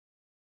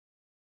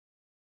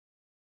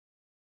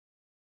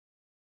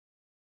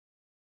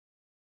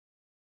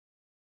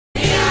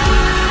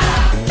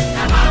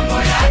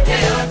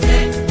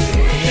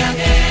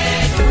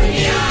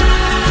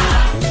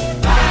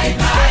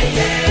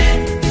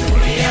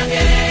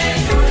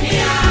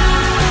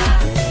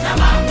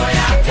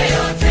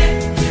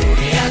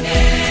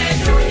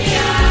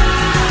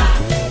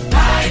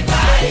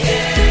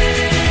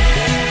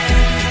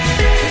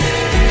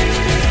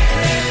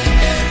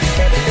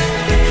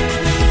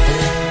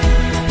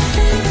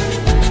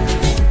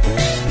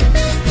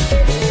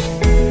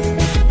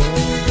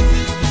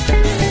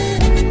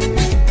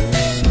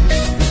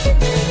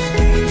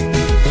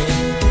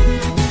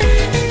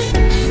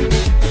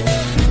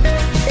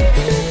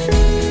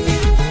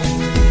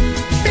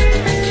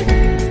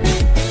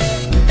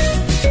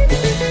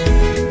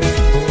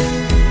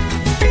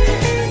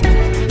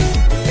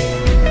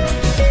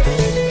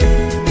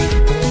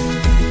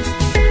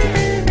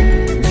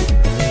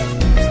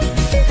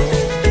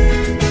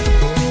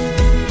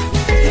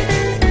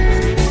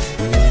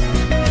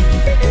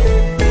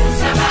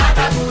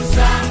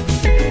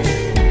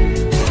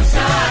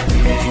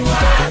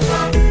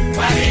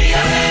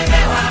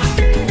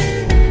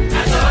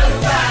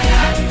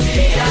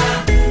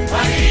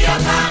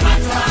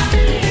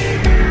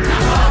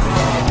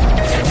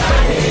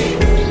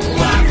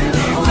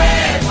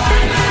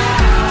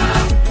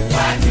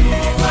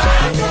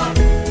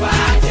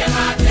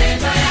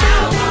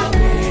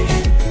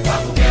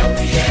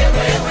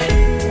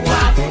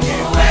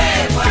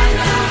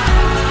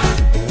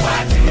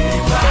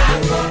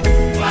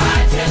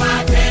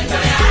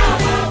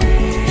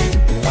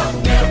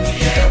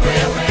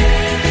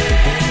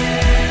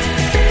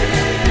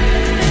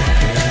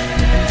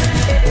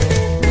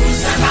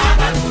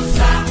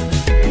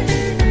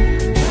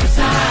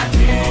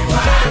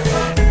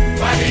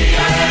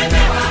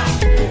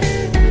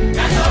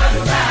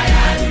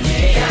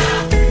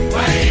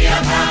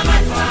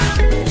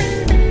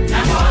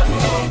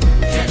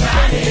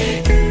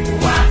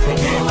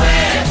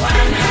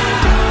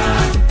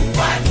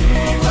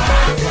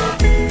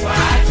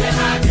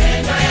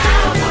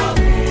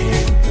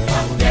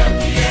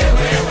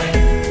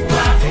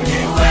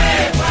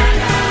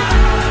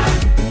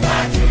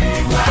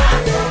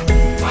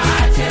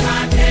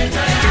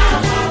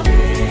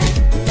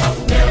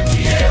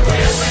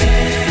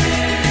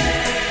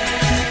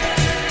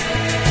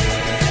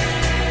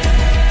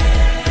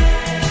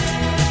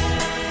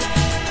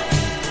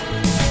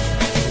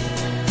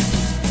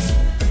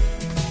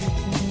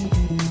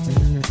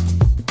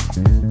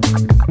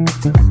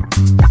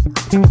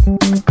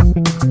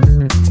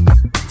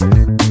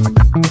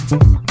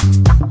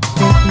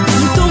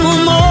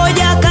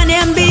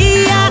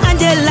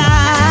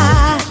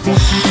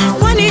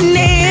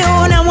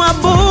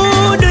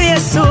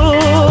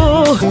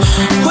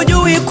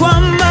hujui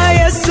kwamba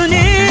Yesu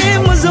ni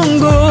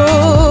mzungu.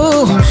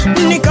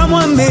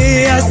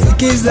 Nikamwambia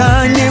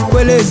sikiza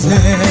nikueleze,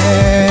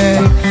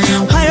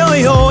 hayo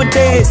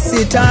yote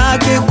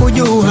sitaki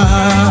kujua.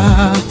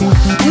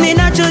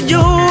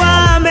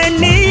 Ninachojua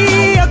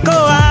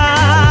ameniokoa,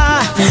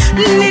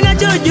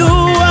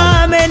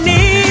 ninachojua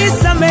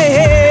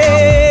amenisamehe.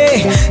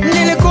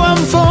 Nilikuwa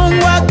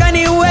mfungwa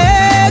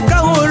kaniweka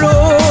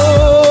huru,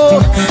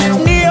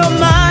 ndio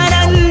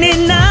maana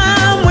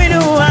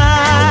ninamwinua,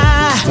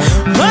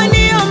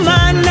 ndio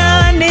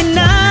maana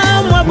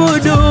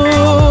ninamwabudu,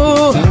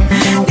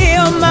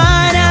 ndio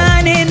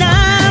maana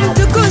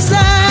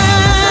ninamtukuza.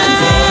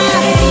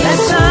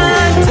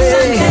 Asante,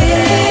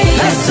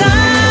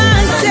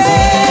 asante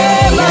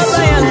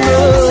Baba yangu,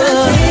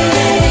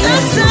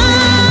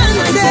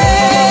 asante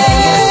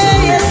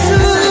Yesu,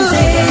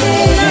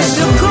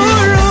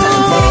 nashukuru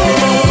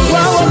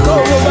kwa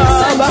wokovu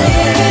Baba,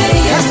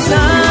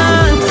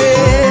 asante.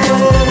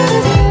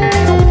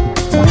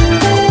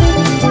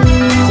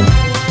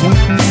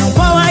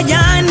 Kwa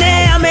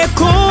wajane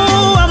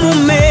amekuwa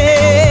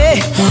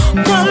mume,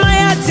 kwa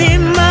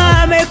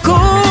mayatima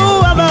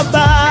amekuwa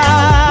baba,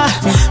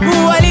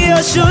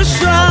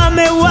 walioshushwa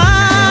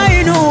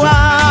amewainua.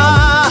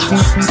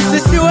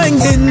 Sisi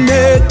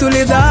wengine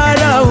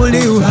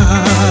tulidharauliwa,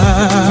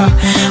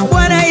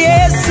 Bwana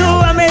Yesu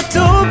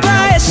ametupa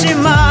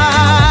heshima,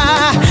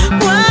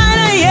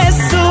 Bwana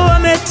Yesu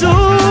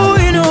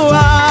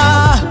ametuinua.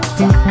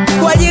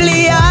 Kwa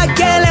ajili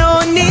yake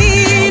leo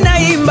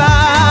ninaimba,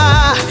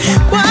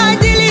 kwa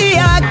ajili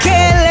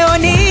yake leo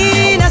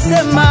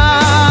ninasema,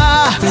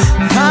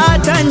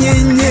 hata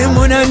nyinyi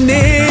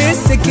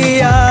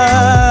mnanisikia.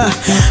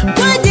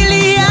 Kwa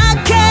ajili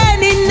yake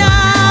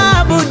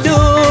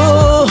ninaabudu,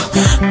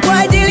 kwa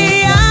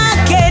ajili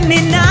yake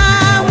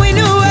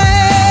ninamwinua.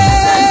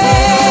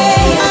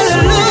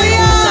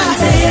 Haleluya,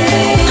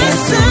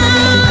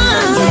 asante,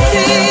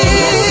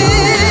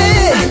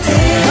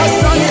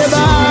 asante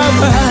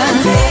Baba,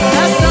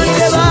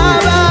 asante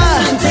Baba,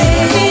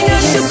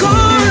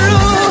 ninashukuru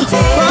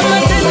kwa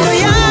matendo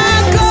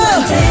yako.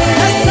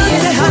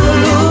 Asante,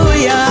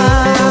 haleluya.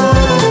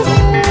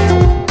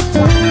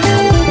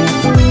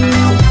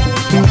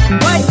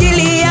 Kwa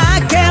ajili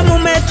yake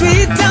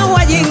mumetuita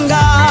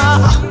wajinga,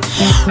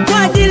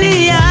 kwa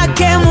ajili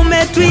yake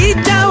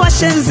mumetuita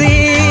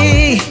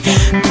washenzi,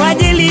 kwa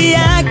ajili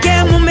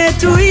yake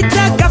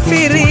mumetuita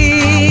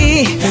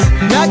kafiri,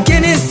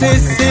 lakini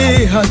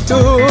sisi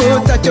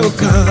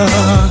hatutachoka.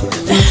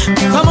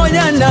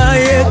 Pamoja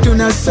naye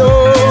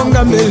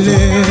tunasonga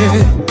mbele,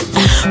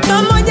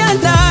 pamoja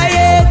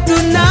naye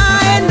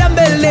tunaenda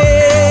mbele,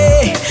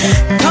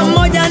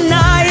 pamoja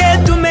naye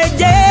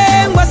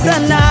tumejengwa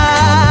sana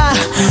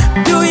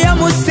juu ya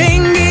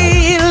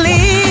msingi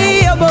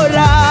iliyo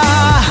bora.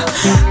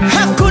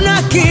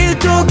 Hakuna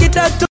kitu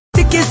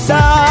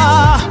kitatutikisa.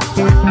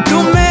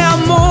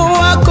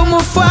 Tumeamua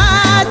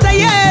kumfuata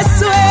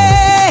Yesu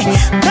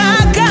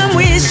mpaka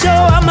mwisho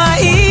wa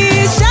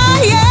maisha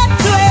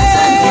yetu.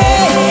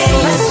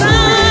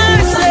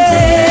 Asante,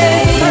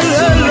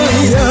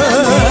 haleluya,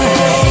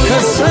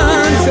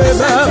 asante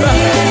Baba,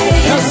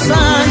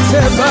 asante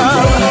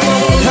Baba,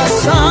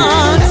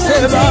 asante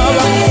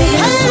Baba,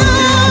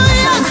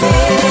 haleluya,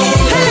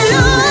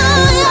 haleluya,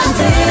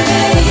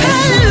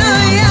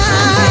 haleluya.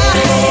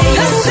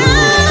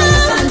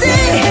 Asante,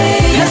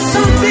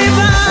 asante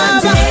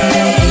Baba,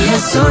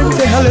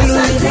 asante,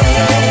 haleluya,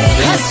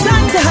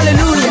 asante,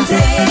 haleluya.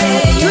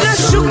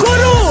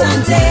 Tunashukuru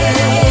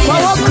kwa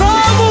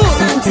wokovu,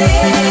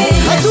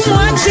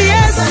 hatumwachi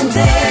Yesu,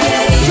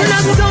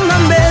 tunasonga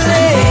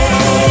mbele.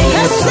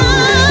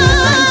 Asante,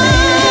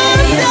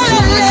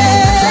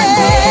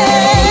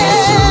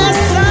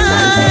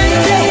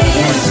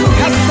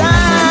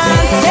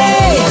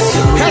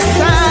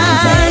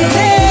 asante,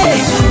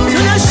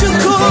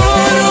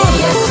 tunashukuru,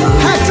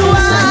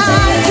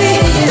 hatuachi,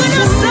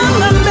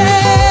 tunasonga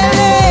mbele.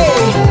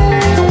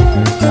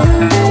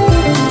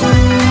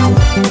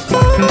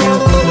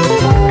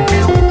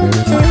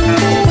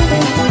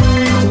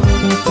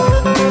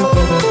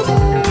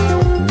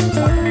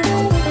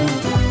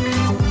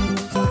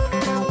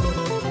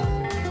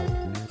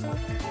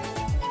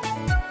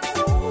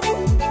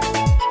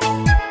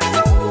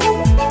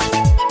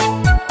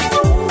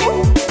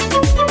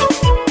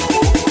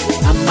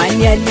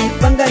 Amani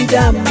alipanga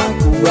njama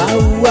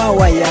kuwaua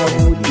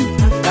Wayahudi,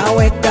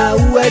 akaweka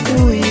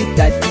uadui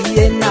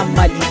kati na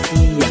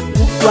Malikia,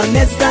 huku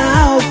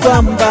amesahau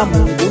kwamba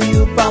Mungu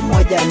yu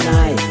pamoja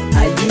naye,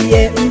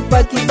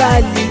 aliyempa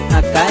kibali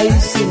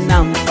akaishi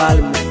na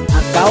mfalme,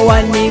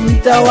 akawa ni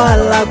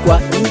mtawala kwa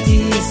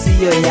nchi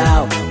isiyo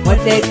yao.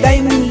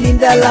 Mordekai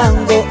mlinda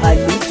lango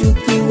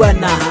alichukiwa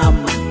na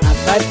Hama,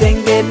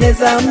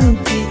 akatengeneza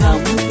mti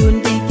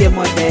amtundike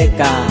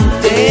Mordekai.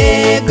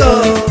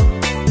 Mtego,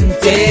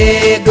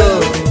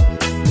 mtego,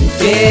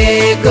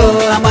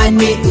 mtego,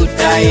 amani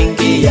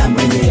utaingia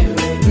mwenyewe.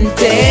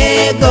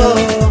 Mtego,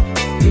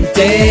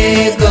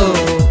 mtego,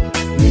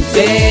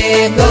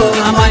 mtego,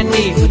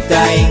 amani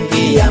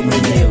utaingia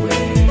mwenyewe.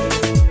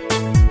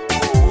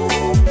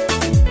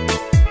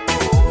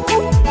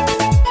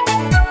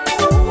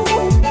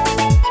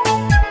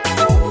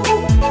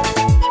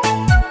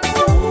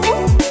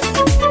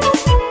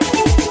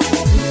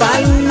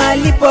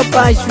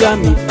 kupashwa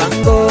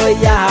mipango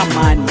ya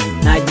Hamani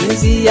na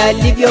jinsi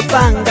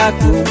alivyopanga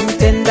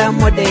kumtenda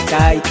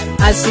Mordekai.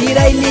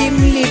 Hasira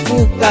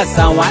ilimlipuka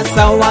sawa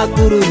sawa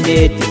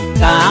guruneti,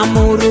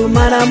 kaamuru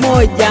mara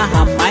moja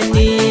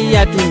Hamani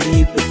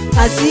atundikwe.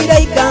 Hasira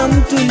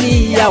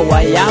ikamtulia,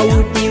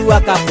 Wayahudi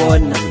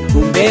wakapona.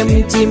 Kumbe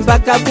mchimba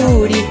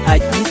kaburi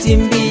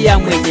ajichimbia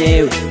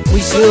mwenyewe,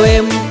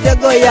 mwishowe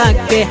mtego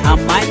yake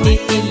Hamani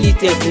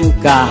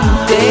iliteguka.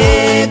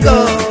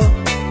 Mtego,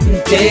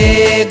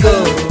 mtego,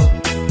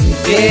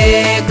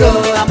 mtego,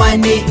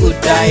 Hamani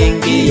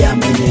utaingia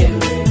mwenyewe.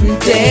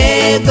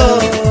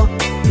 Mtego,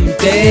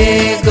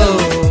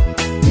 mtego,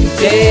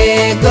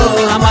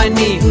 mtego,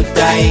 Hamani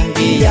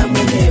utaingia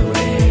mwenyewe.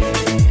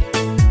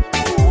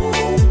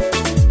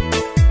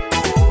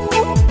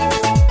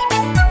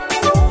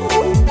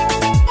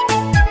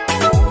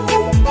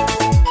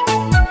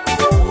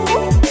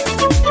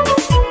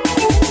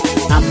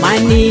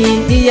 Hamani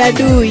ni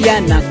adui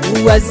na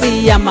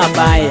kuwazia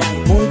mabaya.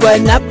 Mungu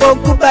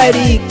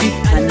anapokubariki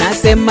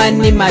anasema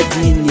ni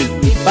majini,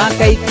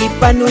 mipaka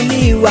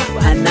ikipanuliwa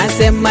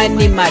anasema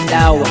ni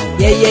madawa.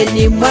 Yeye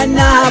ni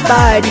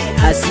mwanahabari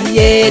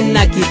asiye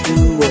na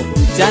kituo,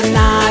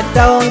 mchana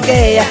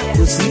ataongea,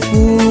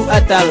 usiku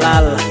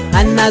atalala.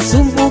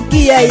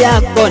 Anasumbukia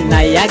yako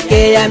na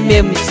yake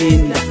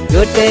yamemshinda,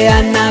 yote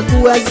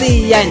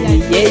anakuwazia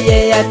ni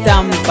yeye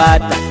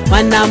atampata.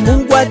 Maana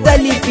Mungu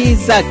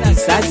atalipiza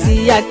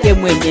kisasi yake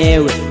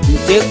mwenyewe.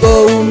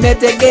 Mtego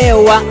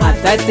umetegewa,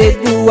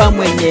 atategua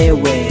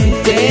mwenyewe.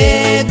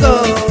 Mtego,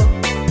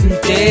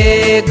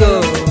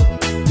 mtego,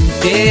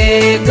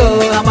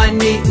 mtego,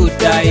 Hamani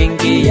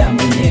utaingia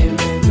mwenyewe.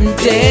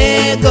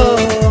 Mtego,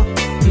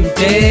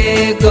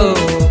 mtego,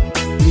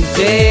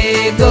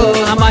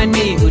 mtego,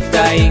 Hamani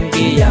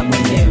utaingia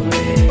mwenyewe.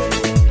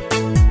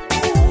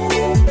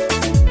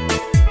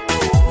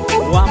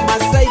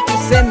 Wamasai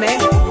tuseme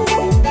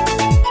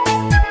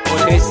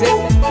Orese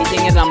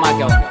ijengeza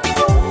magawa.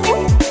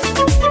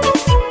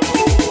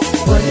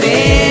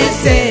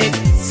 Orese,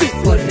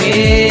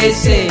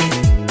 orese,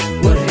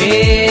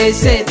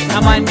 orese,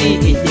 Hamani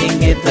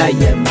ijengeza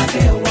ya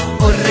magawa.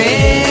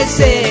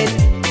 Orese,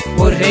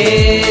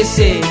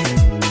 orese,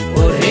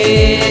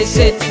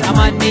 orese,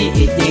 Hamani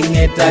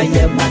ijengeza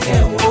ya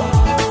magawa.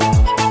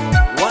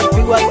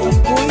 Wapi wa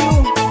Kikuyu?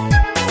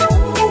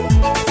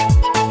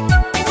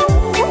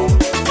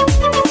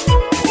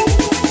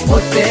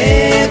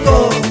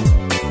 Motego,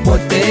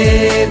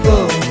 motego,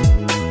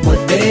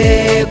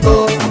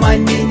 motego,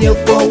 Hamani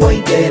nyoko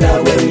woingera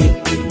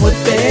wewiki.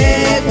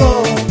 Motego,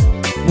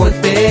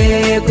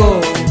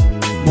 motego,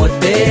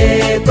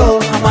 motego,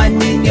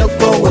 Hamani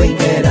nyoko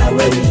woingera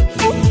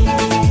wewiki.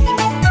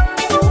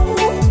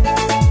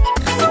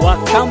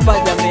 Wakamba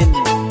jameni,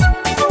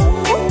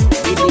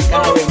 ili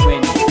kawe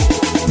mwene.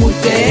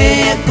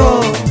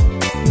 Mutego,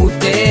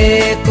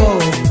 mutego,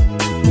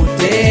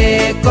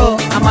 mutego,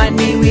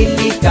 Hamani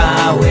wili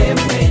kawe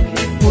mwene.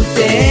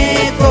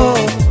 Mutego,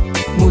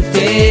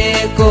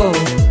 mutego,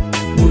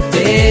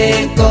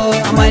 mutego,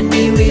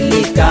 Hamani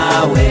wili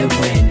kawe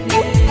mwene.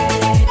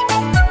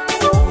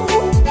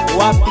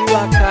 Wapi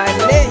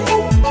wakale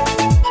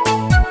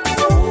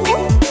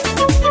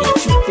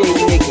ichute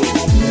inege.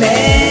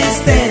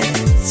 Mestet,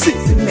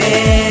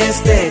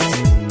 mestet,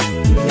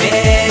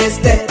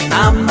 mestet,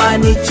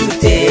 Hamani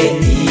chute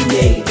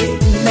inege.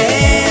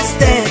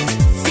 Mestet,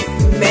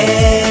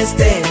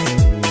 mestet,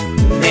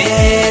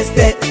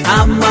 mestet,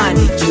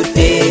 Hamani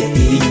chute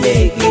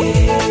inege.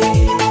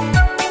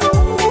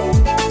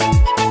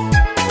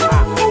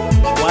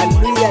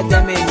 Waluya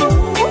jameni.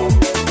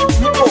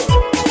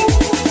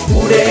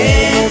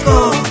 Mureko,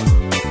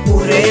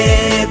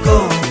 mureko,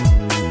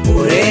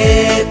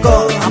 mureko,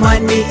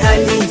 Hamani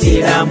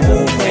alinjira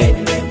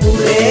mumwene.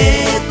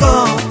 Mureko,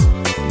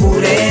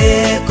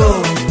 mureko,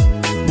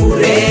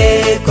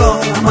 mureko,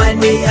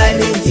 Hamani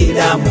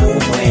alinjira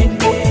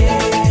mumwene.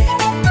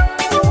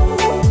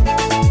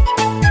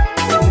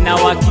 Na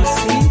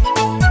wakisi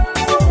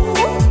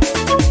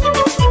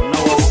na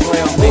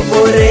wasoya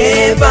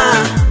Oboreba,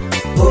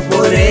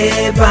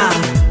 oboreba,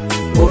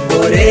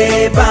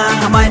 oboreba,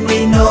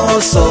 Hamani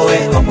no soe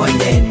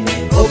omonyene.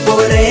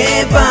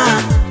 Oboreba,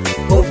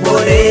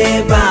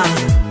 oboreba,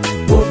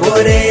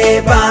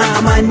 oboreba,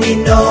 Hamani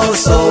no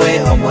soe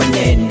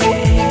omonyene.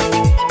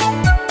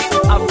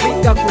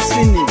 Afrika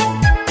Kusini,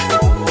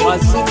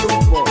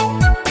 Wazuluko.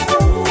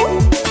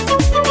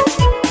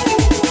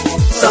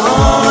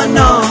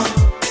 Sono,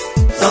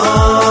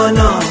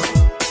 sono,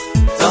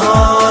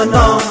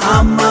 sono,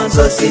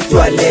 Amazo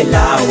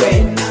sitwalela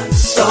wena.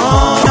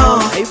 Sono,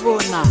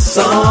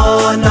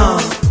 sono,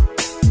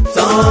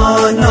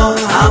 sono,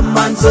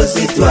 Amazo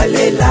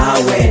sitwalela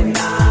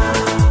wena.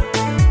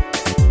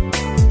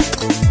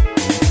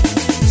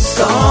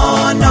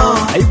 Sono,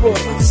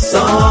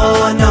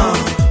 sono,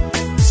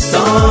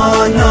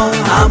 sono,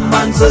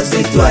 Amazo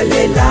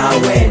sitwalela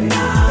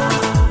wena.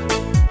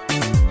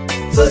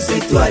 So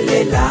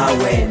sitwalela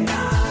wena.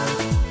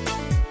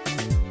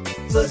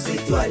 So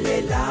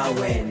sitwalela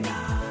wena.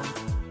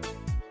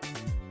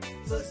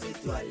 So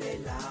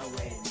sitwalela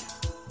wena.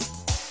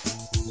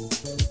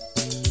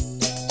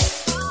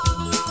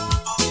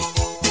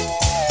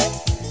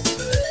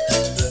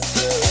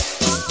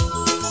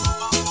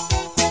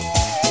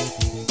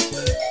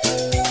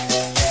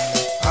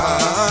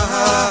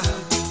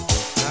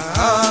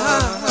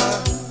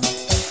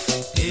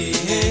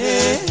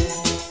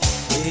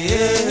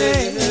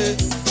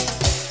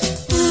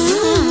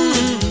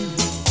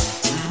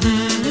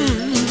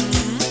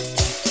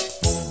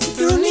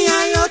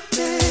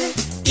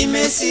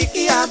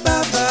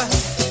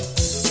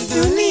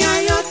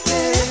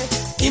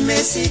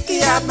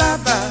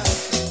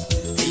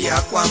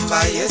 ya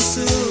kwamba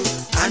Yesu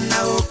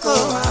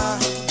anaokoa,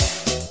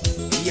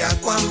 ya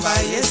kwamba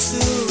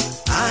Yesu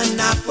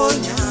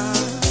anaponya,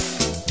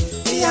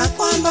 ya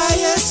kwamba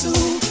Yesu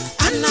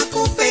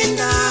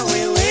anakupenda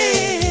wewe.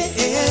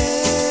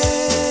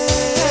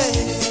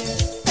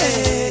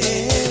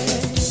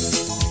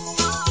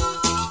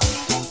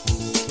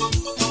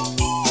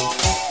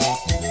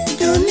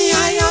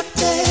 Dunia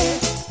yote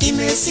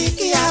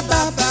imesikia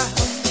Baba,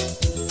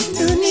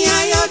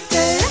 dunia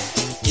yote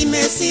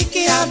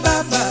imesikia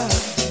Baba,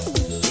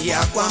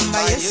 ya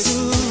kwamba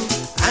Yesu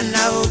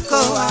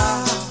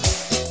anaokoa,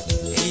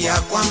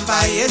 ya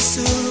kwamba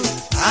Yesu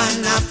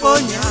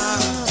anaponya,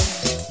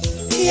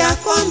 ya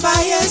kwamba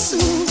Yesu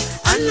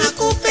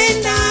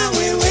anakupenda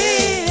wewe.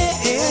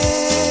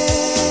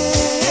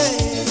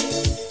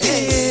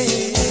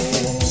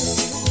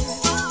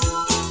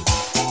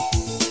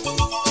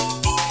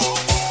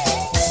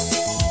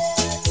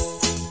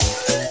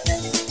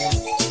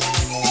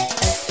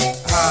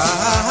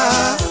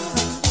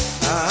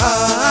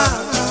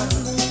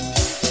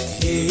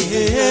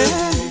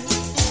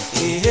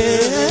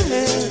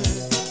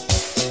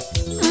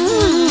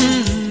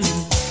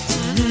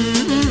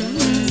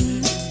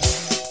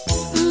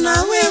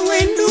 Na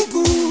wewe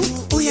ndugu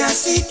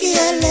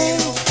uyasikie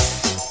leo,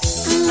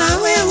 na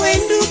wewe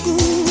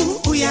ndugu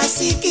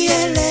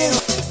uyasikie leo,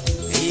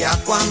 ya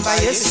kwamba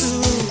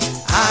Yesu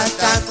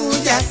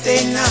atakuja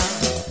tena,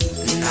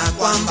 na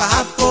kwamba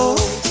hapo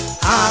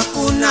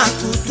hakuna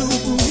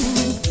kutubu,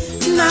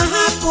 na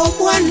hapo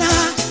Bwana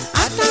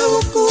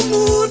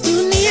atahukumu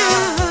dunia.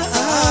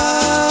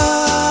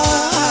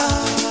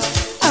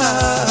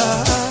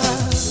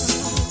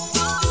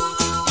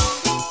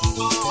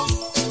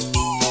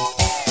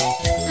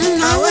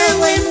 Na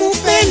wewe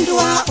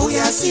mpendwa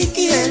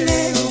uyasikie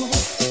leo,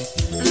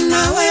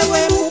 na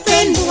wewe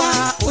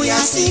mpendwa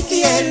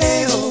uyasikie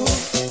leo,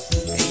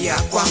 ya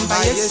kwamba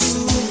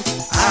Yesu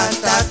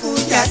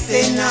atakuja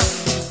tena,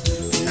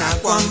 na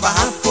kwamba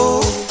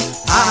hapo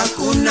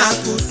hakuna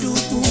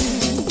kutubu,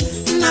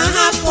 na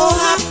hapo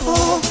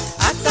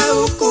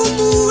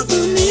atahukumu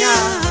dunia.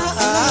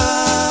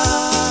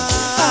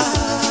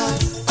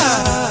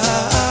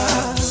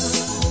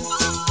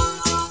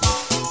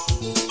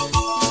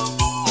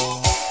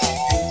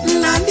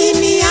 Na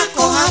dini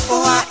yako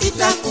hapo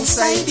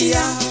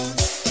itakusaidia,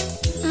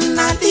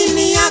 na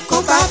dini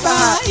yako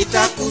baba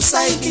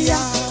itakusaidia.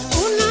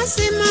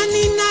 Unasema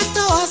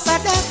ninatoa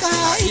sadaka,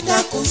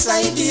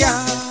 itakusaidia.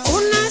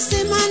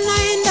 Unasema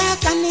naenda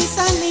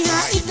kanisani,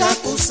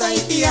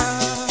 itakusaidia.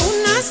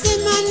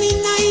 Unasema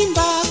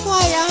ninaimba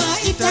kwaya,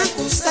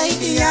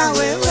 itakusaidia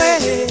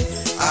wewe.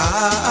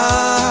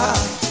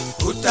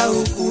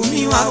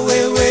 Utahukumiwa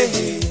wewe.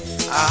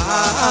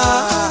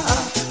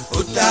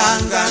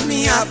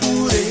 Utaangamia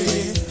bure.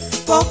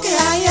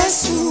 Pokea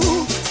Yesu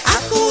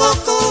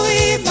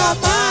akuokoe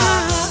baba.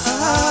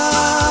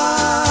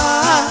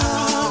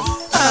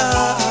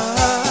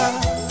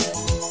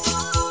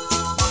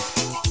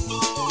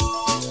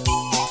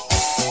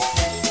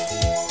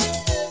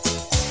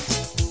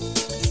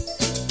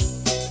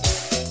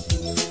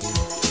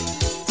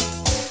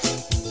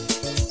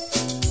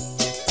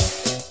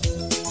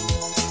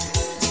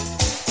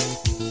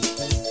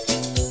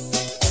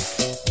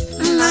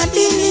 Na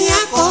dini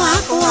yako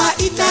hapo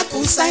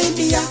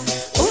itakusaidia.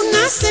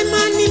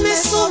 Unasema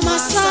nimesoma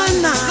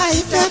sana,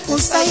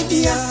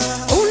 haitakusaidia.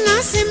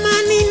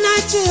 Unasema nina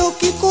cheo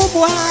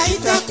kikubwa,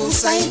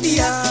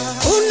 haitakusaidia.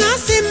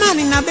 Unasema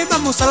ninabeba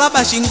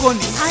msalaba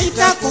shingoni,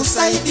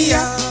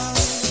 haitakusaidia.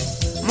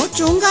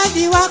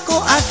 Mchungaji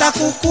wako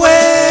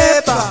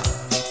atakukwepa,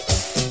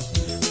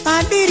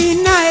 padiri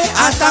naye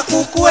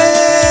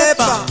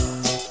atakukwepa,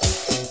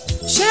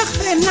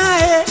 shekhe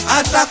naye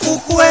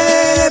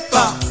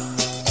atakukwepa,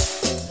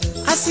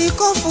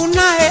 askofu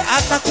naye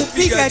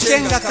atakupiga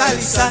chenga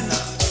kali sana.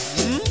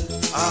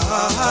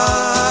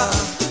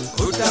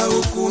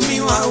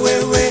 Utahukumiwa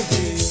wewe.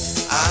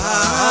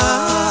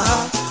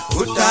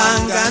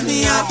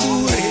 Utaangamia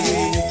bure.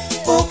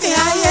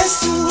 Pokea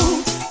Yesu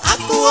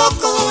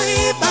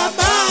akuokoe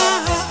baba.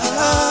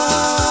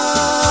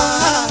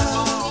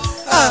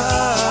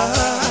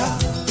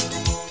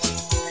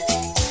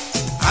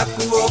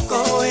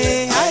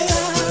 Akuokoe haya,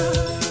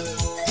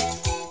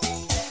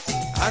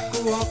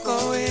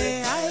 akuokoe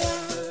haya,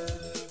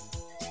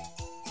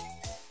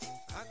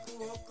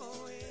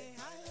 akuokoe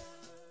haya.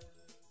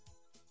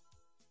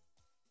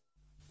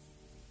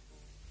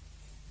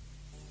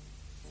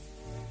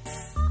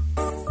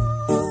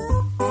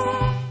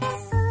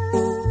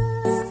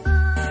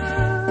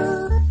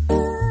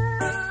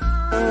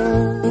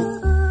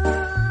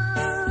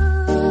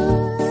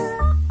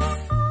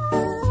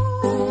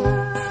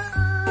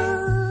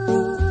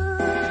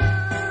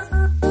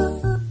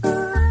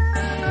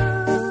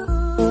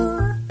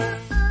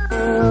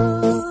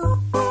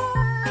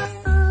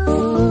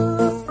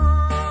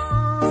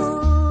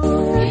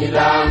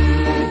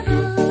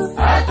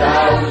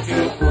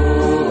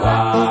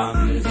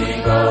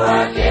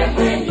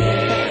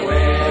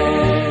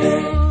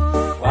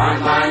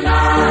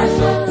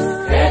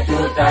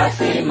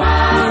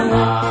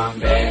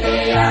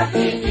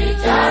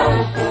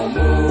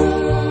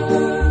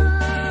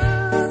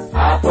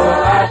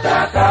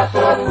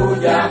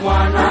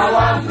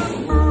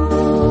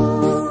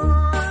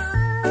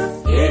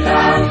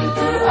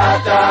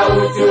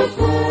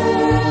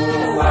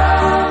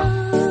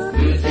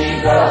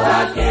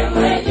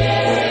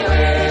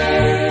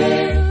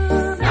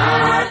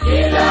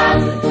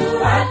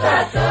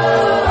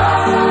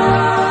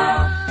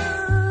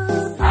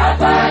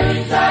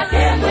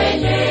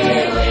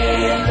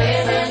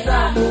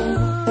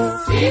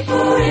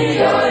 siku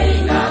hiyo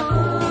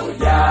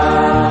inakuja.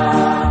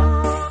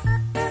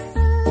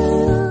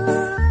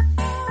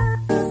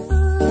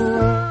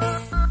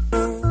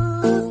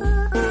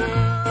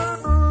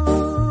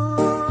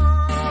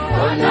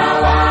 Ona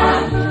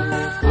wangu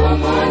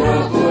kumu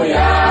ndugu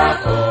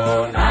yako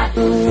na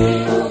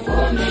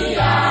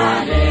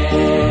tusihukumiane.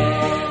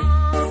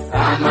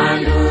 Kama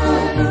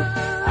ndugu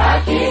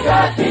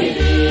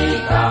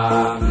akigafirika,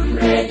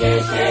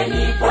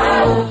 mregesheni kwa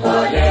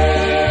upole.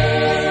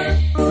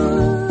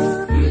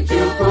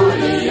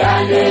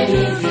 Mchukuliane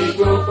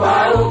mizigo kwa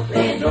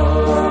upendo.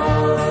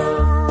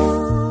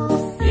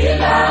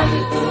 Kila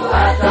mtu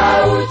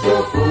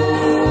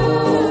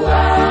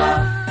atauchukua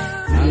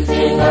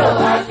mzigo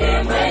wake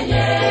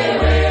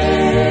mwenyewe,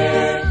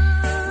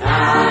 na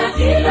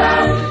kila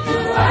mtu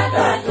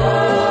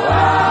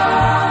atatoa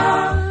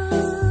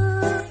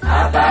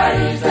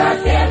habari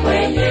zake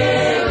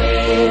mwenyewe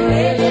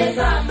mbele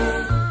za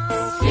Mungu.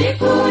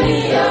 Siku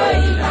hiyo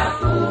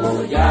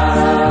inakuja.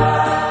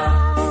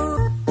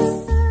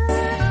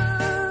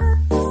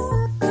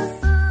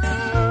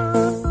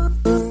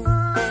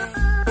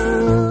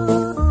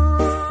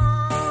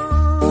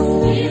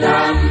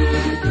 Kila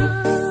mtu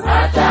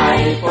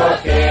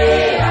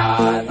ataipokea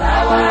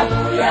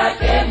thawabu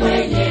yake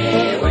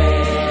mwenyewe.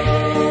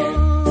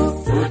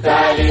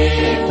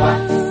 Tutalipwa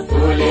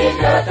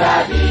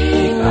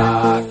tulivyotabika,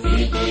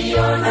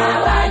 kijiona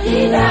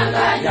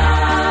wajidanganya.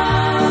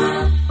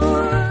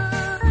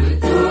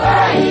 Mtu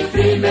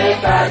aipime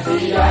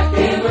kazi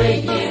yake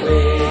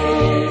mwenyewe.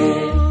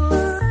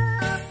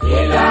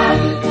 Kila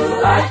mtu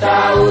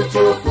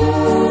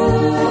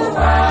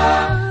atauchukua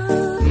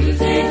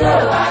mzigo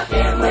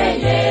wake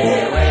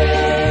mwenyewe,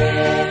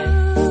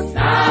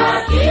 na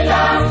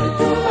kila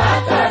mtu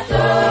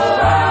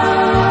atatoa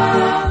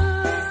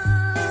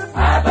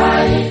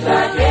habari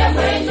zake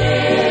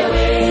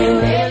mwenyewe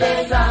mbele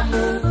za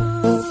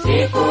Mungu.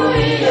 Siku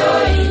hiyo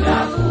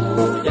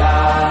inakuja.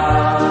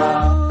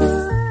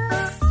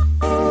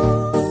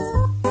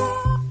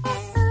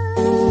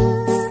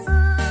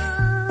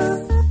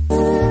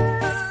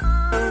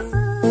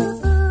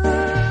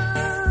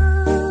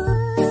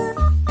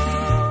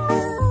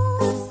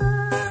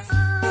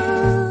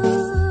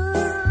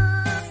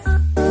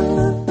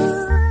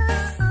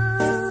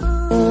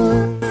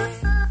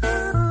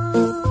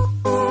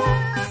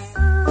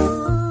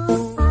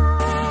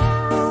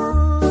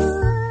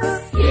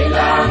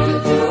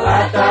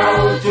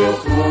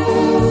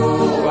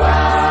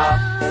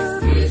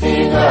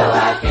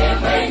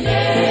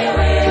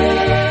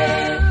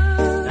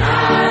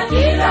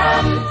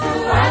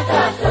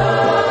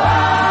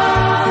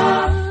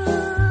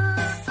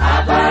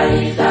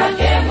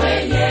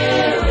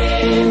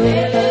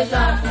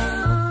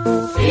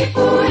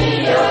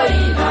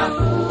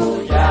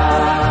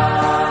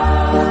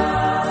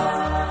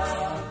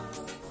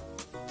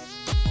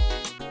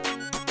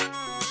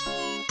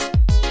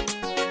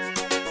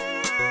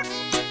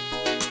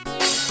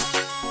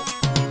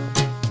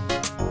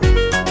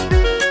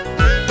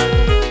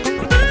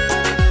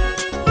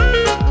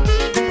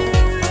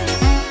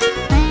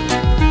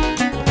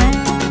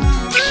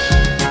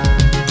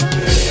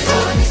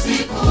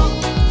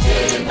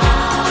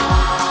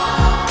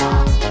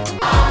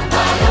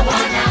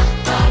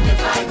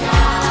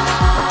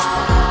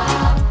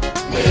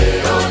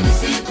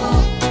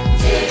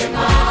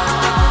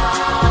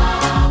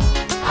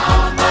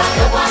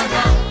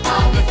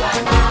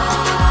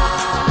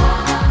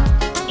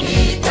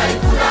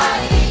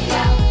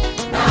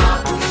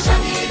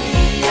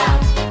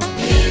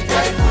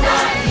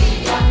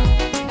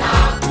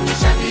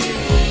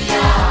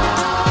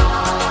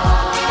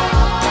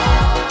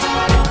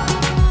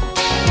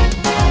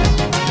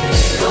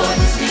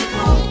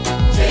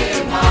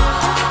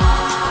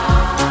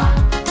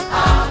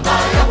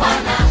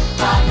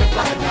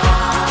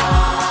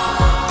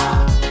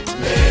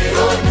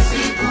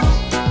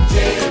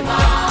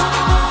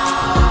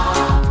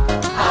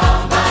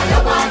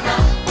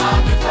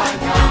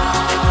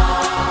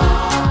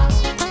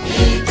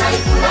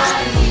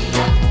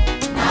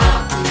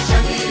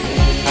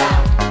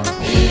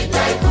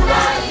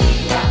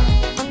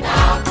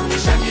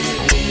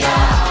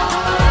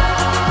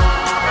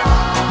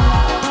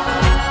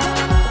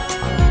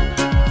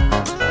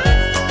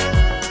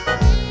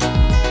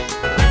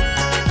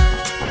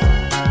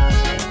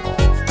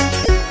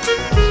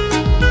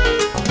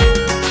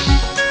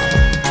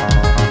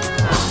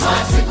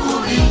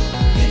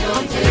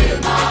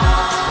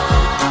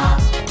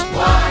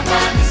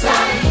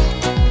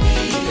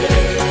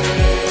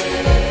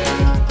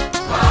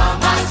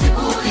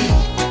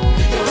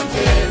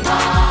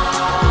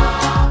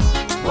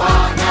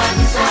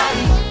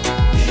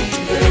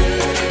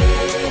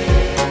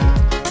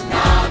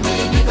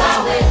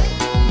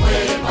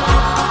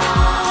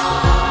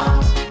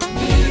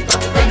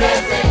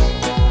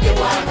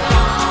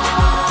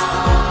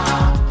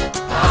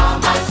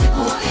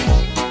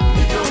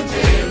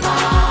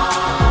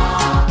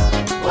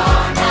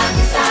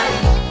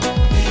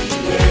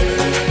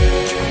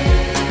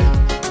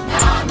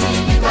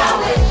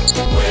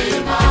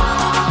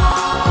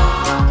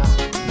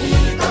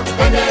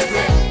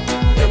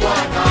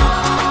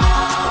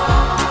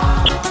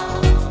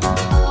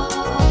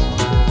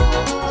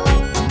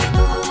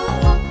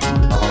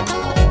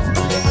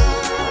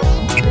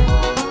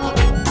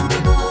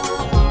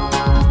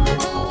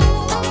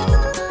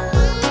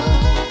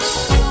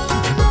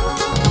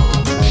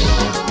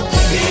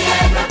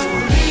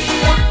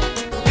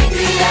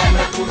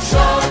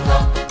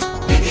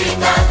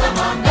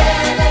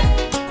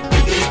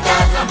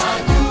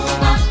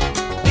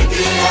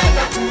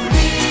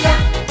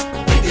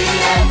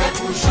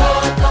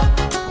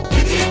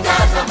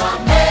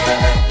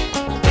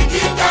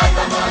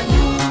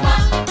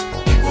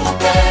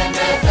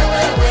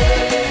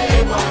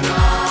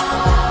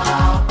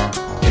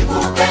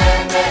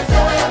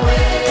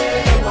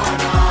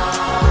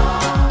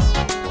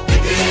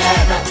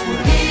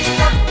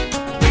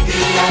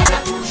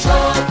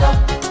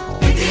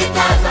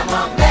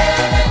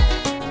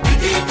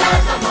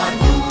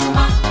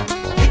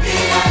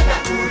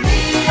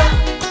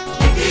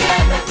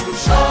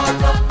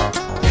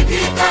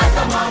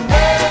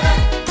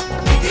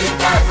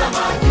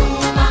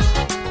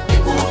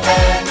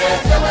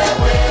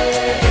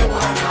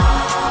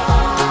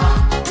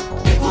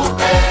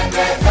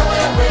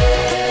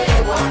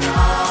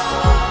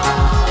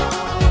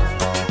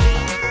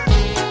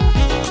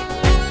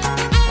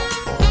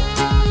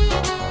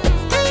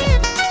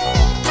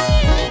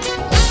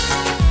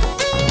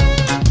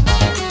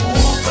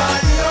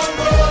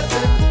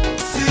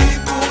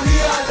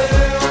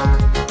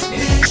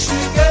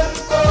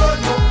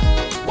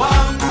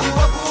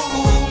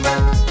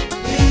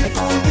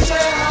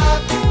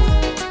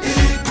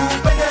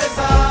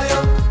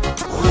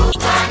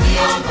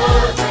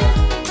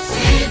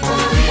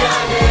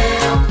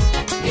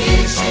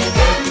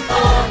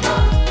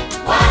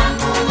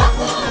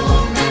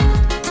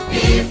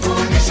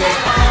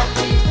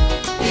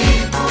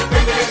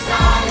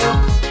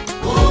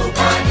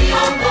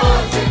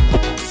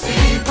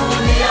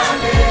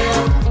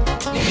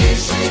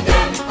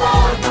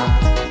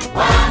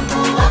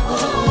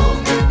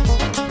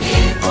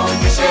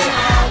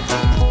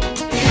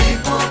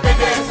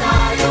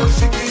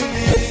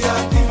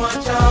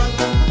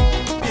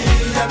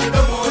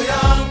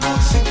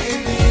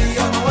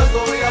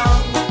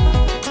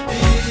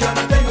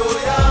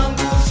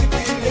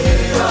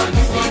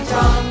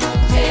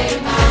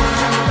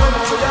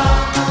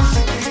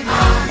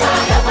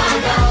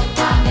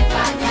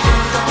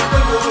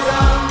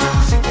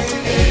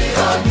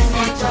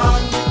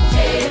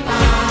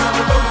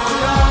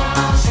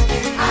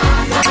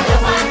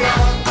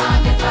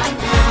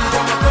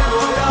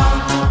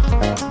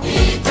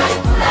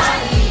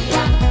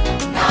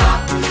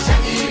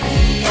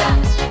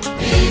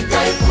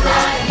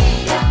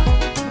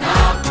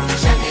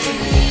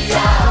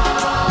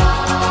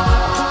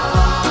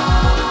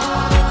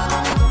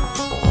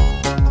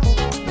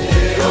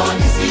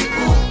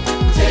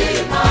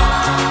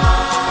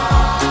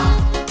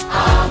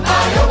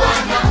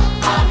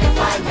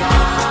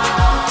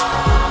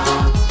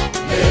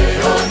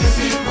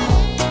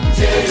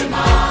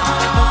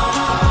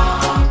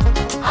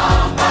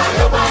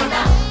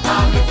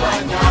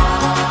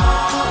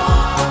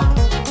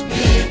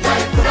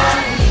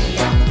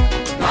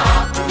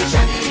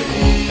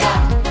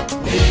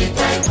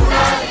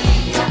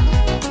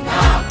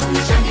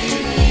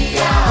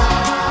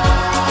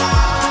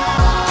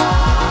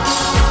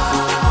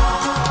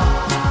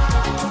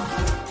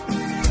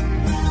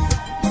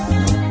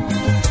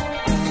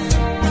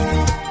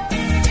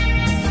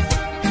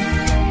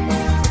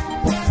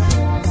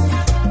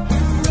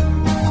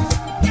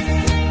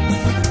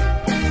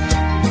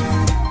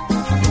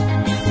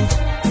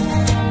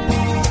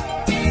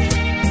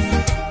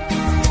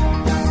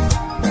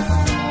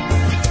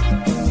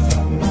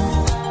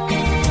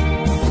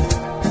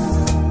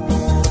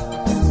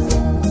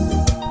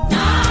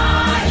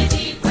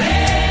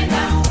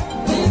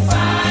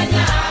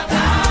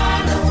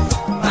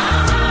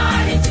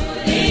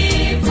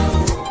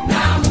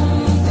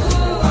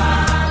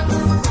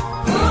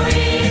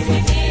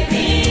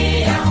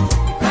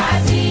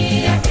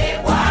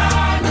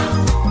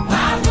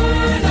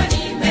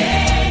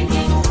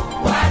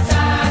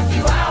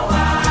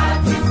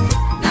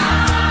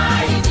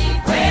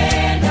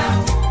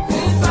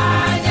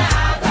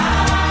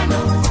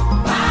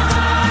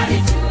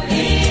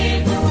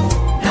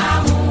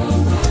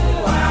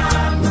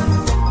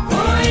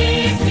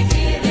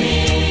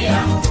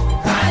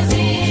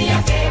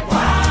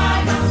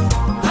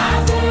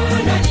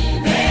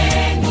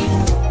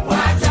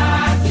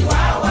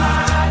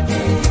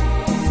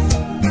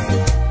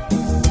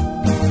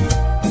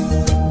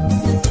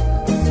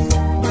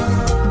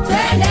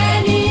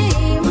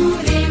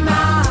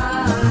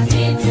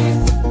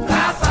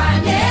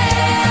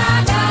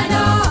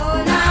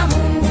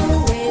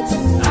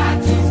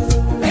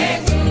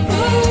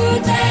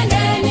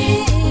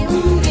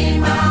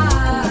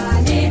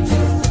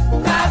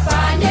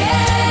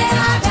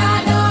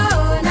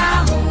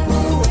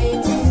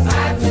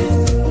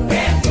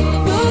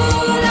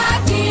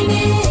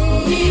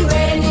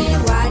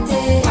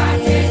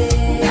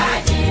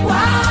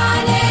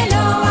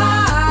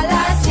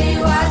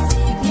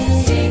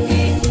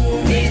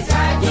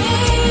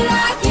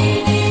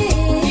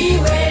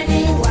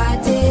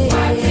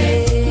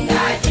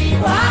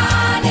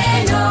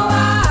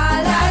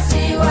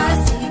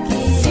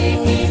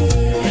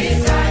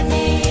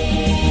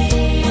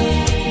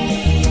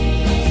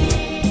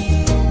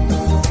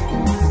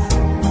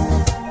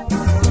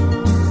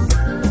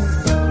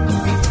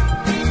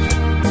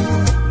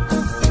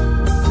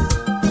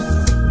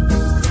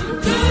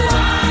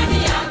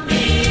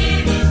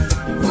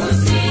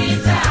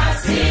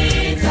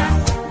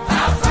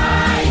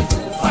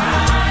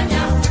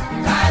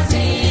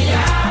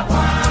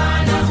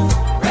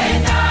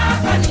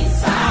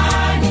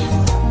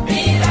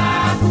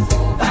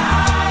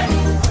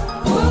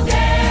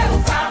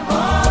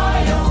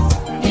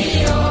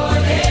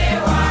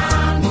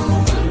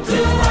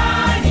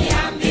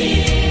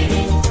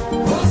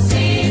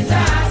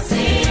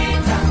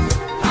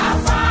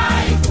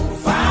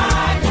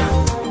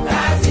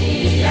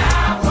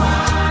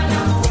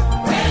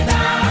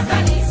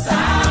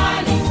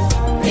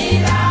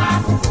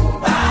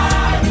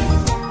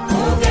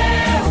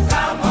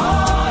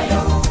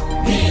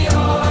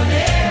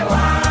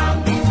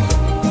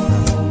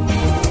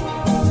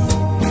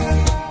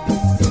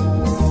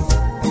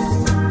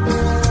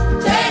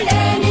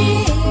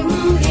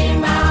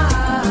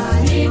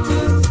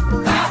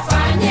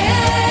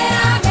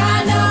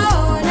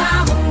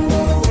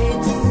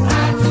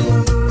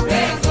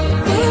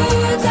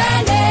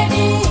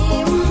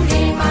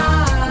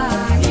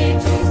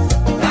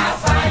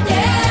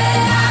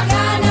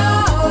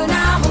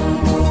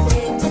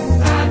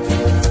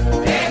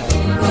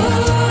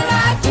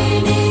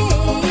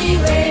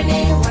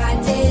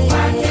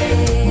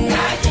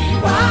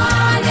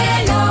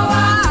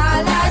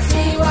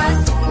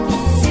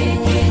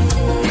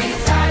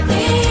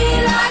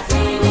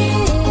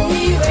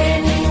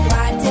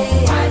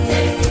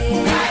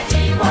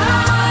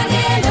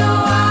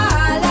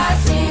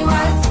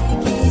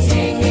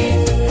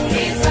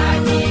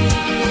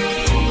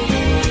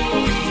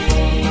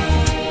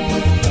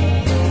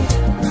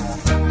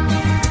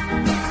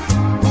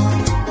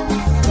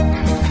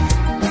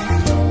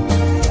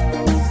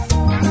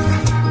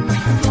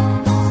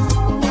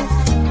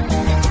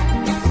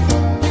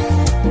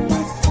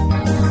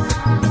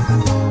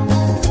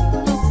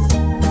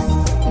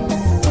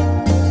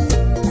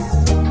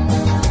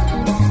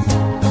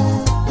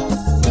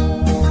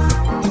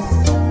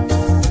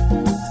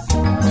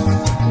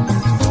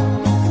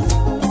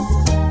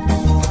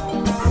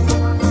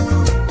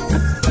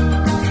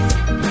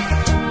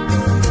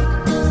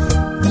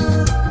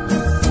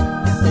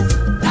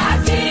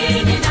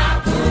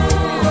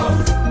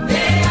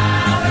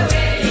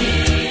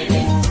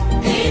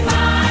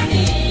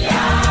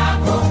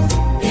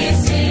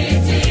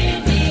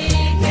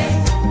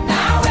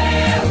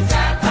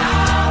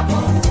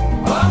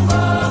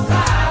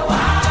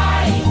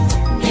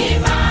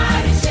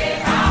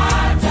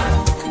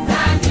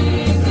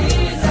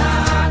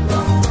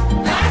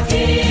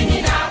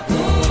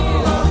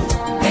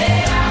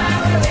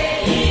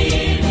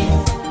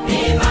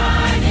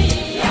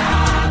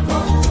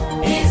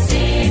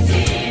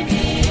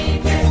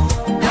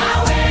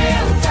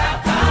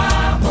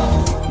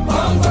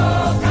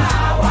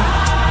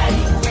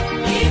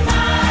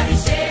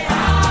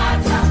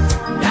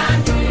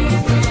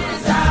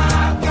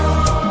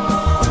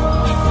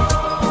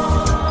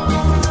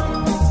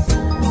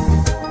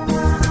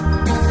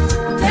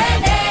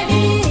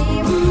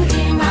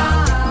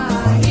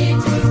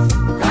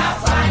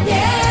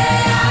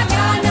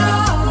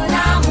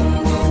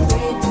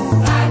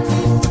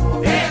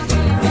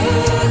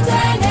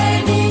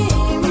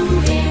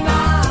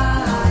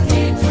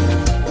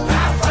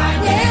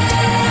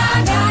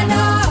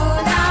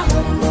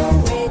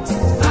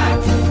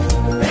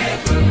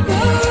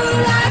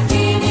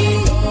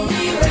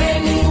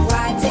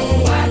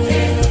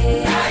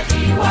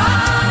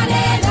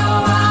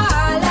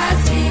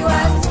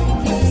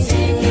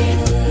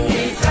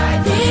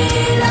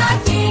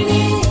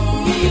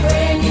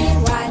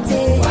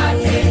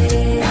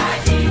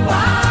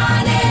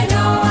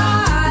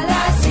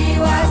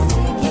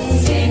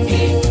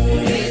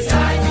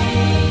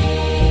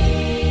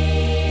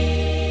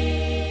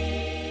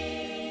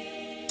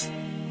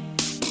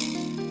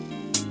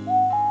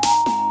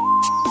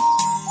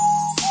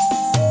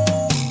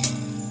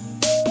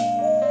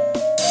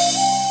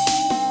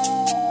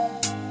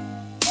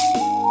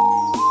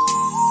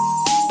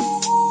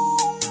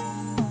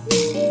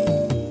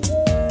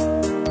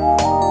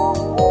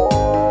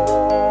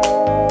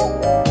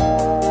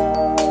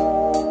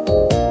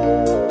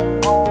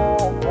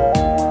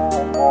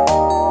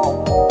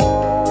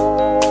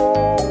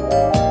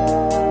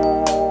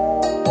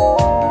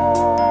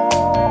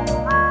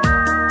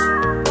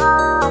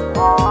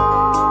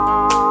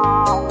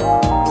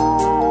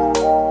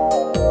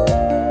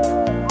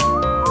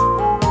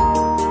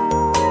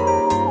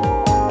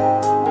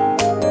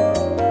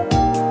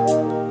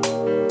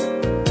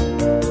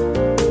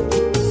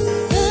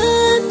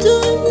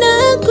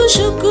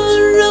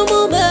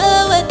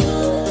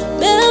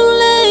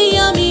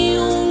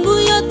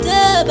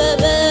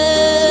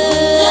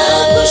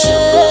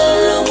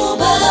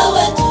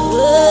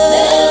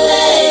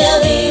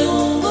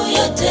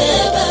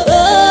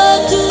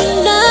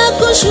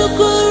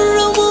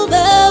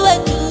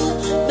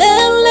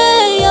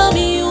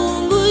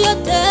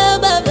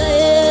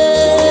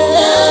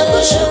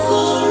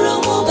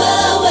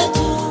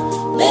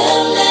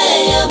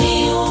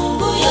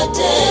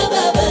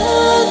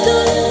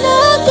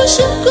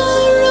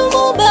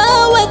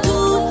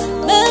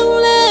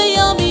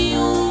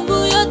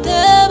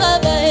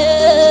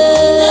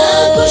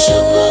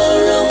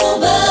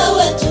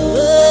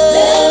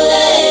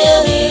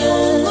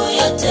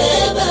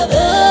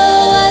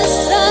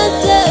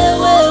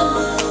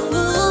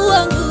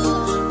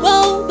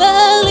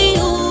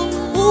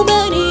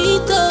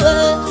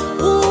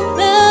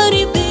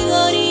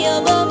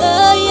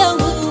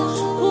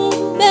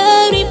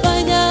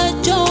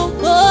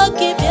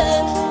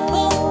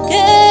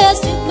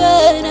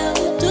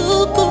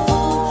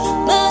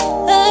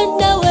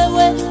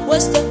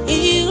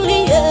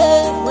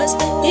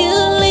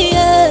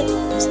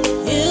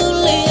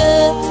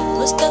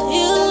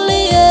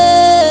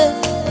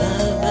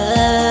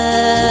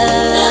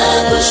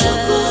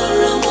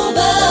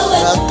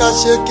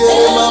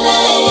 Rakashekere mama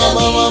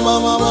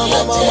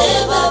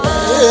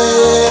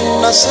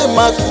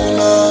nasema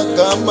kuna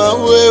kama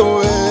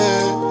wewe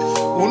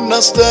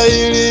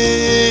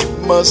unastahili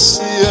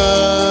Masia.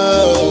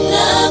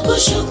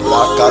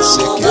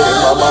 Rakasekere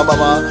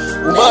mama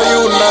umbali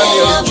unani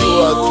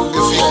alijua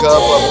tungefika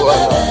hapa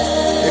Bwana.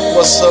 Ni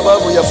kwa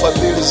sababu ya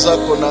fadhili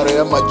zako na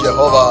rehema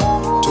Jehova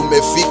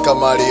tumefika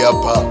mahali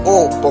hapa.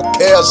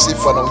 Pokea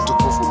sifa na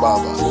utukufu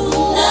Baba.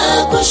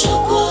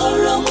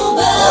 Tunakushukuru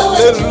Baba.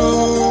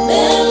 Haleluya.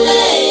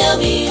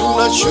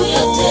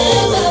 Tunashukuru.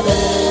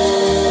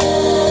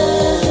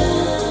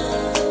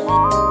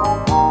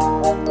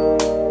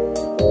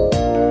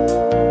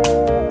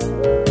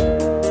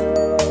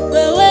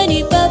 Wewe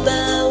ni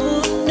Baba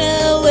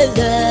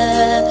unaweza.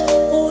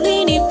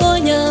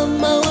 Uliniponya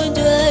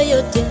magonjwa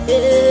yote.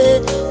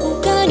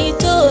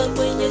 Ukanitoa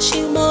kwenye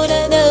shimo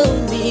la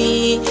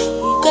dhambi.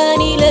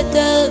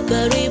 Ukanileta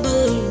karibu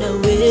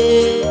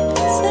nawe.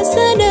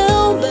 Sasa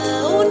naomba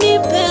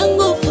unipe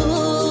nguvu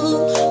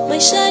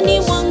maishani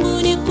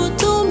mwangu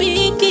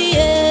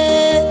nikutumikie.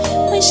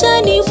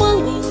 Maishani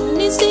mwangu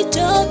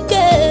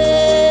nisichoke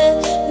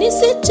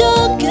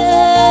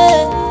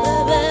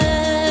Baba.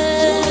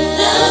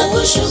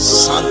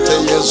 Asante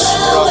Yesu.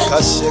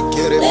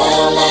 Rakashekere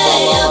mama.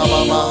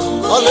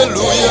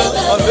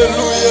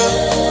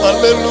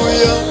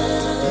 Haleluya.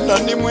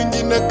 Nani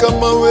mwingine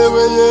kama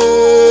wewe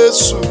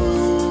Yesu?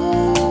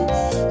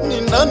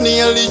 Ni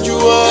nani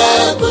alijua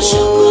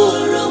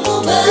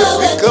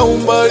tungefika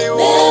umbali huu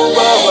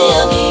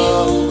Baba?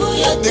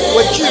 Ni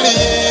kwa ajili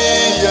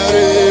ya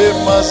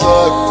rehema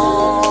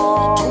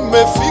zako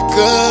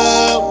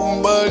tumefika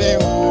umbali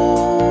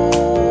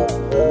huu.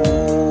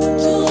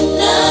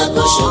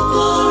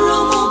 Tunakushukuru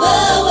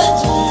Baba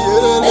wetu.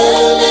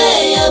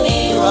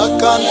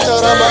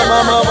 Akantara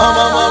mama.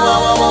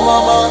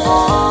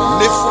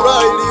 Ni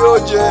furaha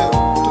iliyoje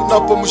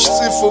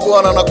tunapomsifu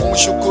Bwana na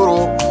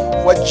kumshukuru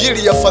kwa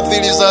ajili ya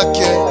fadhili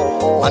zake.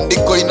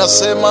 Maandiko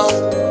inasema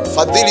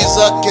fadhili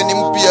zake ni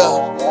mpya,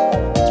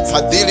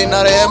 fadhili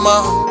na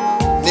rehema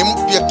ni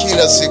mpya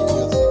kila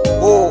siku.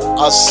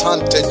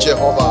 Asante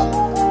Jehova,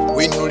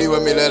 uinuliwe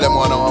milele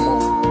mwana wa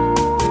Mungu.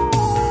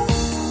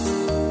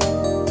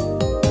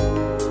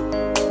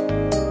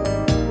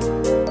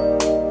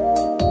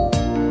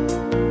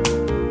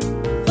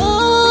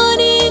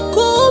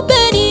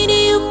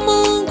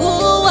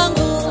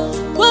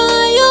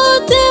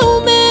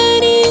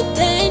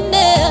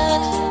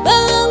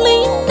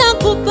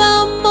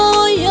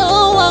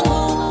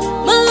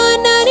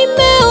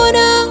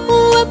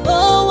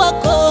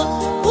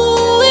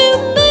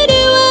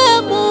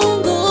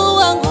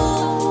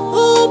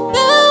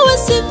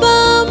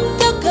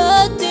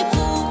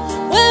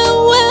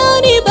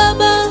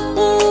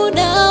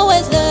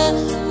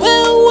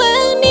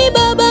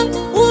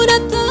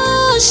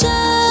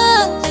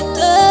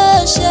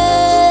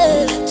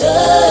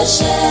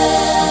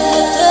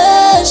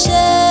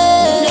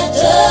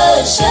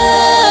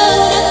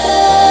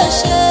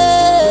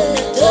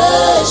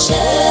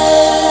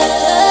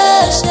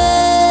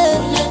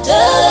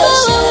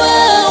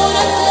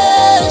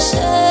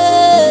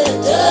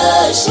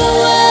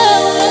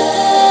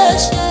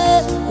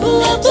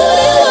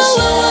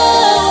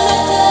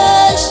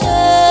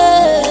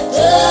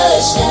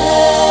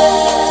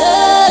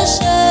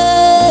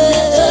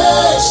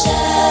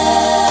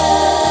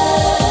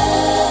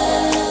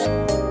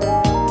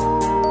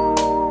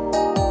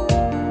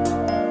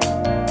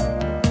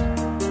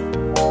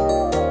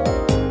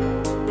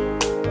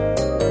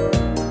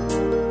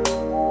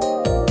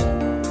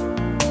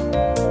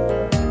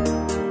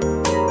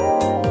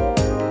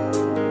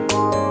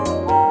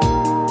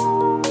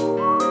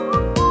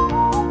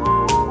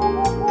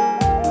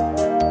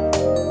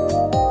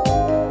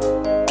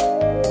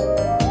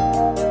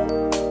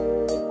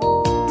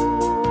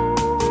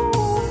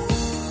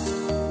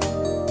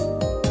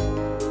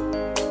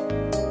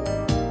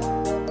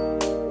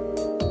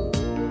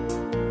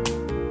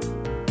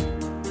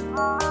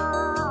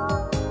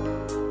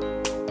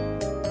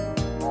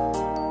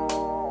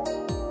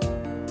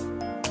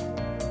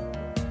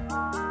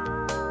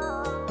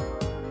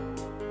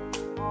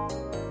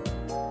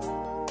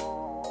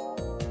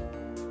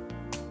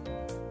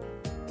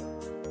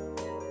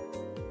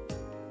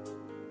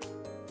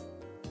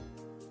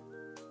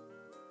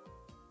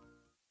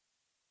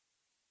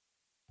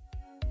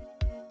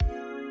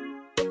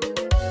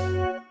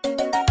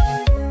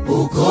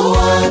 Uko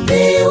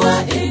wapi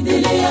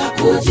waendelea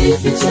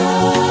kujificha?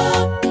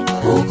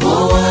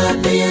 Uko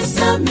wapi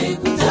Yesu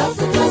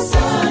amekutafuta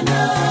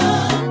sana?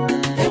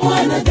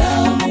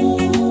 Mwanadamu,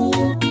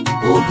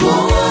 uko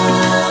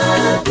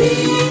wapi?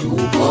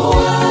 Uko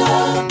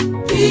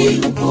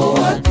wapi? Uko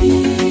wapi?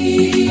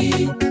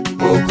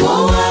 Uko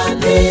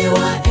wapi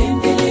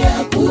waendelea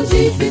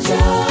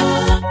kujificha?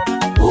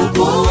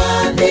 Uko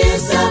wapi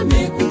Yesu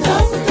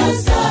amekutafuta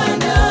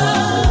sana?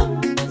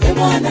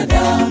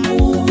 Mwanadamu,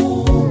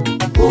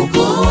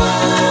 uko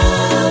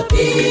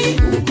wapi?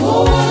 Uko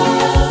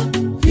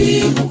wapi?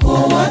 Uko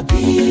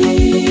wapi?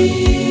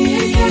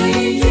 Yesu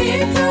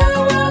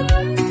alitoa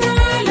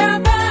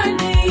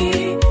msalabani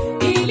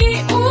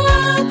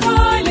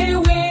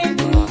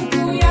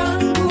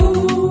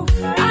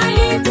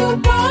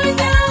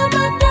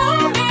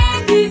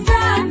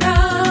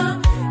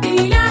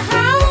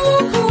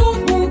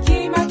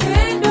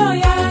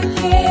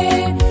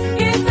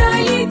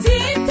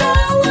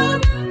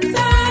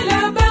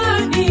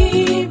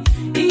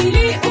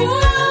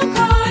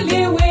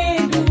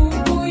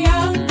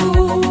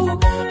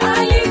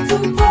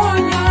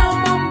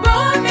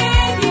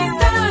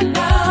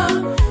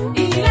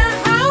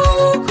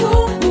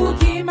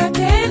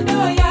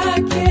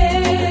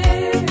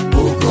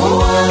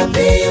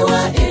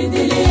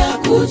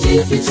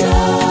kujificha.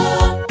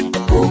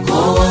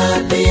 Uko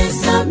wapi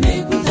Yesu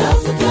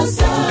amekutafuta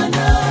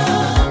sana?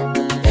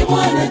 E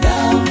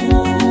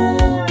mwanadamu,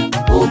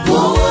 uko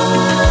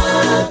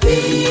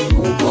wapi?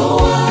 Uko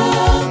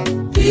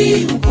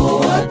wapi? Uko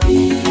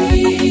wapi?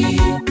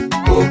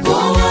 Uko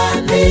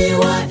wapi?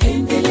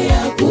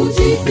 Waendelea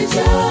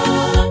kujificha.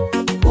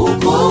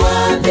 Uko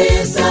wapi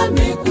Yesu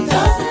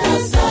amekutafuta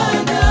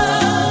sana?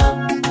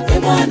 E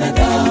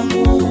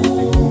mwanadamu,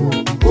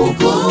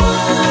 uko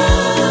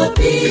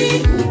wapi?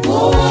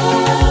 Uko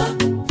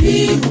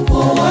wapi? Uko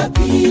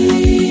wapi?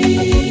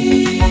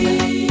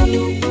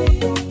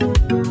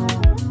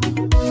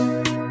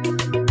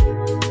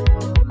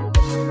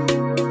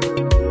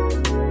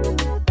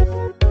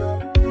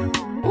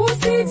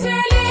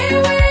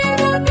 Usijelewe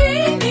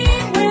dhamini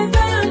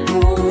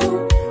mwenzangu,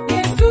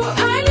 Yesu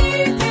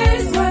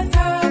aliteswa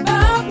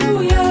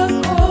sababu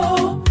yako.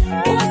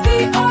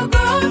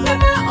 Usiogope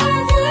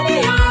maovu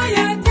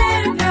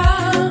uliyoyatenda,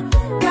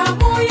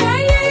 damu ya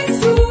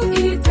Yesu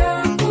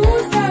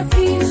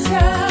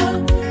itakusafisha.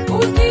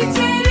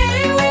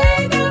 Usijelewe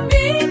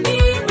dhamini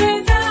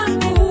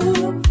mwenzangu,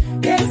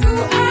 Yesu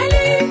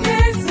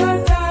aliteswa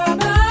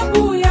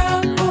sababu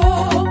yako.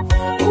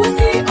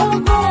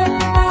 Usiogope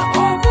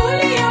maovu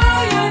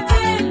uliyoyatenda,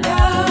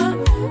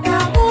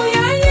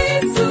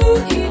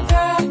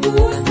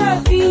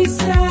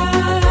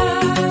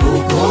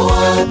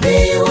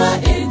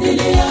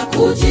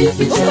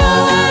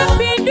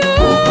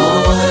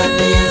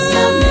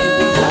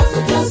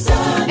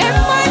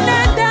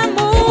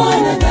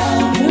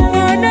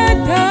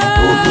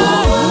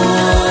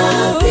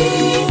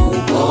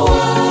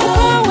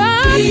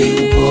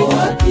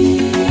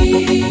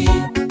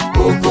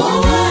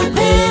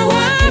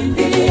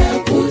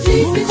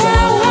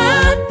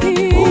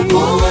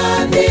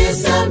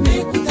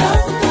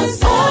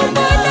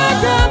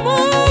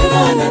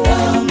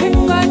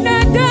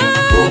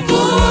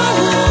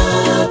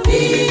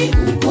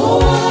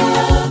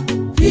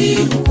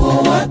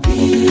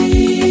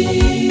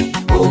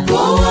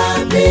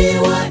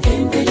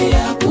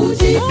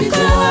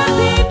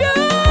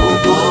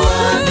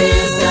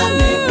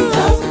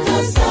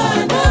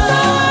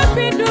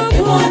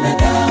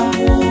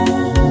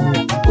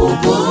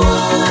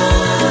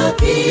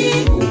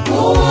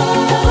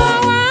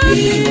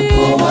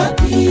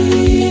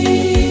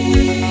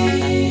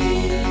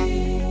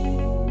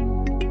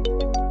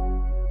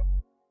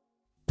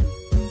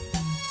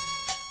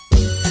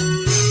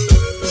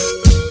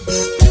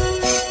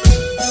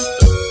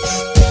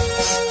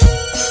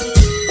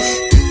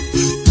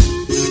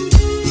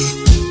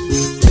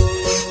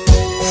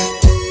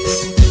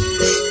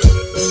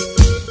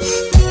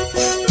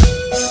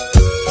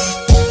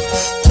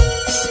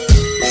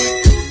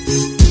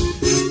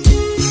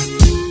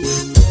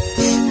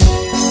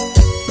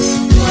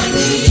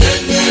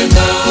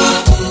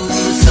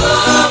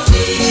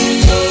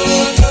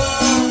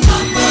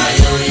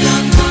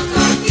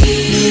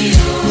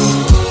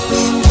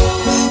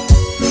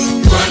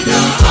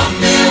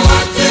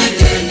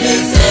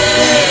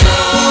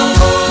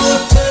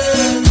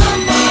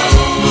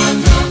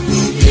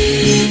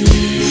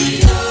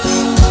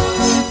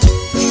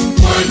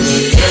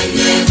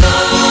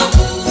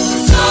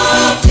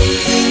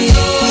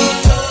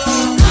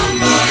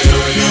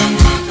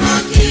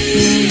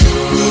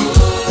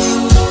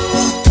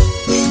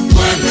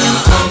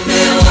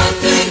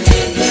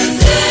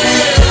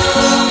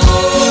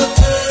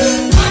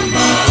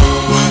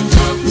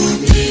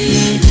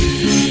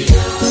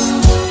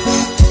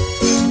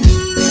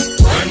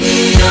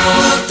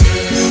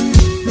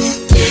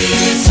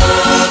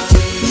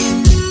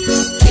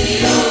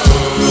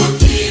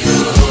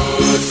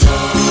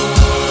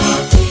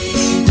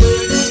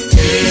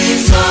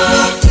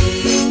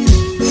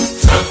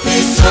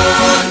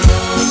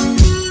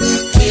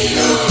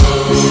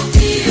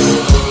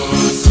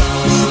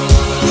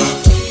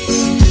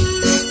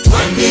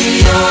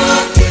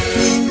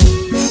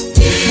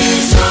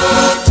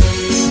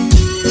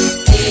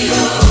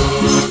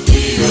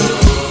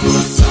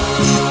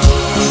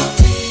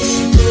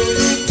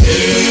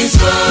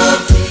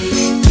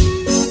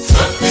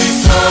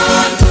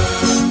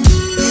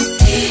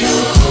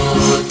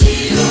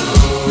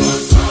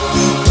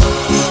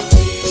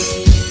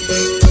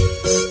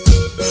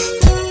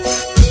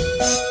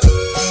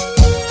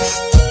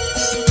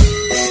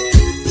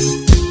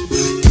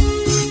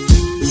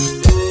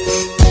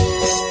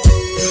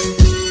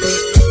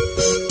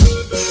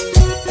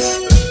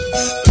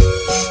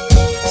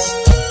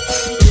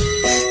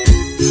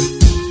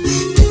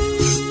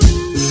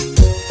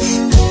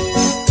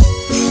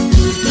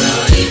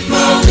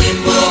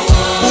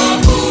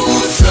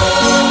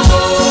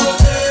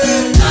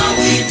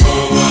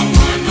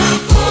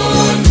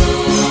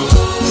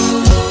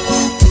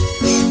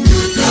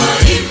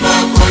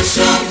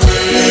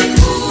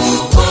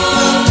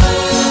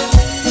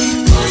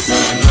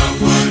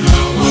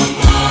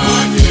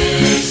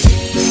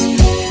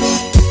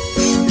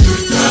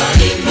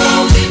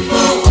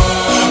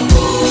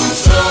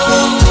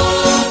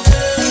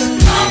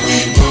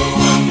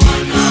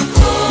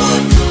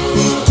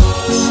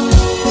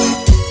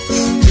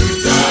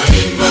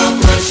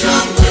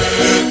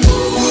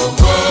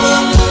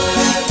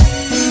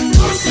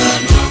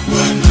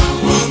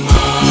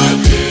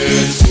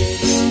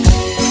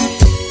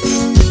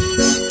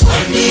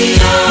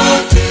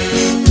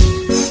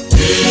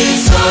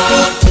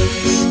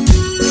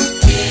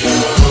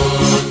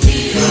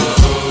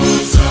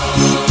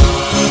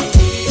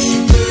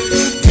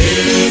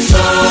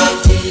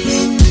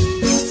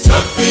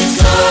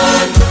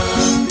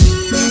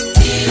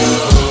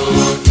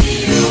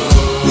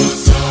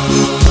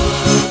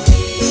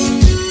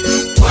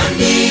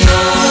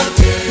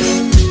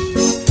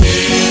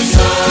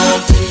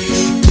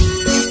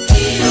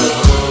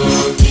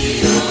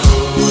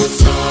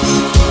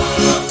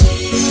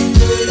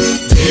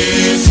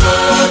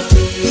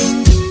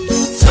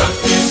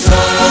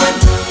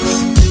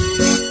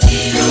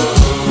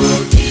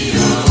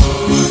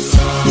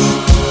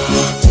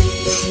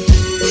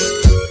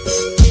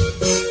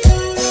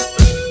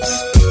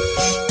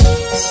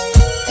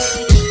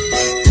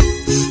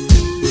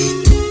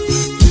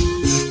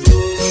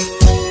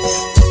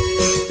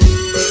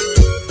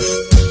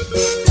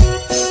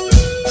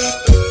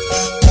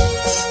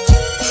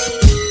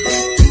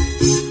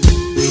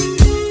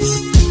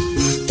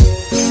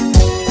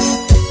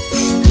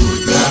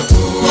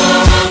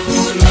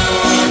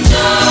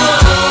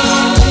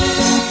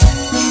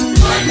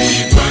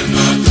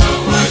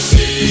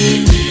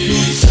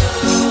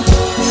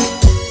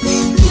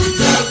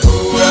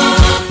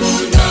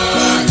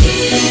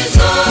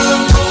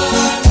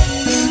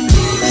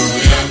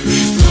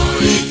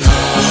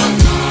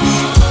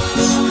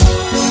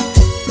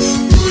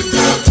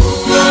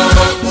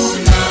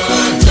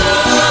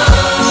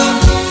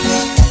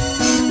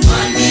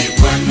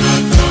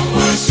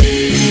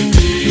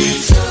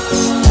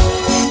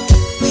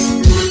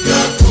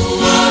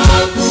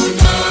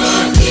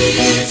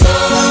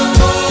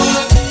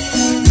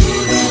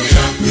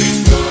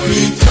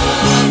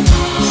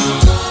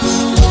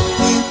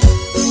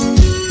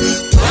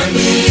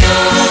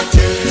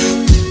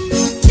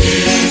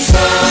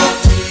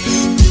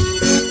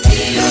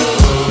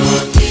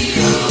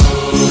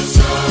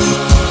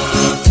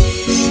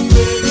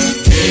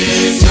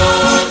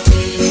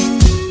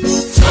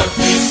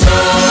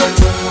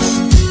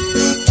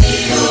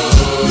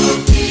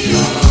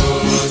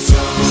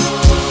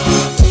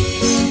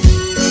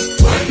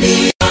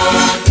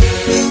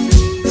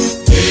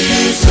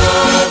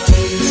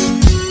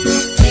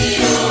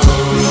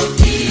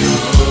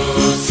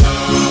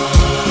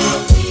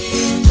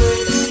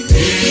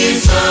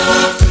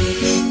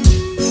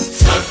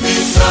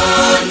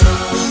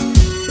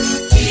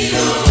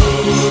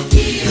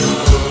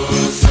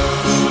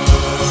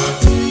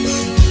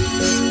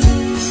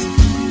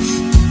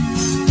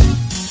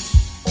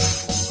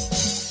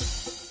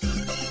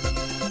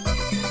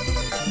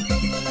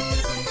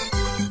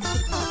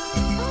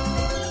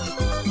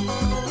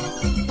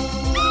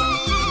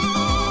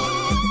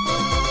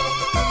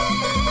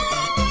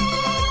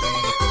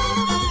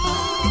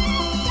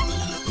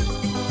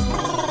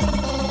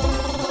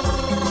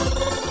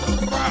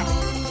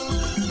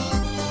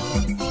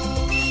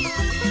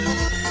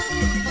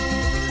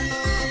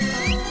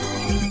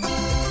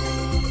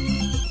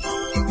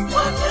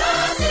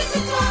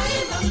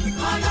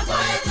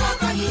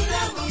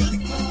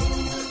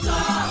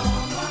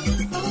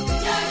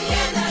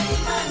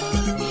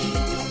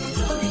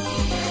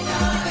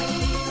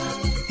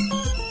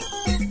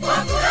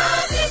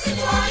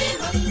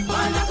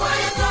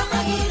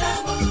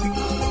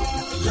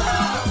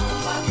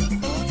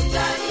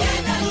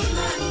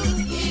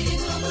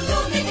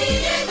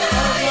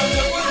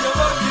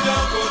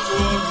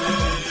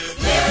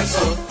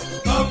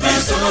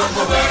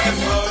 Yes,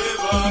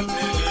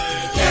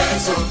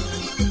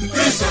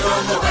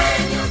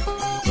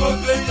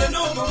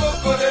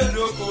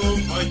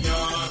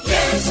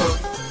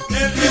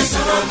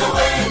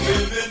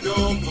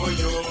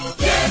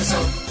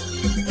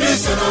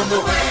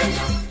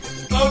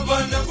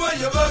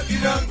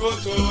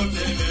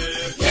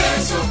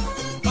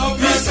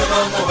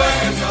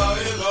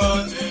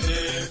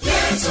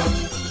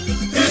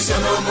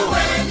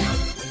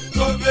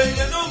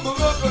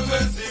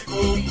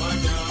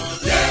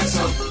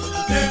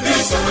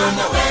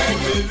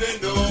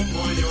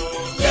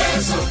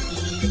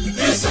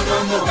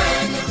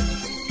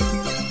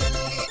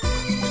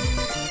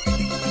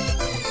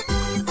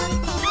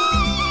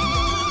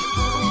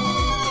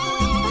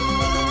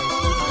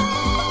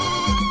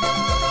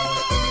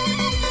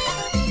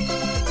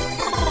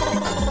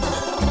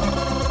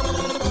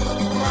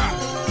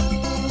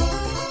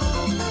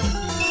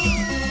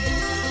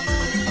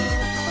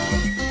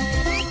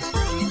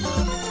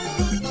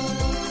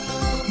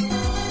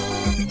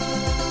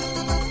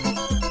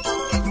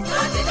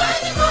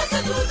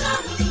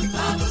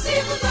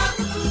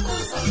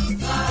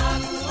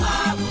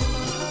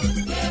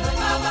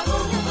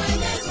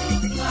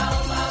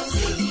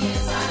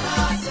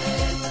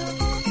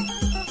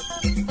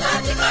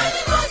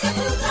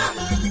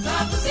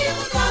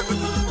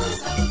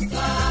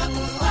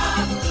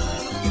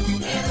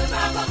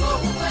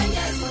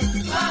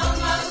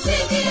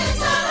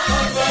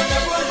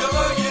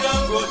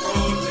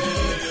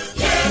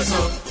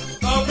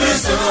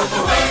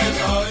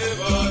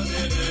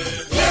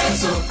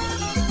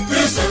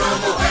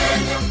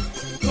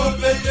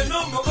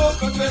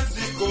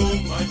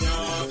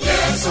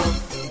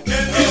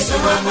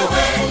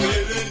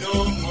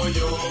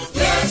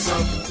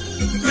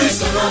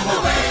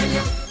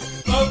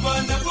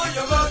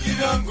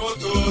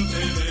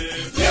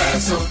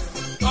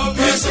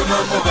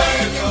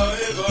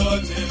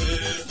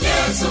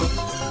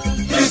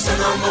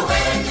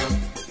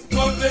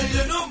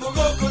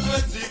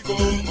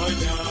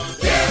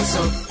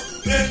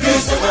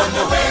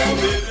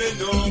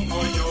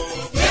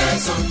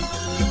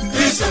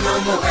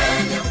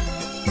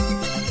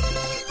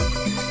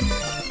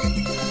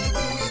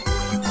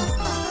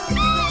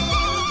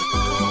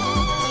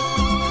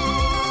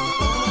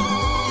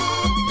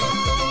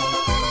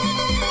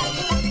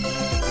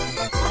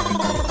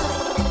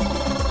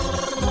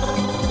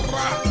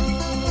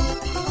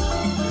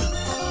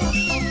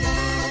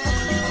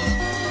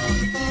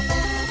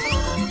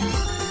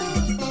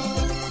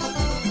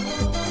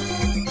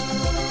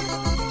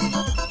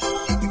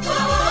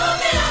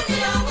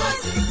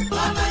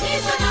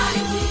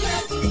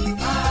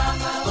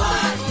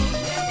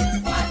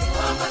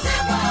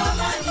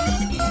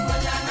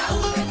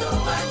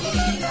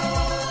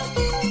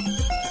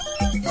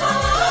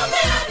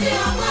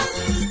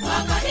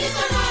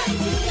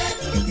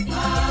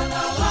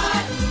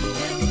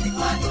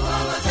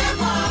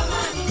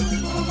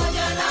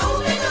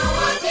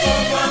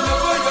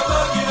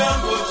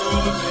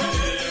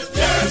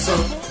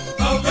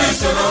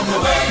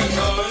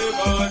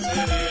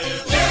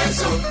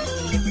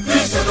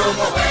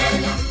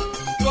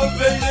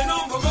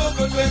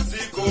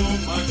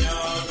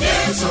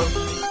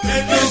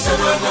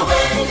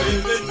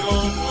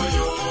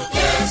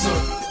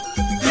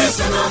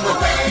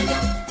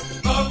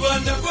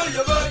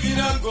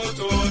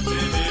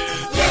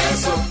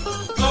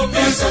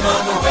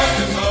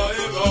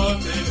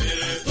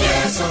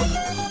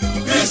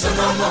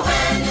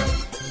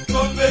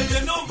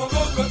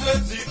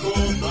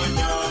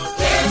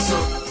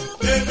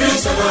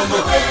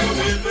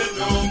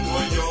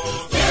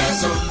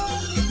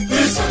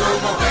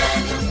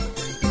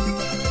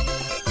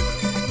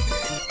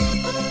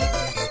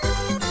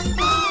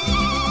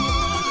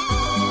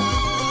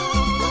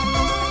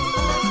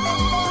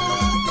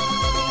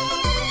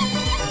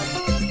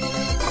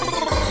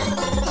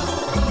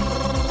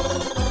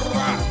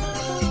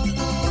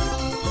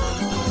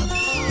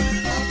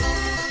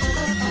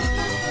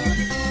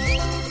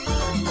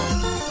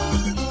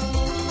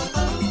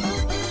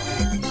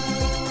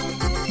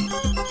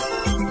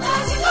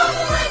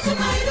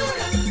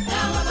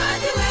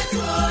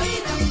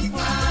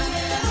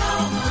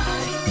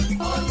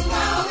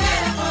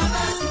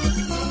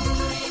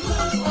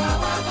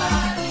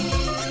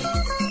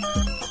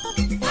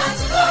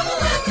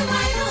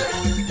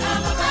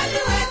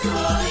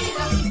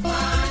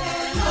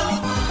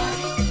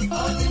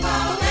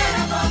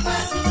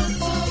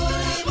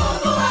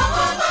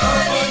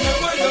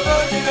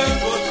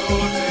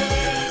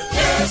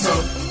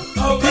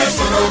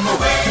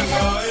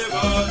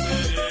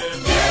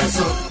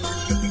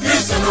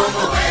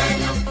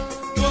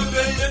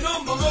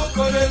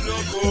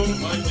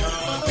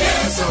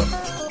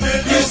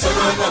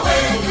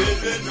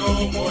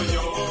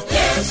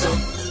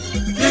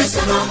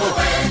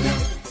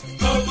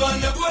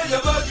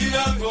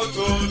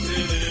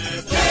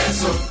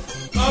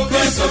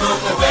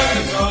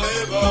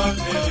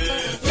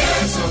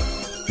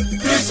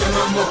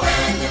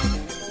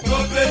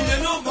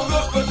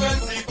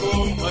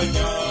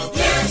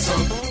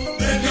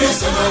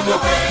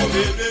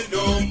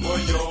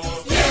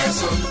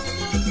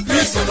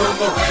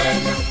 Mungu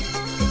wenu.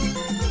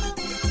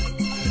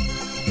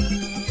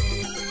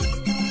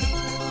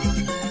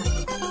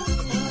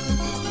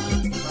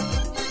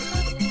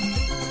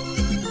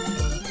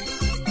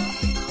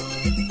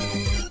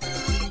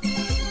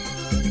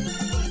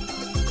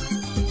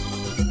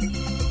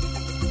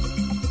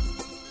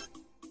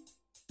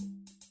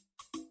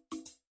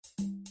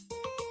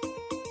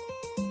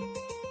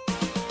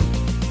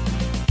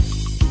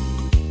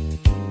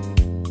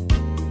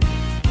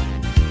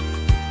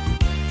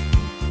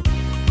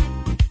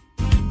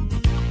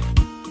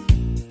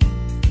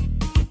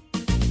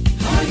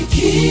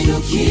 Ikintu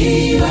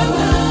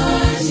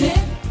kibabaje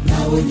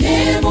nabonye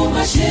mu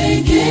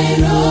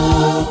mashengero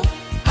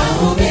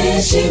aho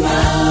benshi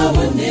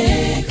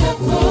baboneka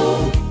ko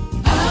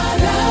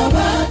ari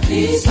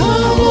abakristo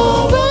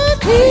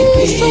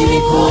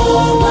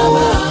ibikorwa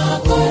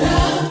bakora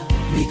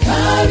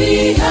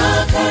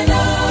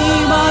bikabihakana.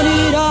 Imana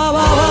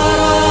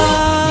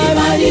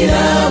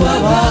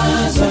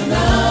irababazwa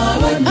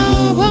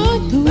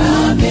n'abantu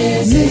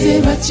bameze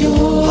batyo.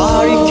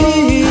 Hari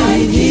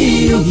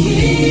ikintu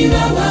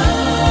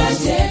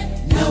kibabaje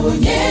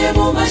nabonye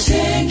mu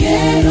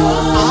mashengero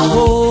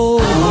aho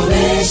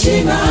benshi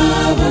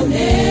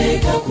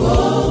baboneka ko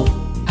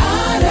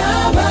ari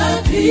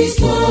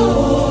abakristo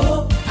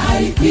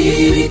ariko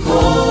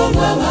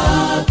ibikorwa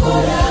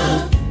bakora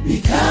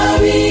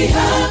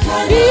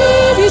bikabihakana.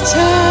 Bibi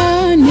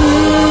cyane.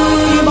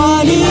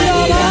 Imana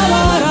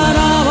irababara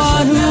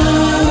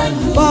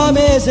n'abantu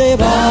bameze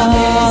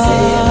batyo.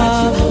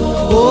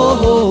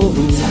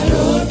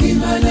 Urutaro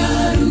rw'Imana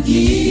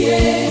rugiye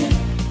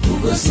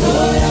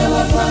kugosora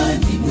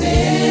abavandimwe,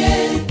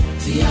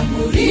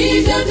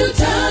 tuyamurinde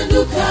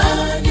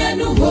dutandukanya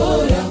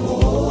n'Uhoraho.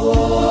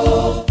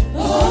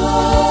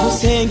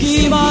 Dusenga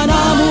Imana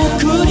mu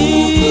kuri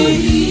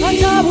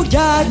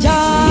ataburyarya.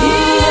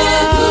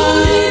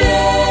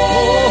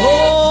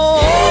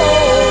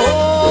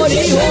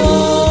 Ducishe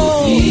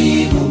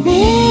bugufi mu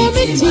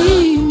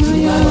mitima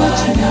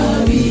y'abana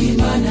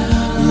b'Imana.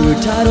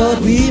 Urutaro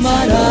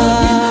rw'Imana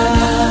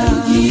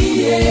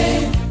rugiye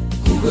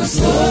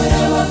kugosora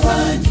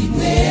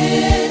abavandimwe,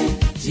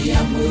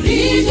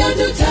 tuyamurinde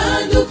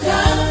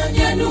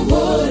dutandukanya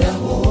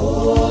n'Uhoraho.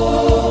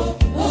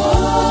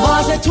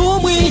 Maze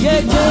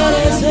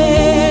tumwiyegereze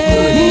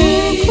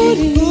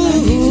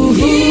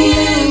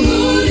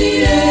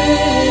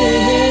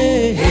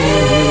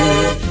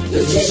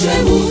ducishe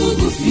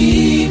bugufi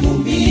mu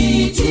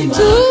mitima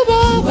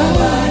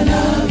tubabana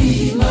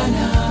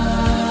b'Imana.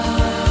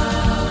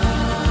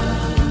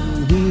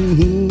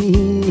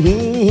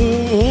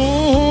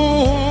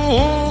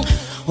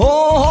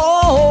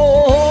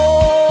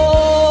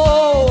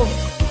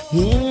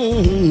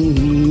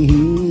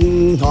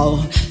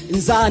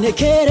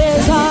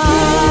 Nzanekereza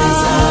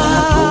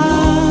ku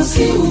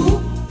munsi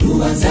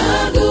w'urubanza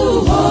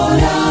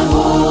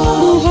rw'Uhoraho,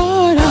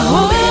 aho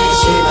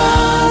benshi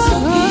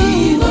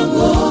bazobwirwa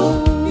ngo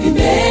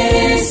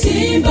imbere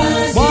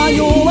simbazi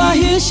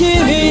wanyubahisha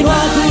iminwa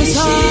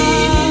gusa,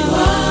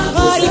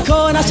 ariko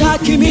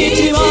nashaka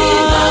imitima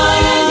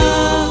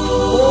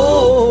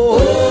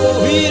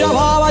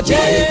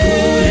birababaje.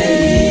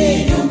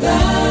 Inyonga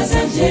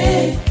zanje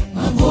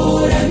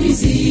mpora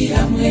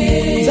bizihamwe.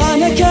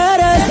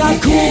 Nzanekereza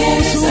ku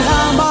munsi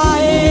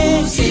uhambaye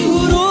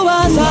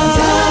w'urubanza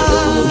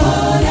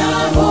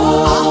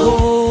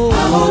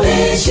aho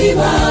benshi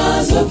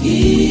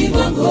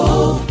bazobwirwa ngo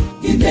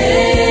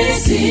imbere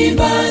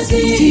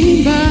simbazi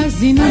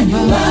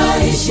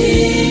anyubahisha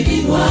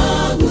iminwa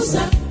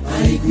gusa,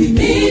 ariko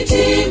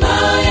imitima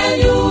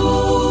yanyu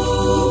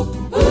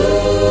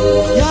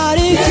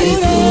yari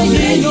kure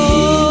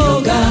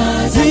y'inyoga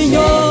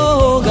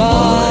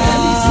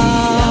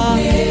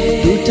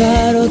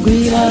urutaro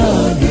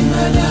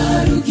rw'Imana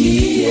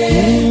rugiye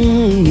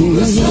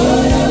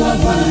kugosora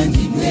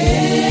abavandimwe,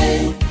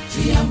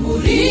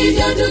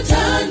 tuyamurinde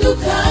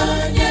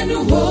dutandukanya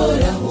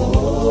n'Uhoraho.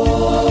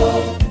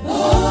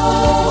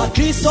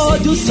 Bakristo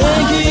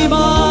dusenga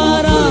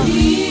Imana,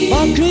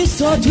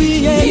 bakristo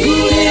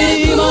twiyegurira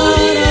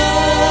Imana.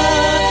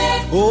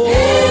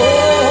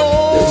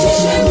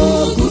 Ducishe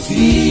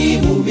bugufi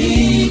mu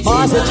mitima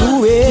maze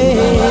tube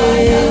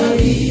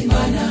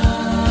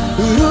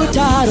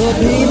urutaro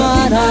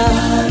rw'Imana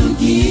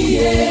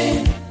rugiye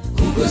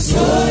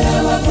kugosora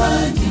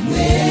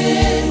abavandimwe,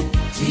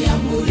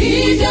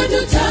 tuyamurinde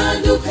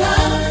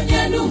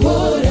dutandukanya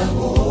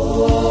n'Uhoraho.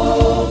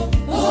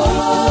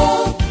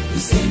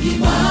 Dusenga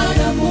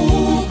Imana mu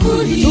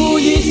kuri,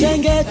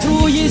 tuyisenge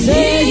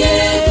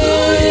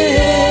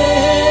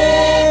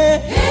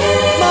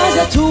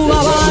maze tuba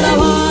abana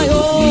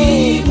bayo.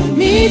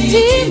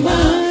 Mitima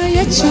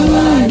yacu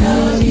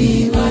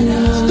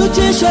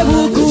ducishe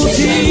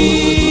bugufi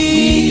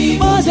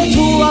maze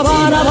tuba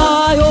abana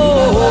bayo.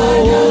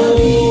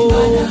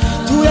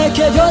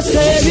 Tureke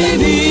byose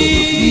bibi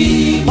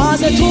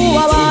maze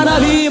tuba abana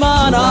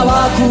b'Imana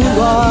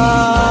bakundwa.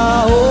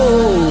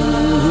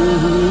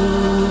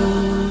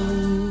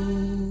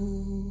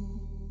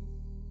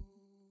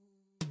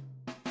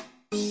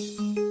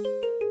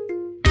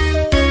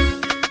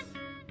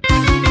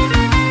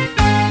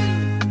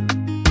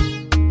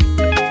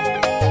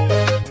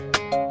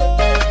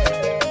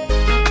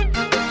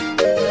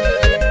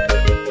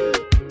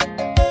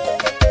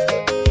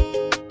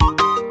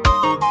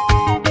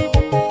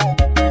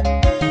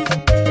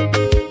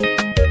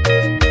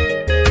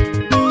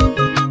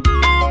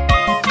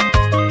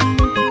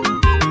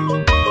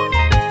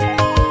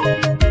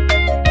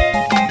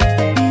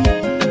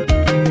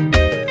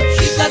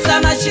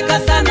 shika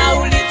sana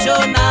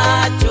ulicho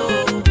nacho,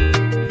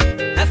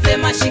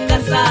 nasema shika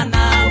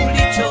sana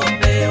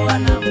ulichopewa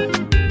na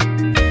Mungu.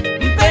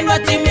 Mpendwa,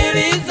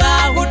 timiliza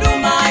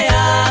huduma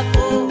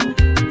yako,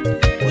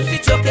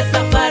 usichoke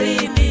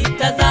safarini,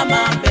 tazama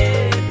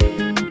mbele.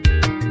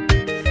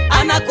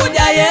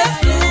 Anakuja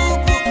Yesu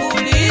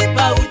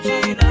kukulipa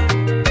ujira,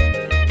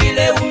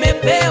 kile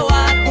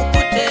umepewa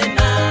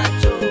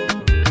kukutenacho.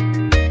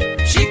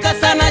 Shika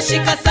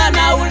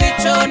sana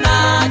ulicho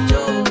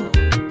nacho,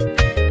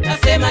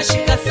 nasema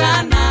shika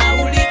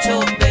sana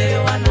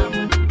ulichopewa na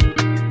Mungu.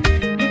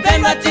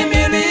 Mpendwa,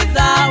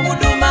 timiliza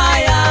huduma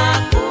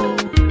yako,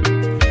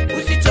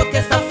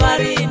 usichoke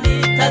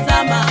safarini,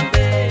 tazama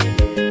mbele.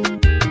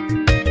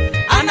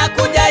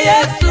 Anakuja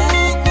Yesu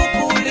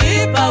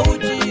kukulipa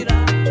ujira,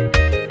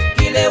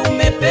 kile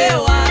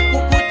umepewa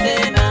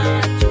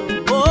kukutenacho.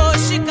 Oh,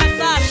 shika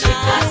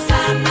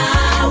sana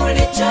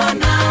ulicho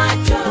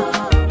nacho.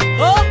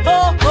 Oh,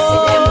 oh, oh.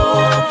 Asije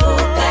muovu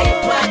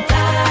kaitwa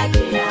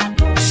taji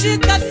yako.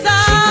 Shika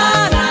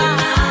sana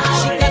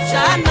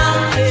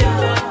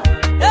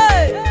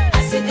hey.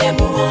 Asije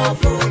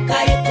muovu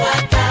kaitwa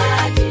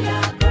taji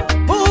yako.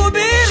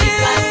 Mhubiri,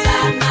 shika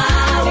sana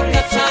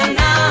ulicho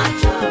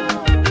nacho.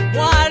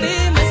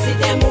 Mwalimu,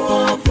 asije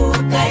muovu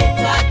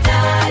kaitwa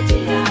taji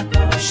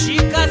yako.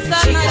 Shika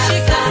sana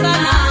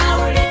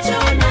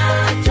ulicho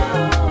nacho.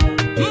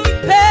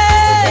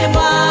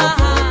 Mpendwa,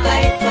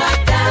 kaitwa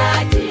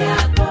taji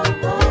yako.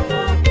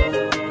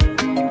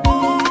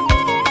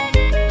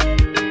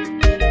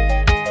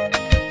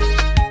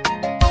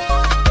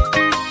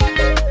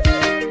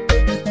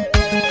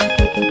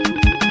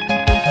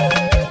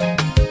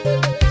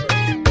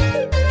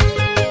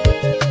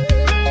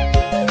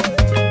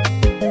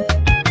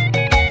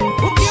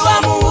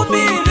 Ukiwa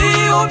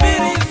mhubiri,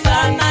 hubiri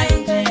sana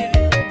Injili.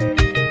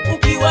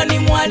 Ukiwa ni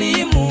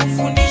mwalimu,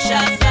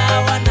 fundisha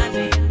sawa na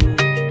neno.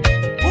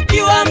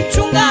 Ukiwa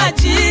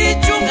mchungaji,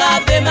 chunga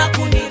vema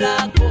kundi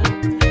lako.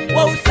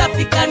 Kwa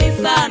usafi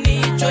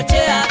kanisani,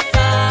 chochea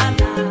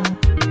sana.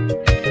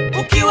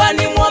 Ukiwa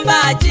ni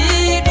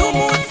mwombaji,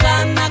 dumu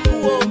sana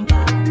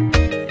kuomba.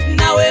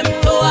 Nawe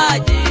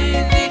mtoaji,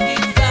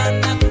 zidi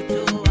sana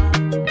kutoa.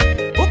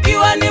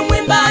 Ukiwa ni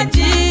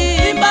mwimbaji,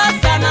 imba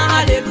sana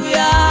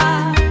haleluya,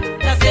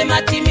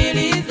 nasema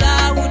timiliza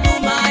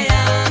huduma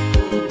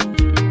yako.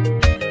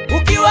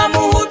 Ukiwa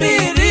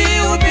mhubiri,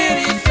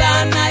 hubiri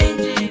sana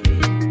Injili.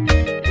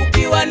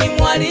 Ukiwa ni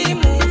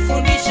mwalimu,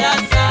 fundisha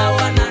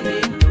sawa na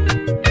neno.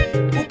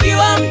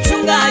 Ukiwa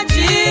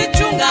mchungaji,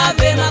 chunga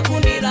vema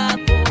kundi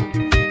lako.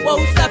 Kwa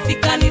usafi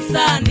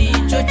kanisani,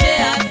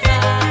 chochea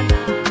sana.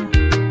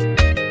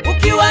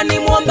 Ukiwa ni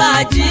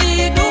mwombaji,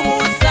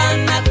 dumu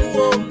sana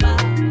kuomba.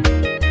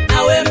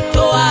 Nawe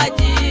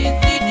mtoaji,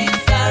 zidi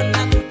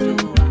sana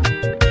kutoa.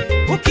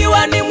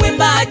 Ukiwa ni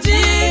mwimbaji,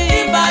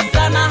 imba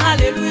sana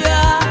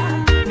haleluya,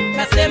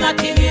 nasema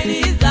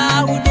timiliza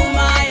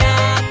huduma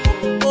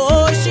yako.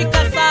 Oh,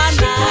 shika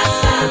sana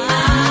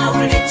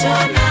ulicho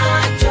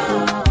nacho.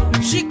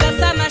 Shika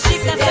sana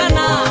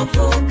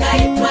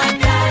kaitwa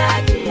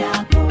taji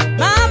yako.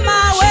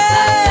 Mama we,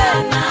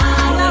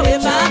 nawe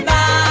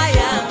baba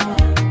yangu,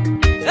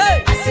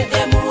 hey.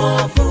 Asije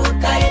muovu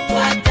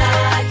kaitwa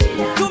taji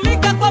yako.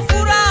 Tumika kwa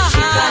furaha.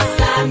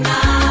 Shika sana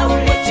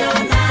ulicho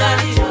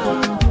nacho.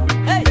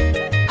 Hey.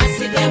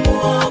 Asije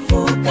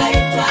muovu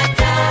kaitwa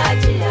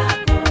taji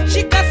yako.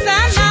 Shika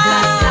sana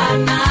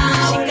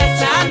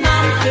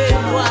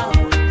mpendwa.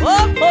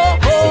 Oh, oh, oh.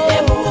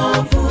 Asije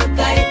muovu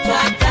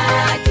kaitwa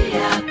taji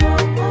yako.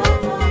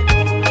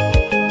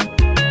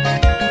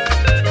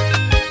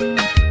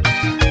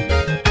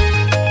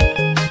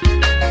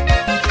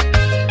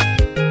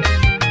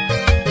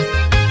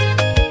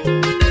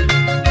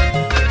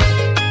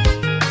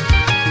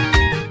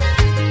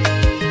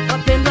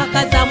 Wapendwa,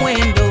 kaza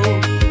mwendo,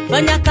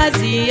 fanya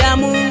kazi ya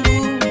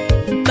Mungu.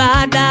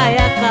 Baada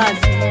ya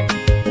kazi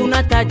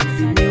kuna taji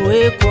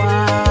zimewekwa.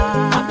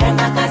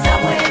 Wapendwa, kaza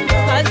mwendo,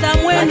 fanya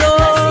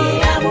kazi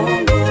ya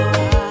Mungu.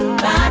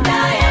 Baada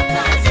ya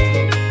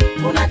kazi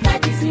kuna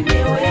taji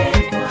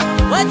zimewekwa.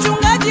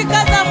 Wachungaji,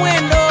 kaza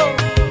mwendo,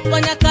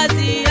 fanya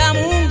kazi ya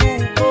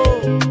Mungu.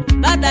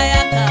 Baada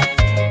ya kazi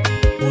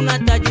kuna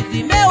taji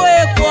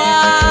zimewekwa.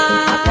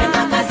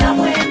 Wapendwa, kaza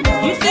mwendo,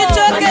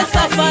 msichoke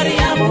safari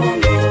ya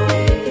Mungu.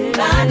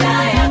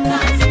 Baada ya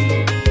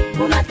kazi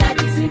kuna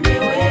taji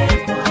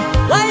zimewekwa.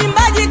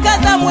 Waimbaji,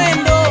 kaza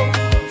mwendo,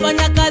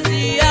 fanya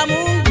kazi ya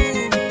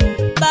Mungu.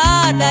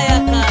 Baada ya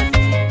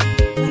kazi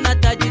kuna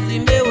taji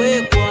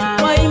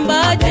zimewekwa.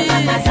 Waimbaji,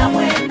 kaza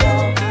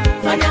mwendo,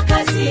 fanya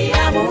kazi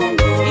ya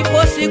Mungu.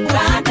 Ipo siku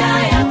baada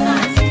ya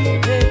kazi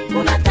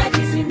kuna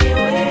taji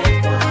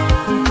zimewekwa.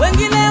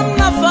 Wengine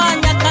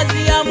mnafanya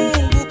kazi ya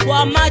Mungu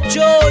kwa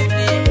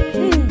machozi.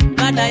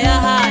 Baada ya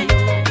hayo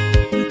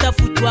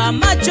mtafutwa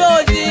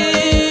machozi.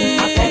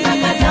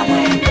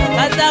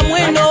 Kaza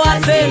mwendo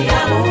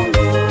wapendwa.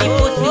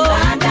 Ipo siku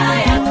baada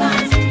ya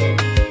kazi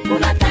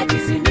kuna taji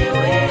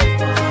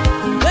zimewekwa.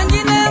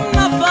 Wengine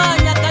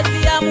mnafanya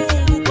kazi ya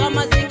Mungu kwa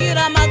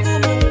mazingira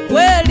magumu.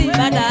 Kweli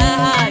baada ya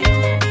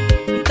hayo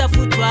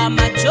mtafutwa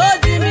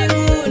machozi.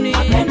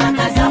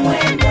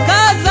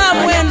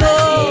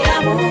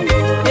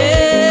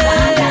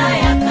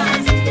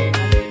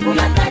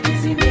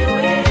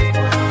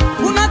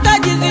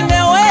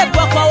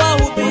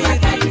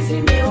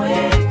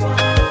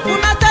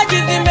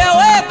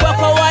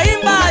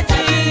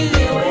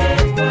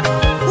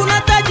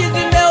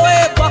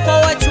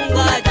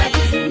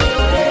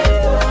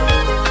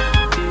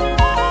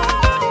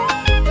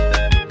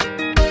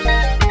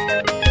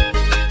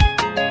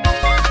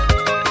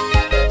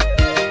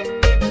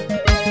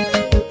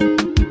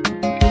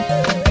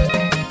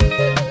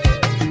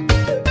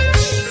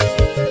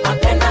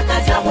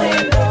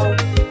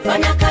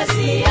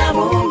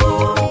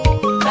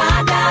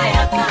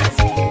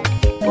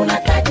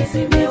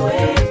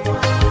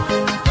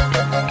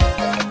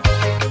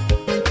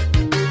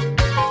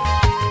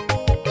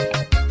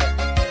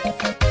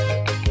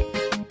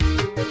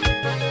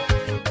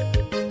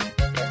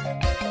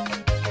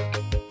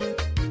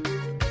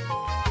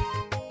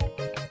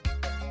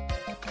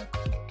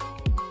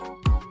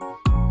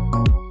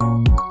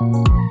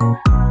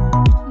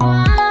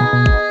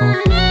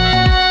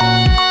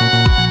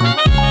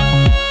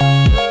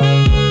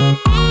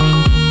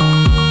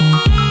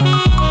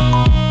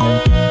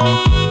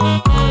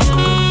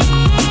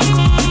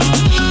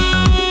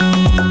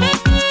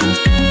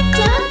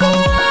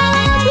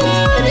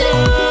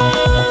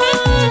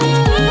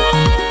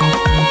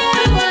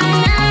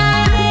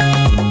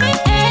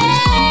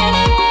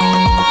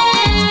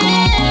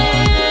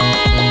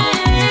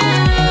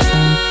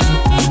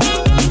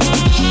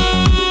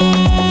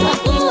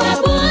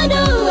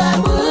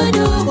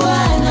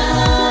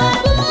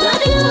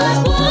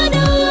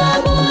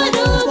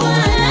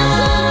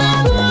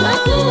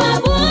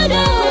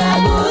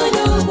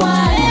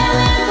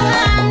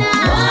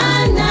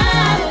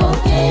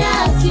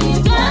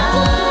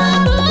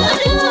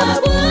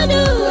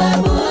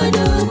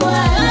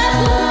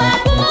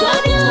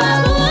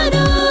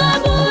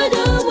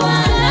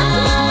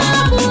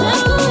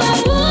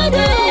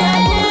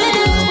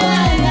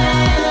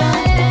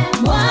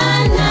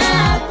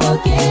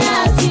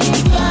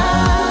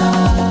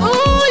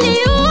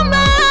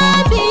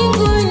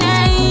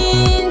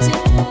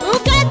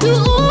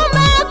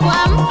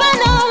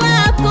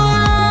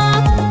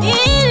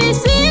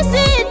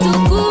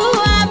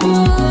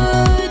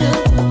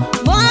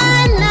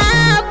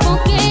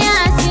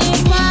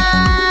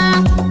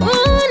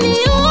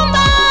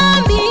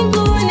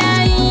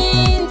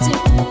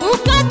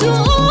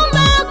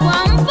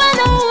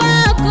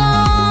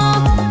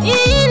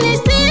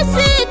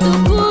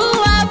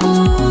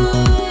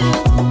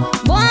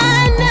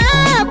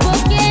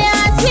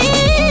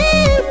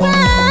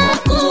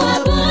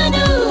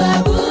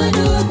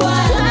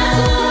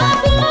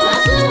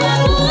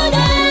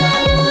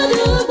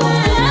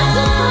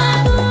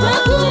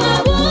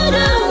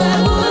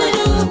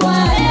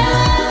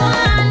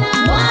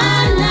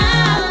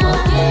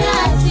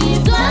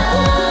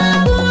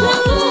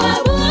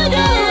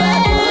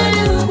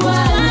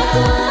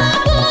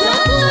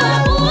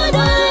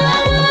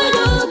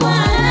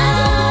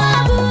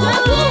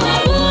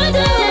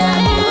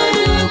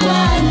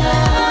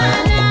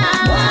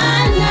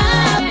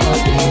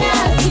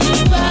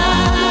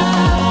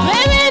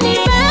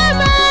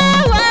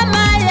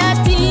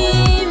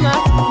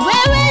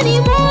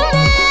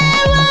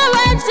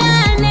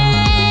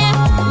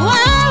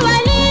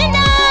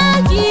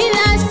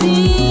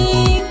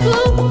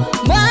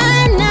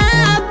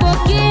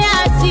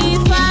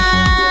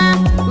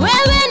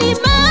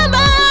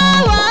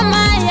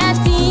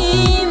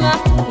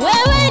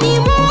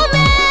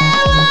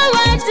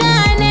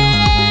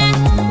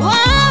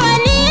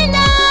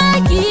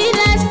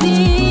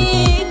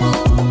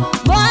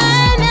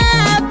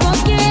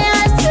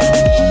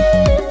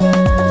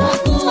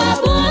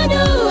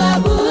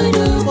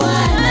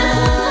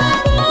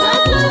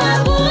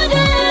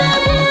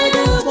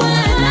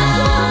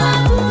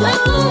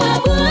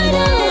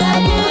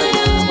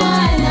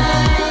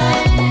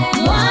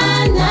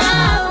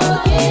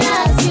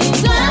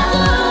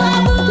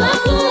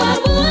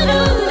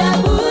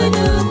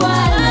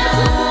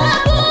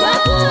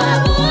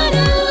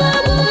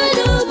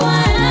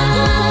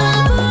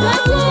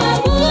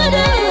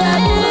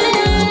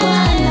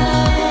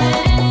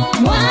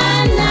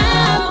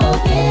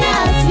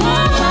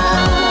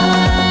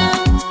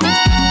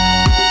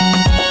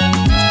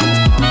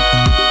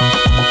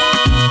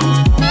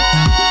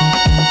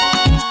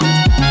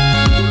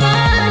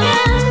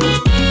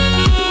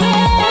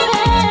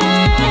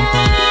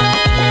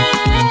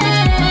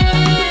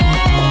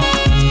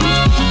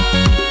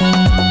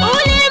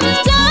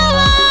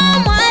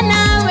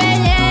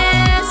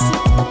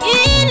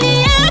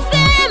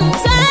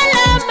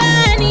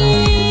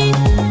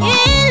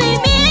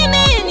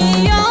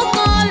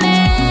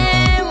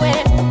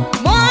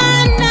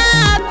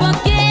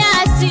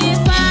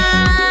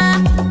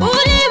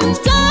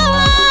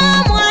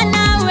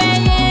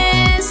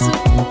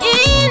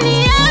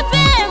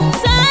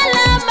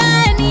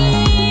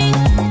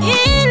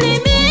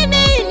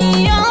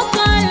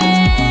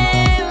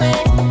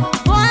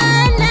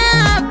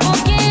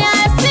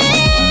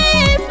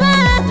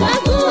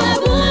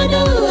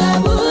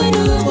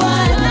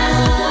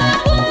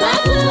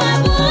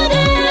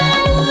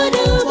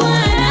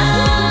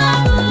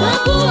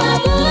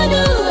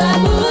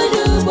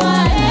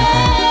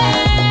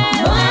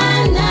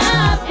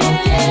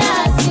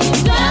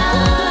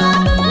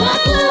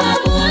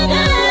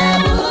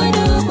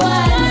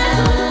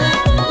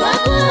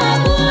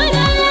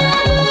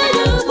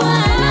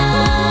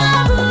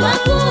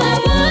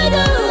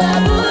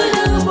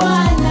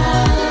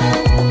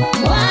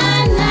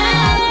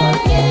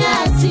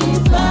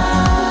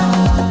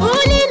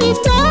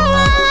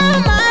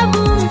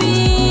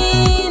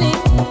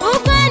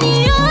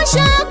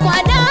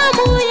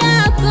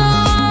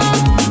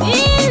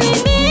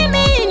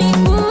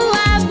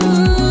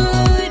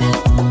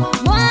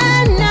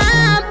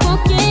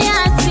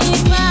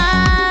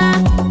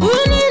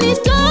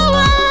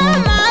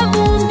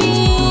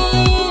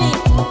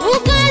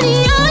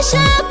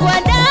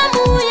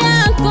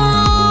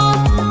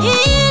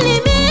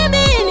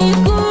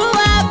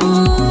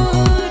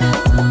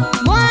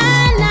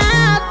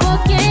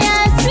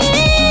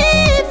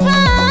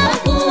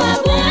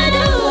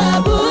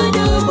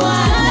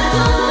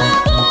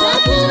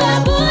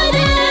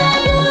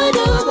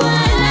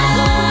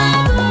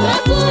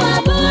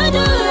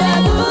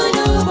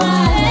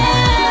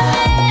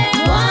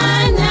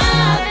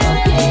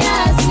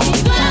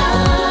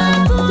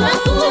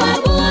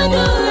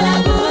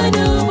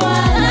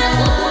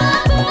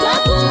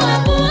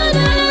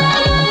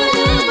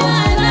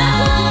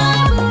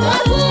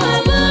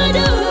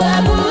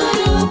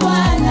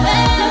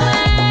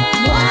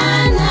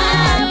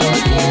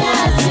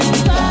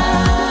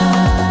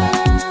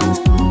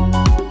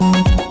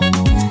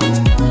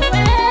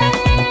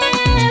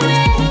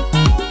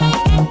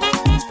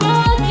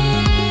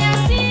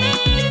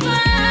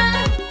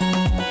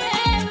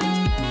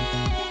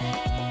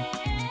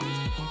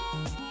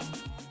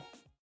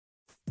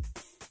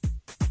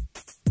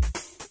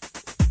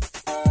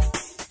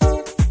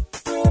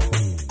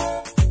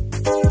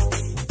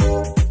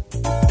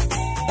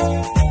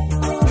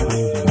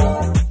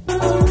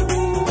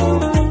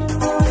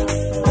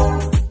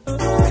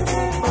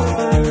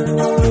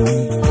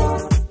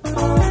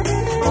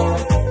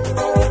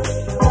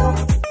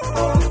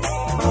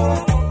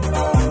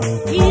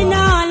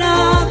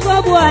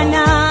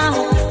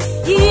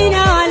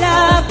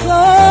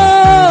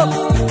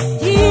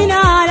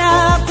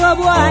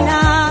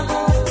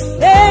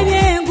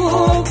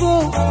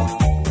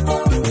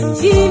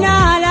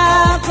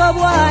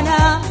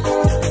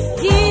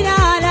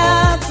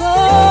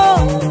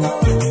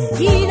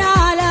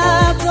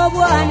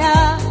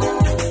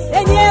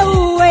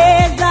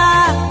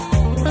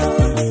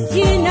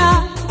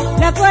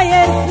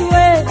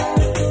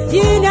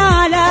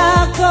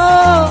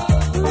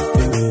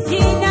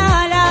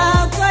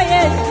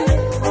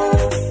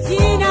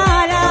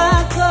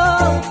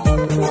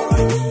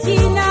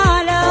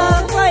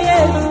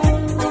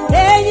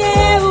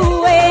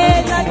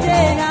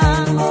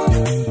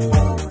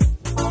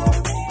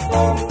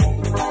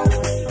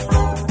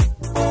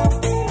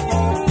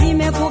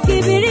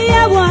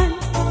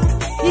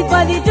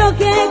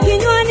 litoke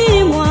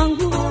kinywani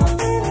mwangu.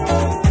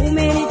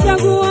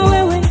 Umenichagua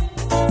wewe,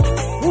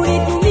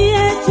 unitumie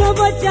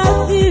chombo cha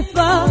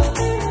sifa.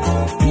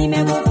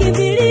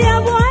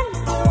 Nimekukimbilia Bwana,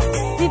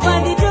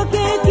 sifa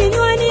zitoke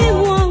kinywani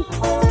mwangu.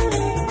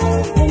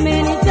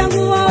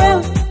 Umenichagua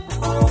wewe,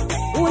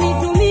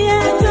 unitumie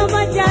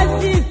chombo cha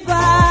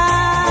sifa.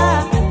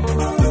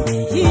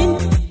 Jina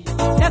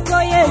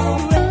lako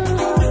Yesu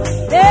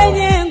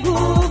lenye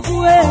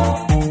nguvu,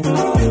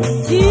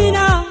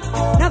 jina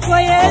lako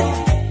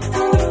Yesu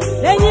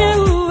lenye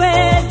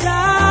uweza,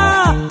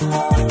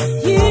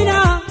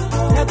 jina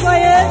lako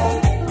Yesu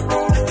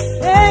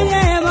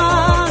lenye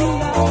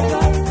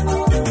mamlaka,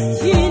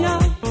 jina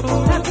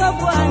lako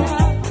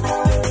Bwana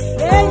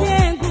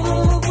lenye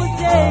nguvu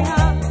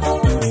tena,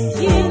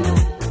 jina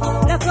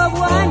lako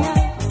Bwana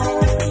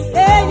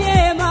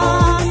lenye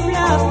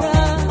mamlaka.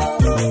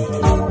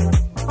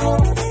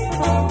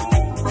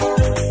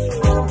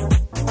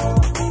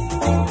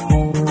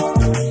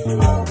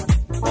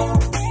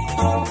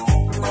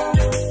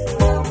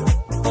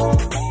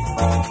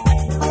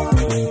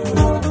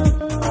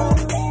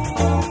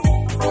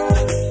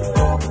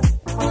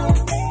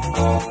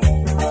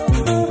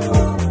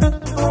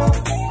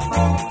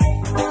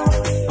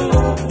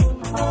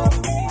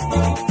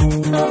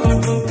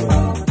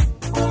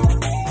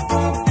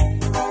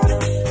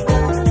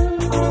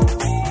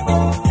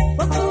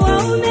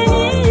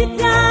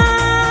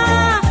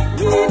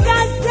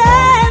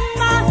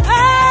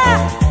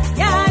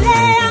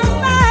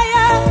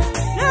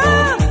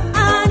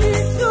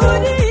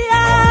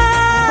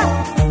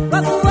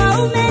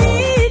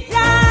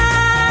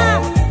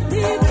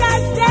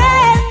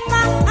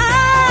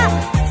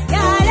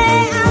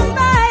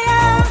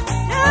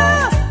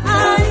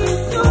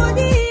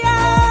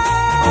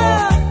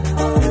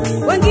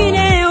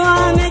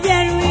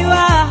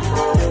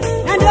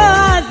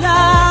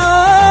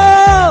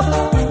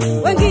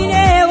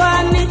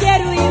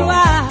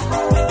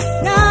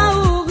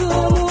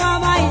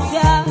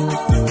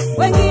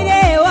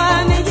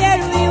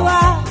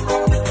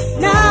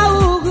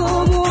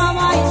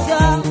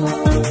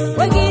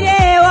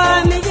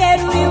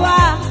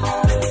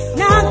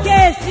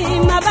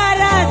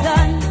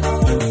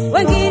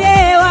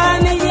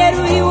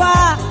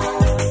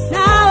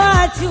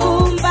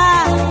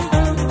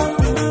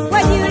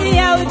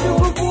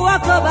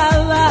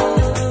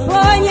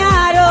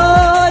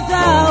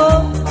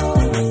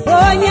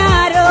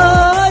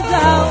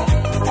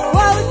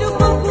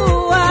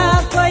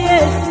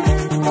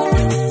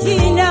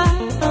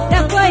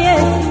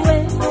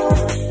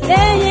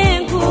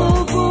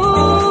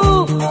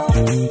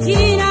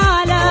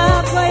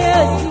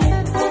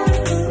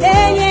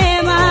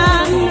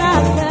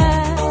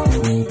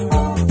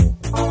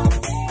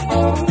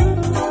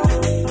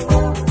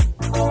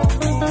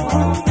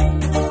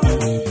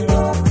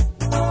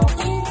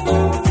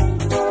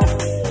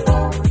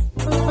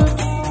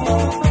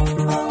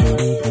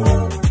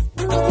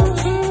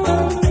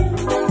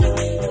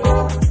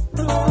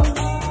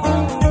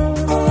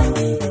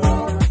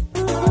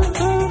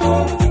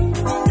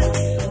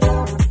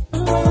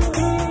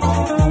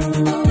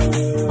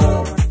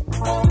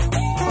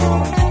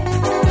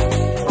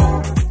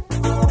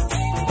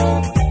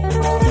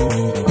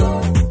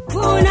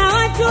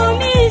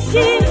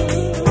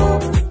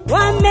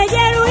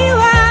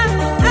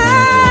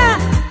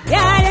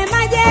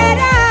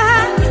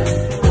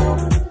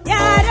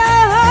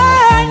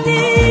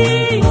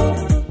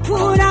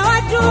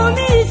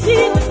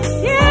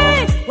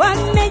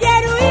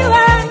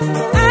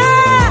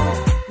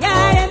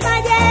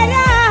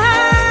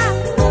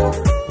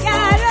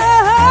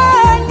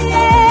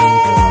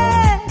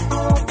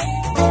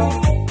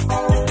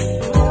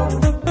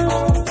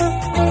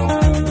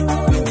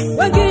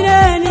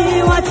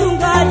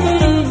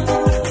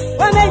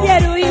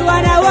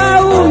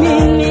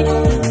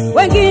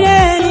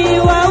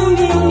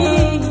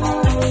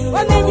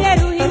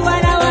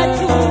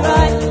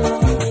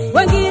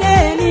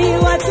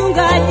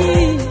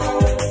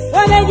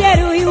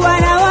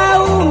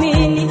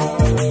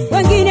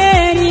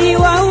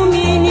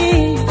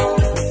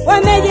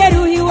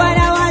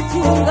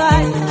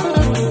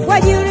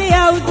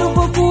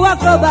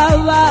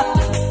 Baba,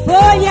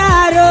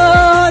 ponya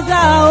roho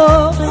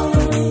zao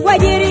kwa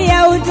ajili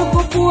ya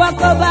utukufu wako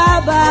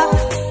Baba,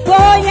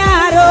 ponya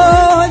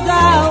roho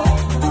zao,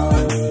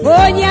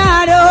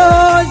 ponya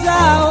roho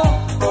zao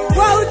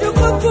kwa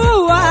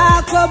utukufu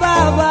wako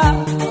Baba,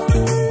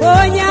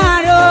 ponya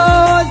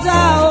roho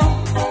zao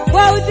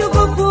kwa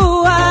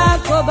utukufu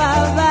wako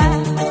Baba.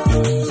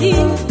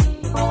 Jina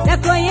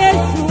lako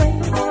Yesu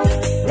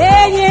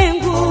lenye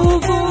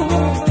nguvu,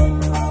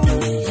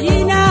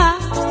 jina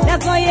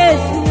lako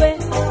Yesu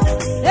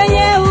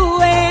lenye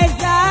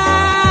uweza,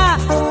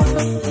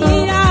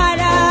 jina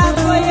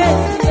lako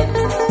Yesu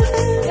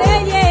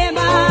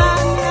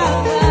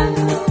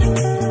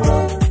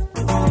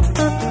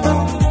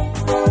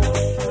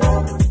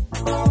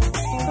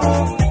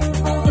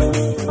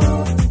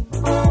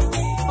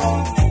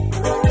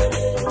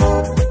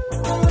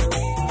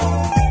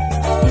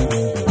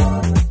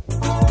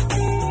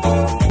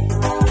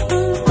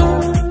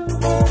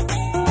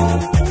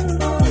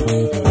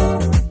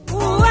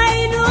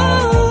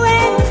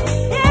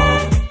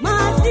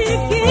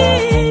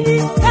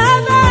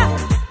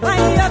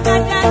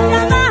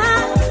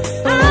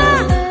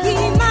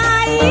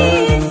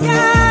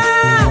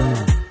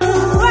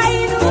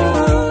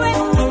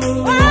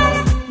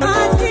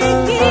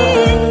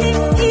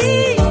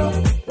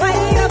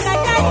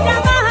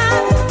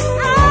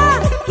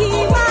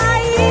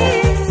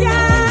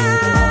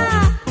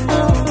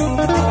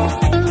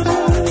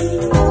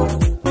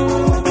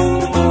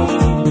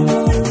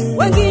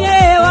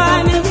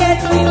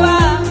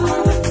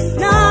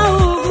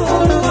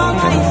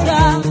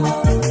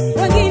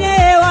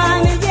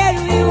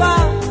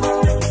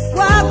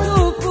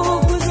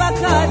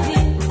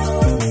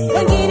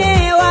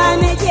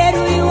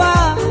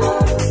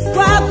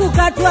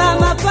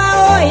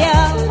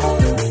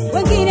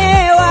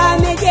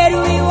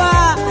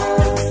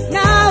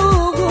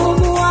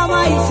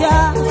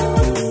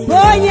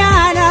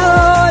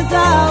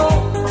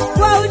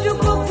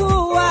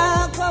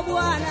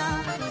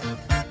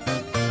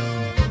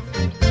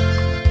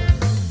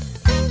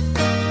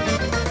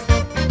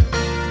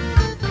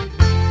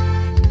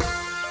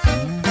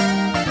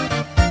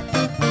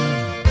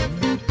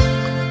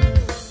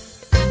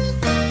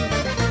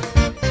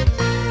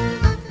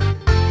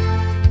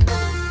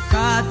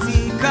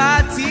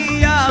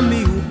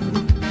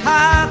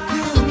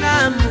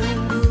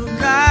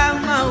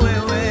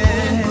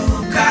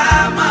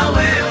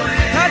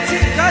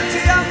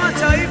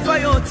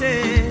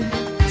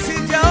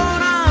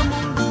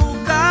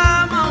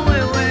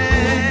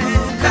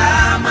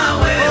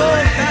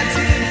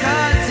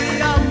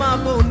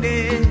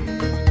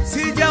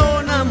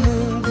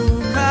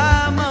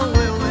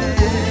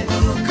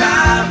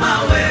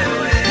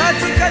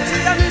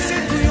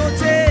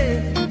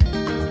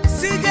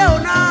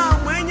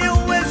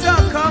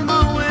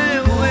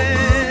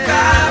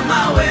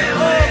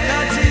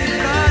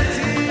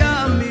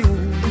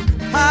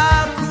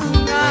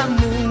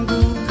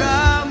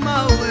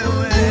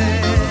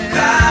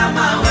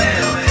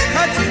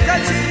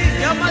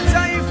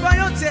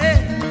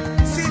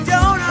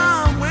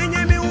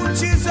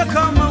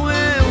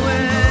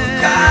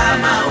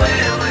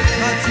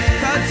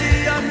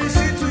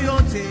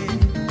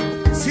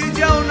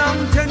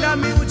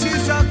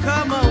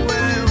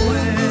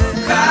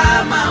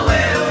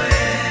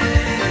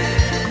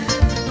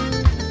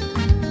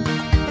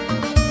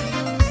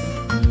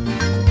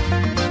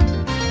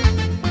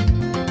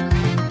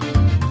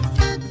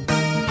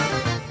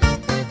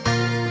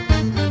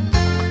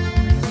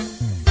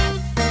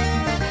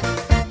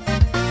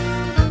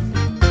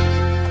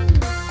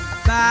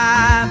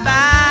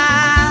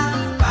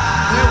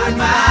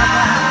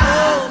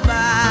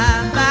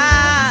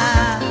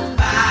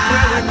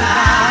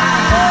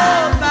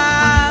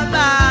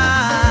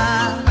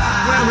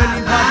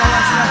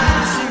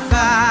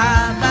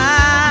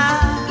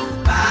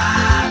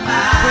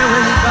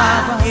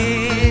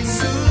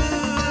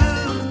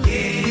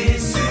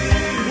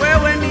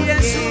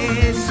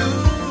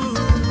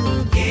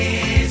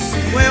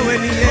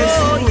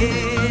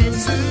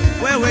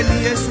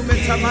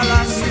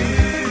unayetamalaki.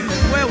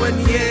 Wewe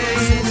ni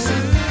Yesu,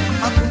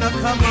 hakuna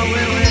kama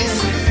wewe.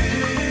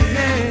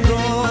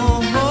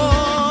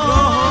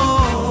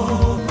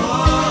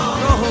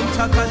 Roho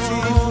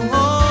Mtakatifu,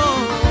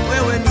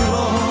 wewe ni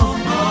Roho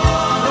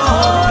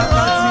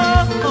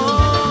Mtakatifu,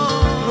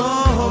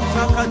 Roho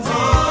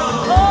Mtakatifu,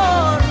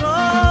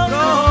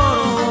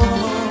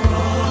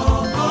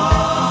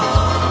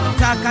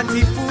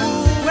 Mtakatifu,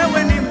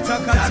 wewe ni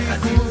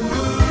mtakatifu,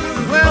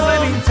 wewe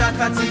ni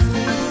mtakatifu,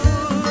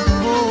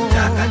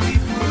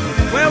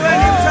 wewe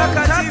ni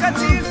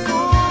mtakatifu,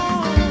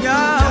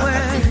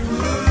 Yahweh,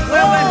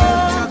 wewe ni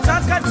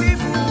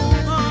mtakatifu.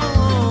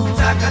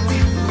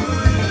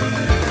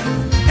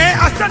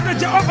 Asante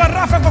Jehova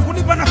Rafa kwa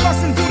kunipa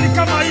nafasi nzuri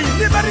kama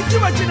hii.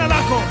 Libarikiwe jina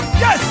lako.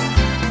 Yes.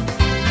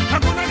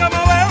 Hakuna kama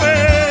wewe.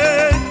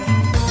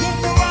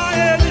 Mungu wa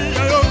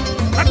Eliya.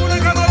 Hakuna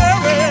kama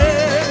wewe.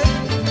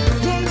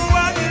 Mungu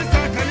wa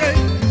Isaka.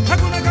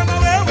 Hakuna kama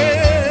wewe.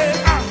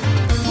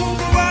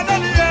 Mungu wa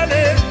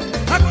Danieli.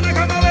 Hakuna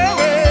kama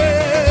wewe.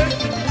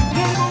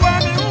 Mungu wa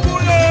miungu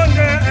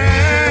yote.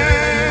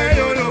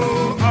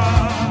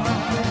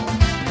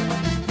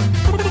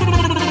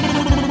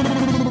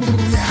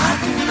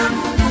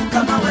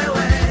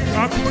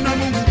 Hakuna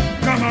Mungu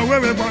kama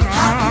wewe Bwana.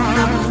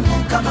 Hakuna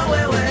Mungu kama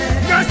wewe.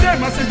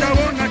 Nasema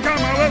sijaona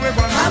kama wewe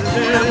Bwana.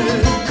 Hakuna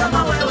Mungu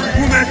kama wewe.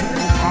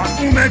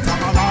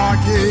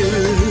 Umetamalaki.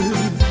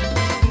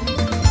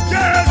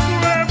 Yesu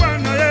wewe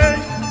Bwana,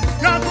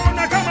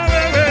 hakuna kama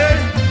wewe.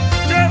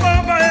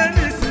 Jehova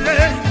Nisi,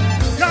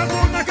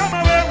 hakuna kama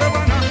wewe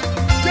Bwana.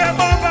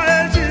 Jehova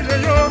Ejire,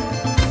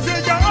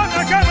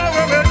 sijaona kama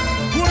wewe.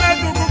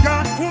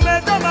 Umetukuka,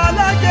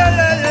 umetamalaki.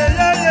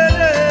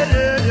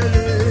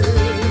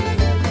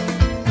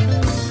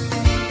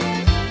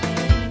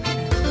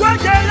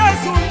 Kwake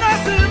Yesu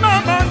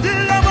nasimama,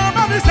 ndiye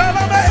mama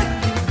misalame.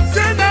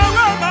 Sina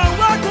wema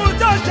wa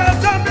kutosha,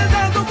 dhambi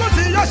zangu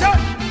kuziosha.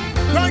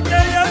 Kwake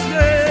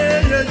Yesu,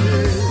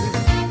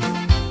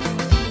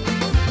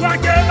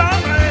 kwake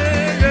Baba,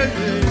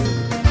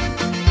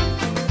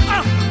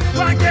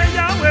 kwake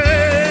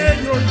Yahweh,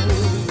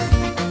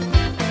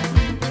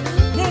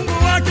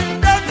 Mungu wake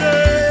mdede,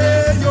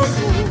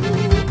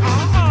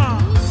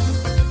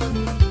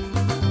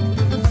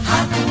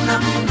 Hakuna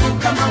Mungu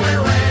kama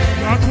wewe.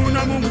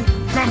 hakuna Mungu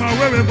kama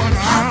wewe Bwana.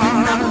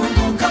 Hakuna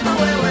Mungu kama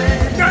wewe.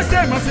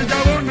 Nasema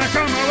sijaona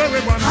kama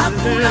wewe Bwana.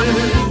 Hakuna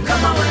Mungu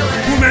kama wewe.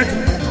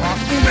 Umetukuka,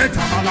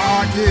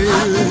 umetamalaki.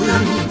 Hakuna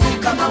Mungu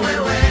kama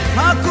wewe.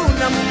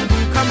 Hakuna Mungu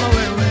kama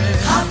wewe.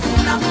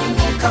 Hakuna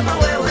Mungu kama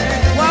wewe.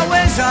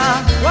 Waweza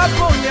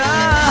waponya.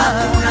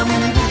 Hakuna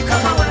Mungu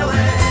kama wewe.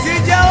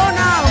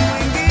 Sijaona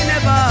mwingine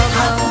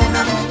Baba.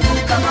 Hakuna Mungu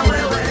kama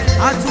wewe.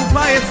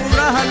 Atupaye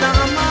furaha na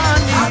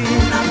amani.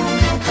 Hakuna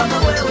Mungu kama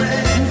wewe.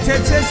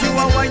 Mtetezi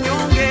wa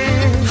wanyonge.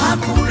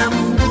 Hakuna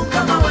Mungu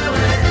kama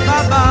wewe.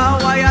 Baba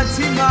wa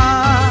yatima.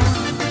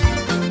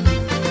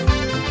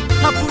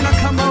 Hakuna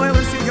kama wewe,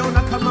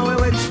 sijaona kama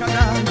wewe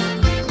Shaddai.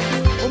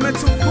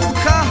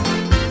 Umetukuka,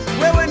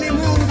 wewe ni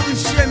Mungu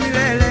ishiye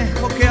milele.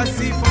 Pokea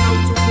sifa na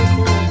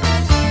utukufu.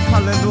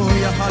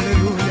 Haleluya,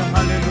 haleluya,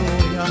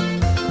 haleluya.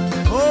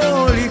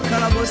 Oh,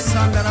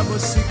 likarabosanda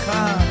rabosika.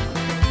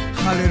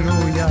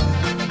 Haleluya.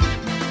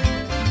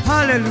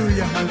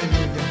 Haleluya,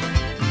 haleluya.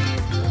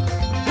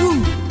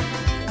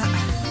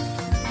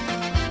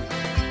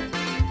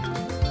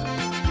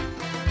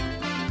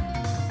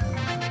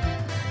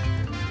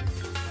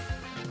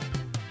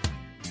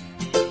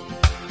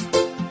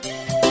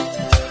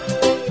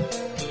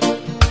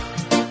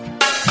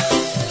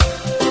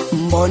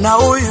 Mbona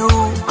huyu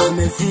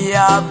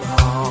amefia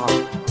hapa?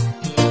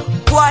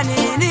 Kwa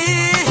nini?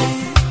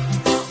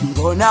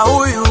 Mbona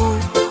huyu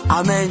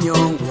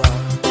amenyongwa?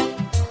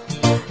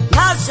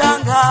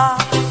 Nashanga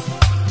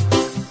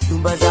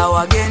nyumba za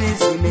wageni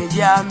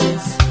zimejaa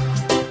mizi.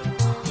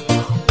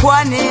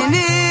 Kwa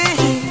nini?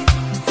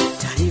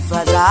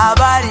 Taarifa za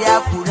habari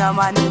hakuna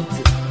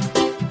manite.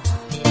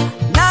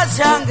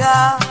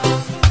 Nashanga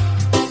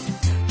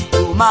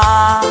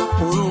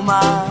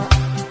huruma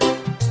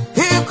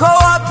iko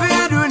wapi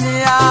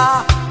dunia?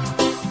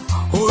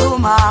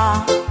 Huruma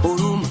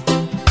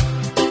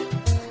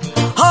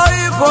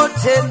haipo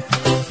tena.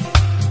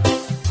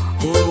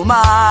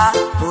 Huruma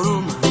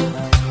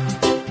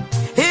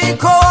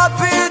iko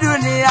wapi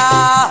dunia?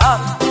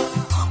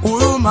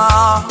 Huruma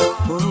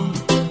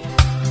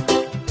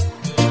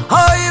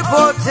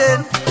haipo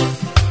tena.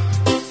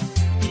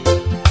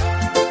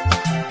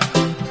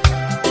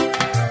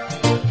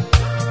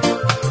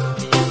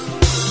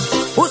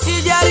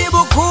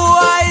 Usijaribu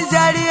kuwa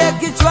izalie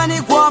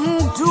kichwani kwa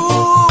mtu,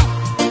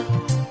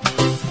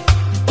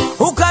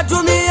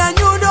 ukatumia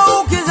nyundo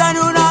ukizani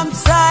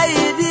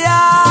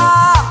unamsaidia.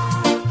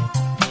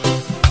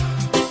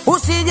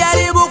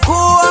 Usijaribu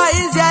kuwa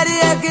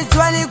izalie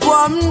kichwani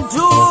kwa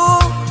mtu,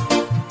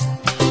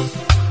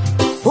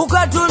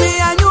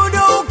 ukatumia nyundo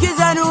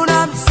ukizani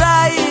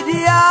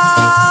unamsaidia.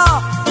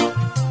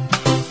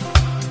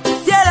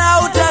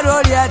 Jela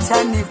utaroli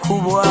hata ni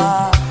kubwa,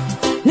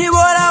 ni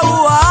bora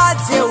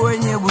uache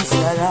wenye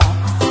busara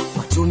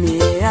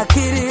watumie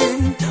akili.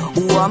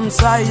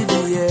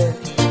 amsaidie,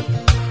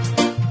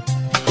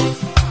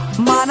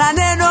 maana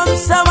neno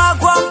msema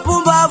kwa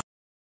mpumbavu.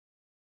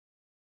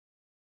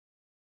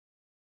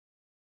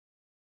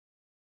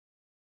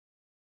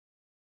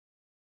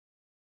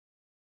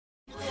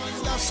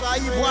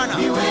 Bwana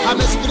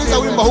amesikiliza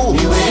wimbo huu,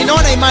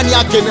 inaona imani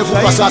yake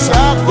imevuka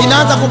sasa,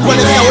 inaanza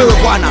kukuelekea wewe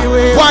Bwana.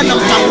 Bwana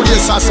mtangulie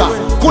sasa,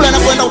 kule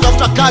anapoenda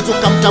kutafuta kazi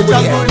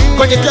ukamtangulie,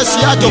 kwenye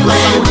kesi yake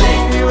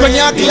ukamtangulie, kwenye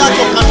haki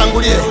yake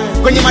ukamtangulie,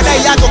 kwenye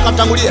madai yake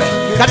ukamtangulie,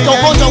 katika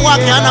ugonjwa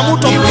wake hana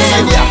mtu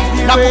kumsaidia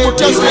na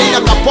kumtia hospitalini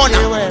akapona,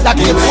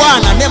 lakini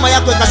Bwana neema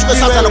yako ikashuka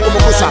sasa na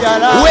kumgusa.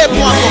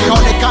 Uwepo wako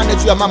kaonekane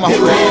juu ya mama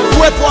huyu,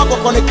 uwepo wako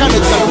kaonekane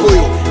juu ya ndugu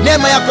huyu,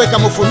 neema yako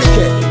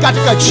ikamfunike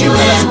katika jina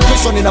la Yesu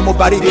Kristo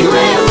ninamubariki.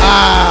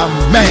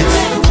 Amen.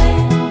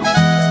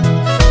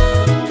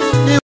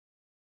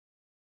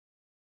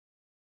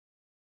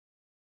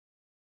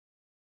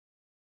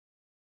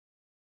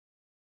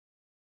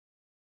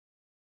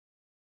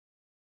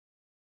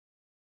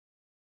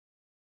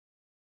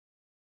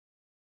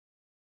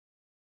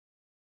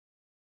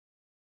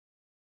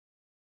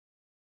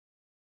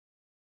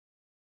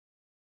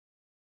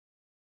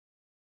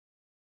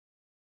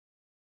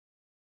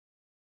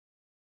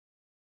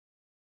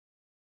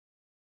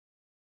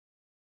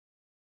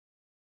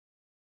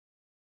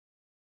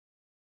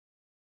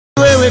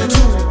 Wewe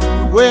tu,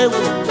 wewe.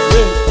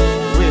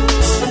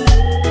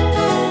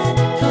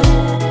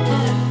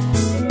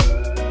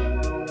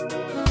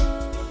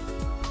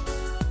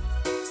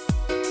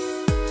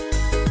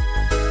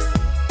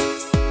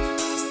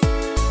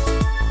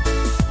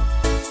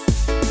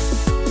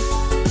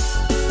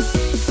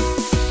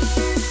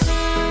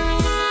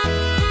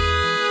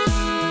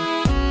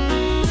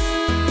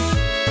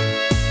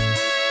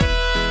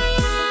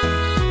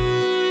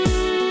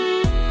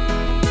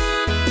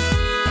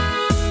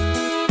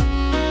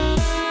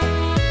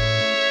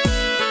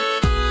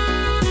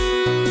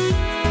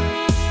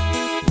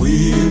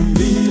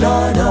 Wimbi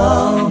la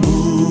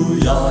damu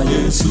ya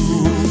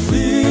Yesu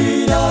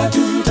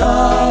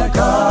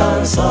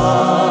linatutakasa,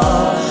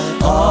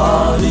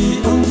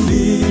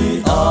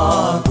 aliumbia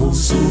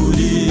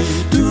kusudi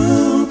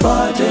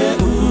tupate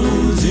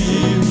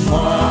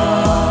uzima.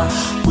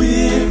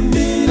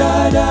 Wimbi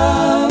la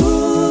damu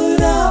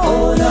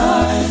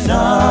naona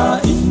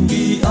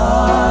naingia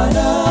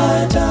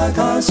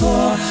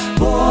natakaswa,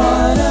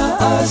 Bwana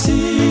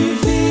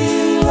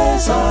asifiwe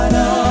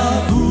sana.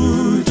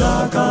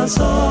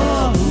 Utakasa,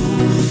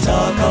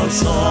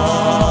 utakasa.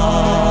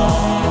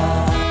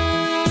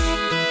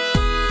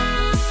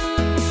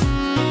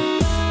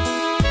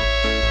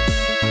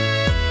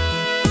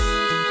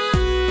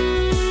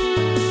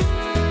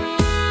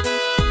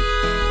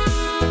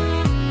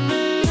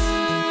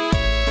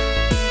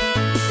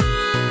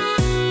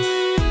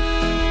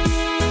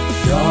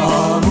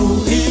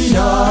 Damu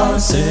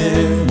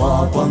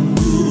inasema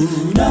kwangu,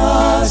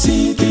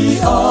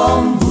 nasikia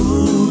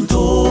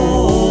mvuto,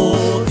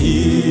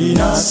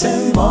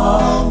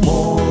 inasema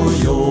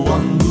moyo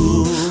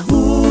wangu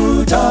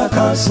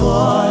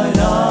utakaswa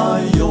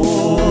nayo.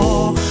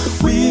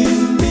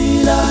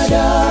 Wimbi la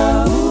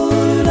damu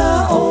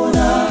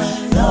naona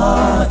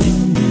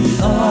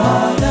naingia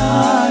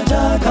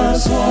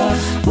natakaswa,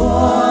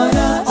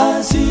 Bwana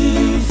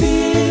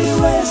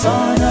asifiwe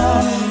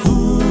sana.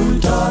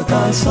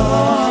 Utakasa,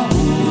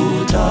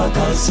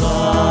 utakasa.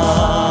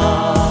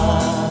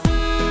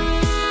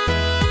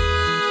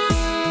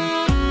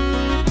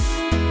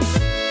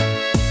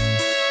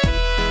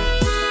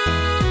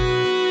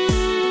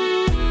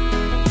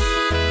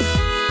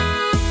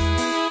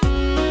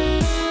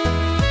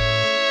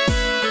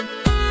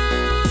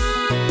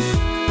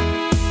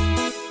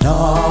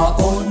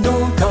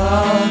 Naondoka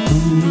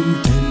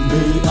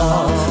kutembea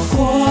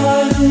kwa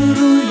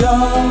nuru ya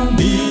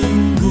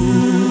mbingu,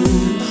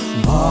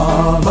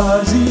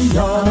 mavazi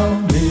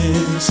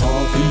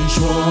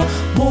yamesafishwa,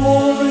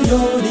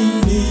 moyoni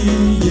ni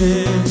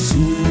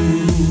Yesu.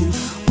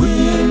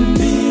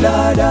 Wimbi la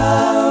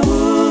damu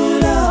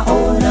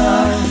naona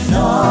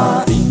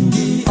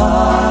naingia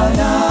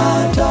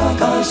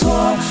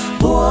natakaswa,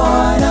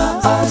 Bwana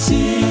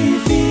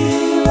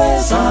asifiwe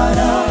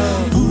sana.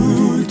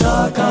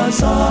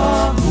 Utakasa,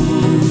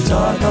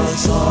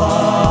 utakasa.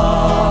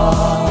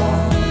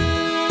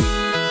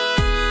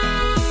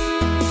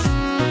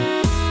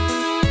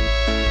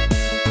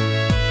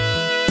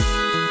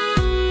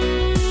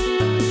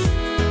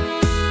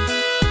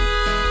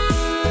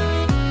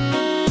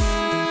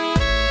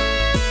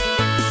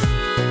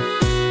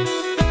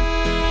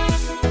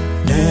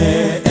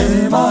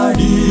 Neema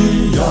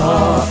ni ya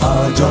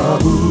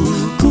ajabu,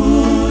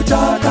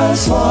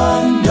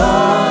 kutakaswa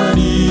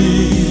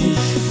ndani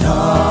na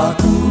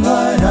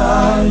kung'ara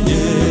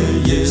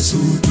Yesu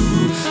tu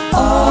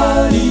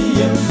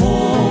aliye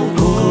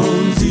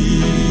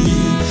Mwokozi.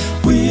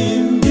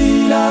 Wimbi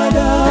la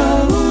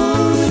damu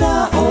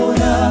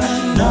naona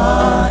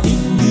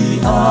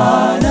naingia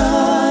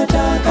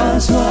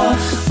natakaswa,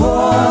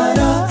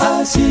 Bwana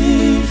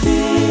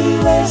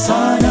asifiwe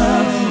sana.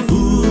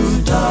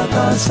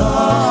 Utakasa,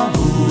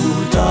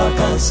 utakasa.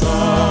 hutakasa.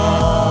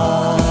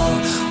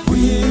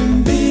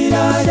 Wimbi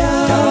la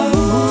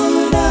damu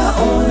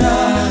naona,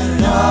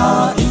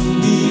 na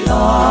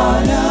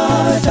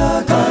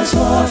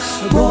anatakaswa.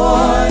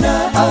 Bwana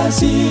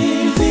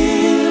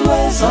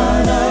asifiwe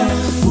sana.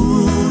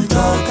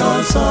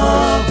 Hutakasa,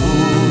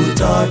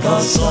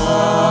 hutakasa.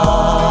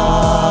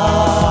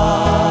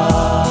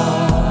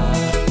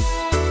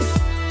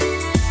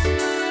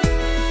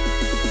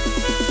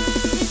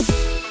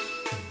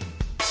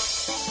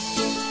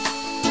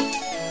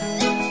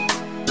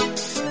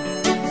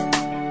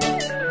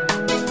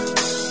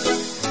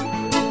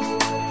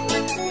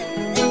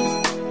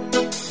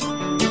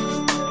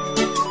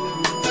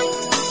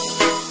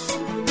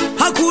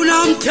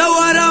 Hakuna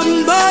mtawala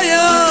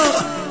mbaya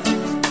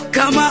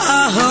kama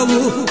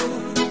Ahabu.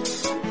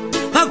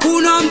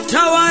 Hakuna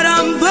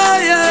mtawala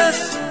mbaya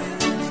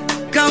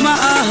kama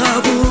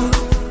Ahabu.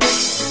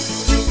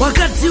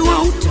 Wakati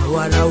wa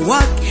utawala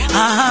wake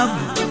Ahabu,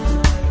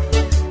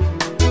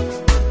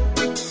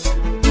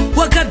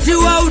 wakati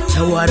wa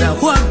utawala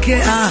wake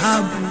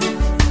Ahabu,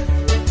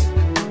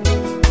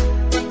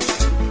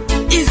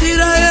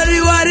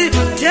 Israeli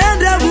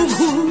walitenda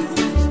Mungu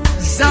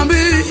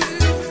dhambi.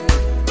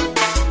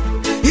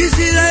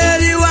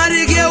 Israeli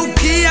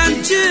waligeukia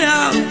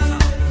njia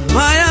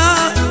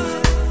mbaya.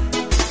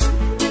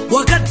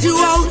 Wakati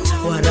wa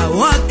utawala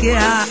wake,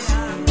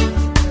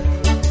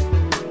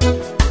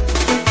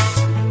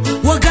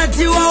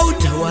 wakati wa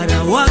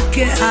utawala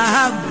wake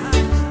Ahabu,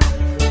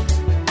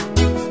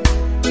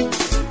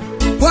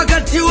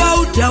 wakati wa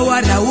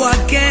utawala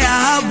wake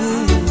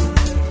Ahabu,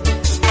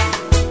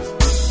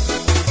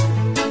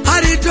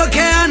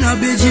 alitokea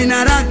nabii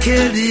jina lake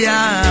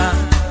Eliya.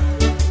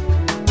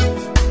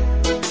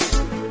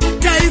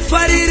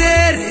 Taifa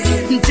lile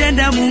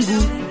mtenda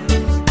Mungu,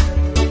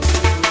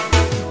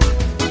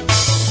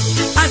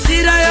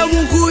 hasira ya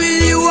Mungu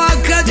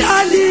iliwaka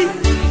ndani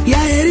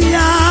ya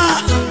Eliya.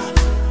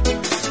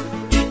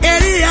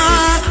 Eliya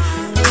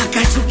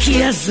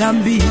akachukia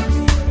dhambi,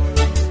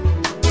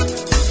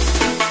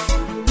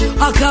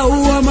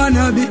 akaua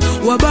manabii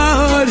wa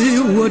Baali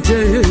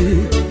wote.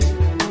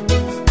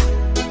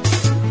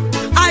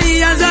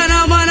 Alianza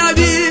na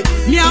manabii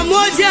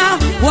 100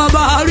 wa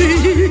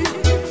Baali.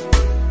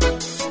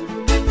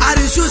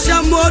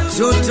 Alishusha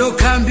moto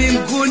toka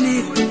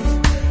mbinguni,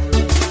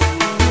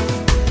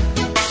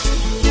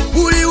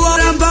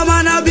 uliwaramba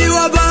manabii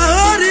wa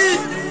Baali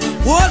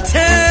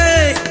wote.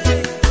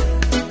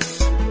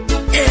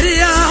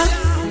 Eliya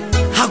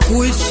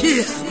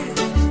hakuishia.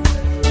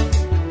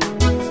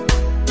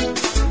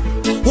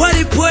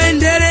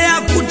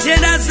 Walipoendelea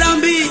kutenda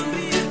dhambi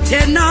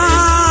tena,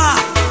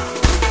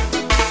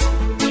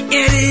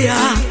 Eliya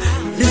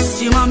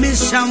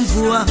lisimamisha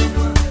mvua.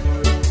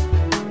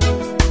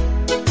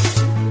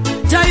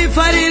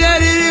 Taifa lile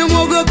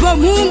lilimwogopa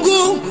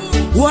Mungu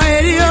wa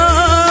Eliya.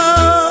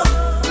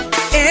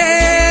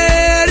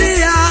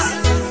 Eliya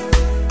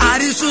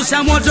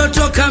alishusha moto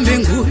toka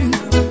mbinguni.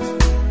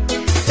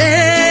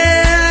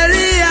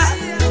 Eliya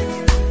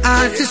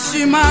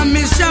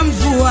alisimamisha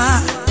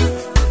mvua.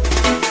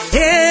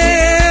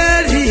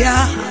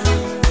 Eliya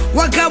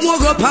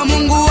wakamwogopa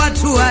Mungu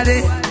watu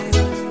wale.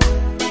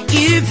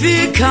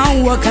 Ifika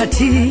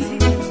wakati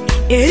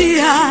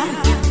Eliya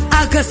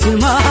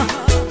akasema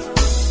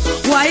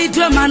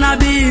waitwe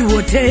manabii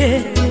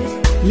wote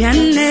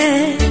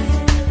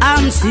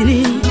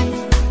 450,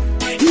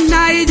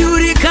 na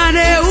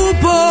ijulikane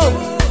upo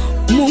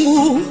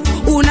Mungu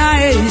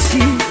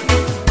unaishi,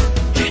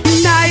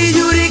 na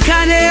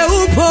ijulikane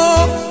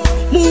upo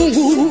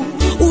Mungu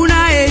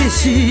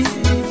unaishi.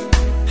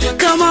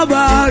 Kama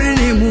Baali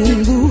ni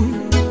Mungu,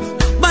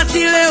 basi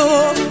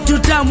leo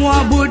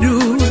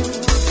tutamwabudu,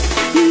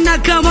 na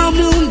kama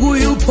Mungu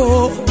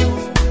yupo,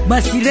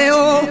 basi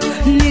leo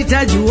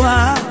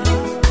nitajua.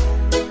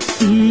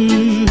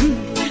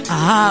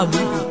 Ahabu,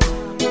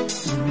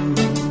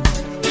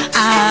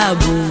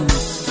 Ahabu.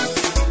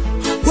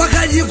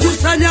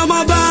 Wakajikusanya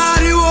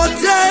mabaali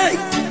wote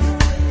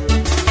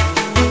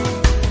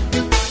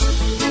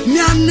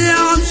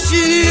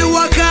 450,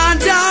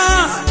 wakaanda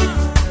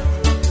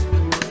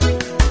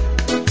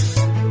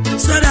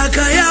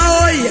sadaka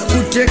yao ya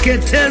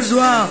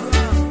kuteketezwa.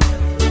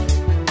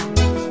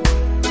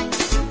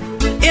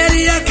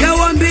 Eliya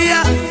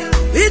akawaambia,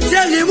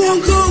 iteni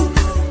Mungu.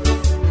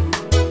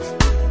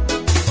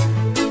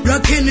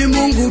 Lakini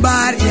Mungu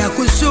baada ya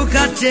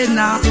kushuka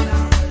tena,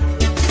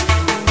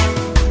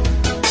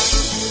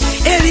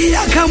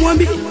 Eliya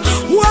akamwambia,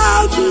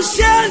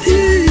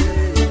 waamsheni.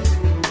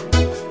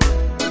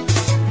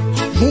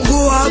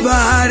 Mungu wa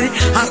Baali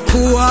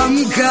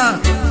hakuamka.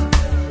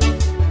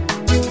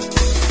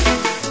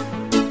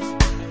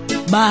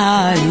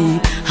 Baali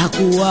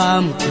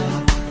hakuamka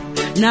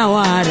na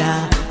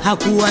wala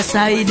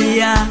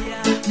hakuwasaidia.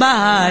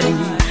 Baali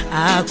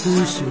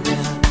hakushuka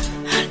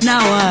na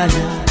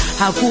wala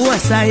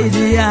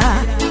hakuwasaidia.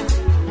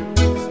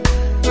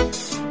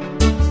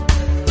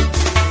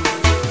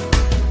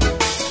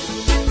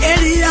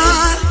 Eliya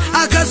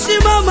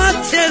akasimama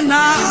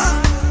tena,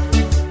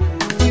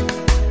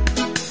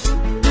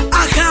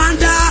 akaanza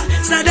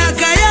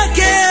sadaka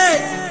yake,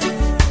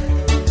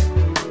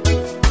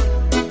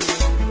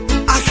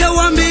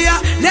 akawambia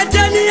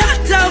leteni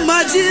hata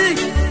maji,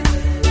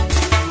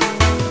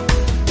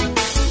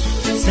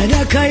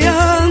 sadaka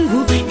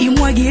yangu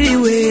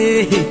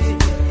imwagiliwe.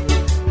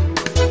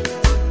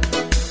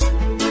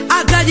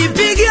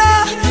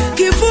 Akajipiga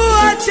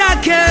kifua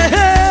chake,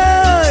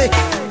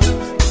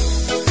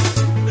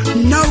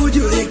 na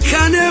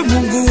ujulikane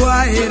Mungu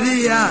wa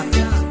Elia.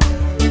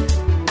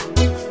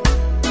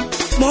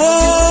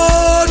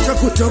 Moto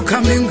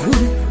kutoka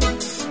mbinguni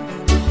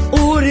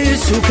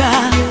ulishuka,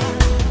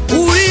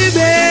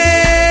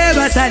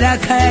 ulibeba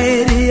sadaka ya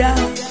Elia,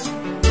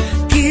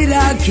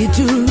 kila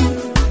kitu.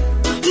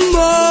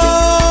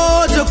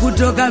 Moto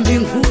kutoka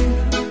mbinguni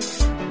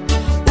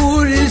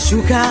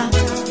ulishuka,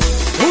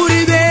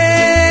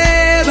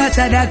 ulibeba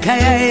sadaka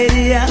ya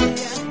Elia,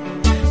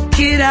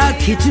 kila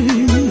kitu.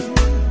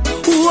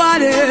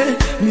 Wale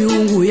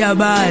miungu ya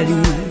Baali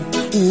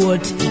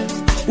wote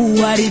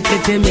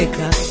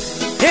walitetemeka.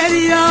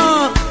 Elia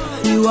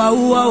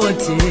aliwaua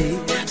wote,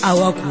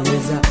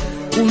 hawakuweza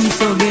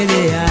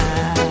kumsogelea.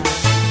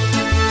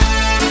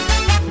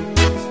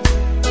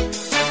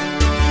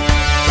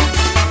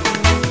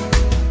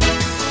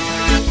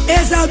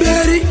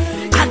 Yezebeli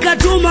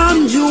akatuma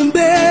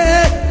mjumbe,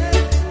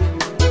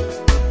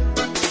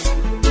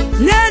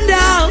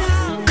 nenda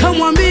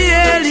kamwambie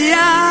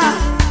Elia,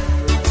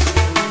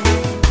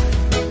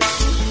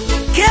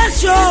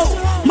 kesho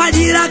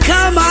majira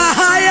kama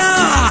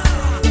haya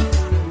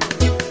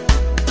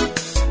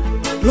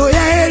roho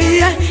ya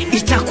Elia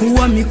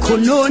itakuwa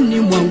mikononi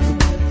mwangu.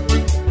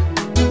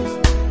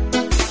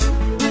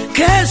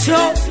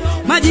 Kesho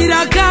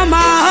majira kama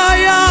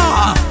haya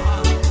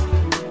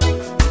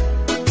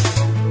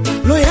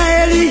roho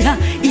ya Elia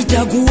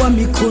itakuwa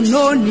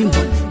mikononi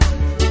mwangu.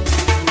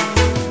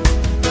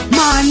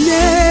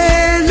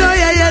 Maneno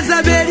ya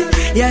Yezebeli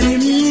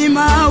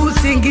yalimnyima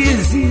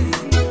usingizi.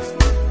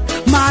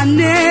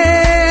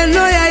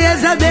 Maneno ya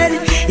Yezebeli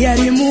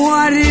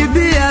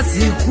yalimuharibia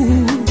siku.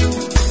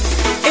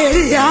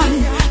 Elia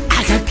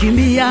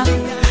akakimbia,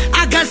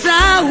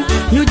 akasahau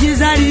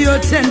miujiza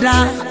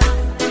aliyotenda.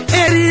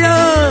 Elia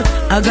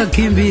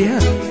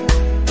akakimbia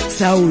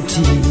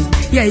sauti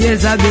ya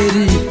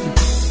Yezebeli.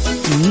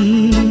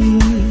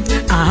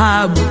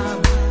 Ahabu,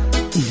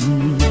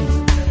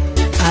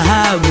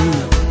 Ahabu.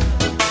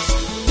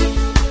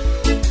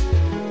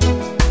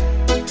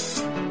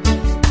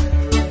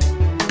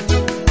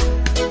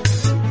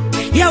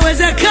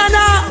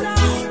 Yawezekana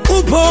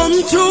upo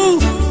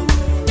mtu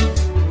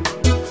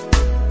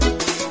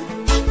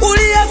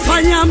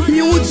uliyefanya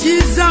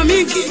miujiza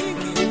mingi,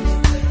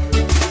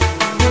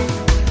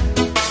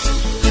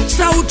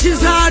 sauti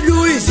za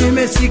adui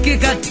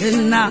zimesikika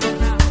tena,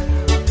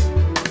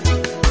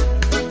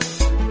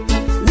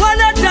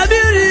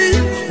 wanatabiri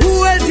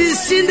huwezi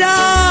shinda.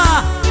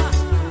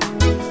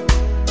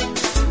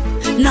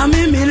 Na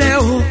mimi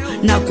leo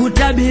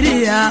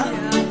nakutabiria,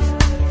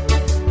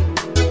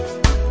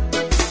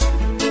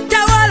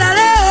 tawala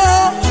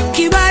leo,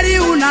 kibali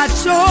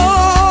unacho.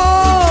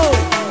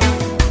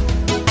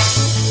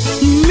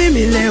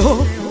 Mimi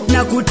leo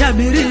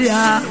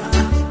nakutabiria,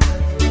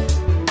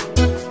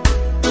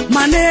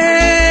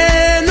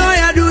 maneno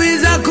ya adui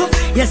zako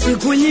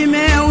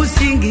yasikunyime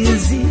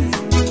usingizi.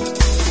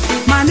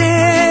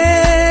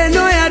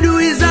 Maneno ya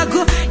adui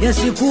zako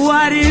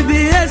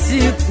yasikuharibie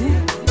siku.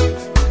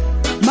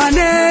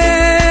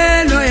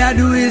 Maneno ya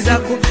adui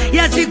zako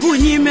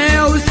yasikunyime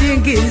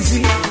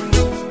usingizi.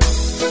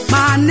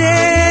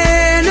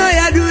 Maneno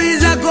ya adui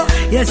zako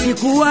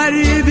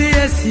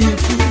yasikuharibie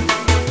siku.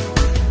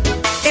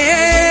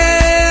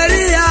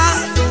 Elia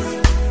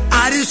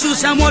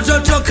alishusha moto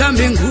toka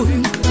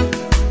mbinguni.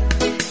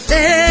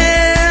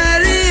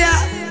 Elia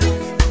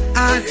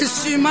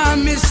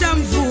alisimamisha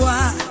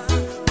mvua.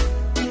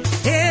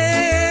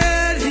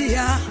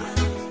 Elia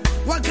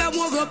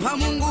wakamwogopa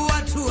Mungu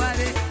watu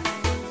wale.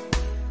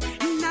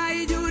 Na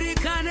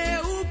ijulikane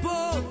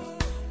upo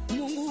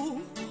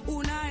Mungu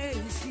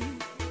unaishi.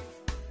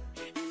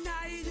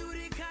 Na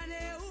ijulikane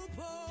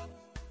upo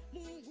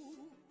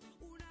Mungu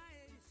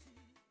unaishi.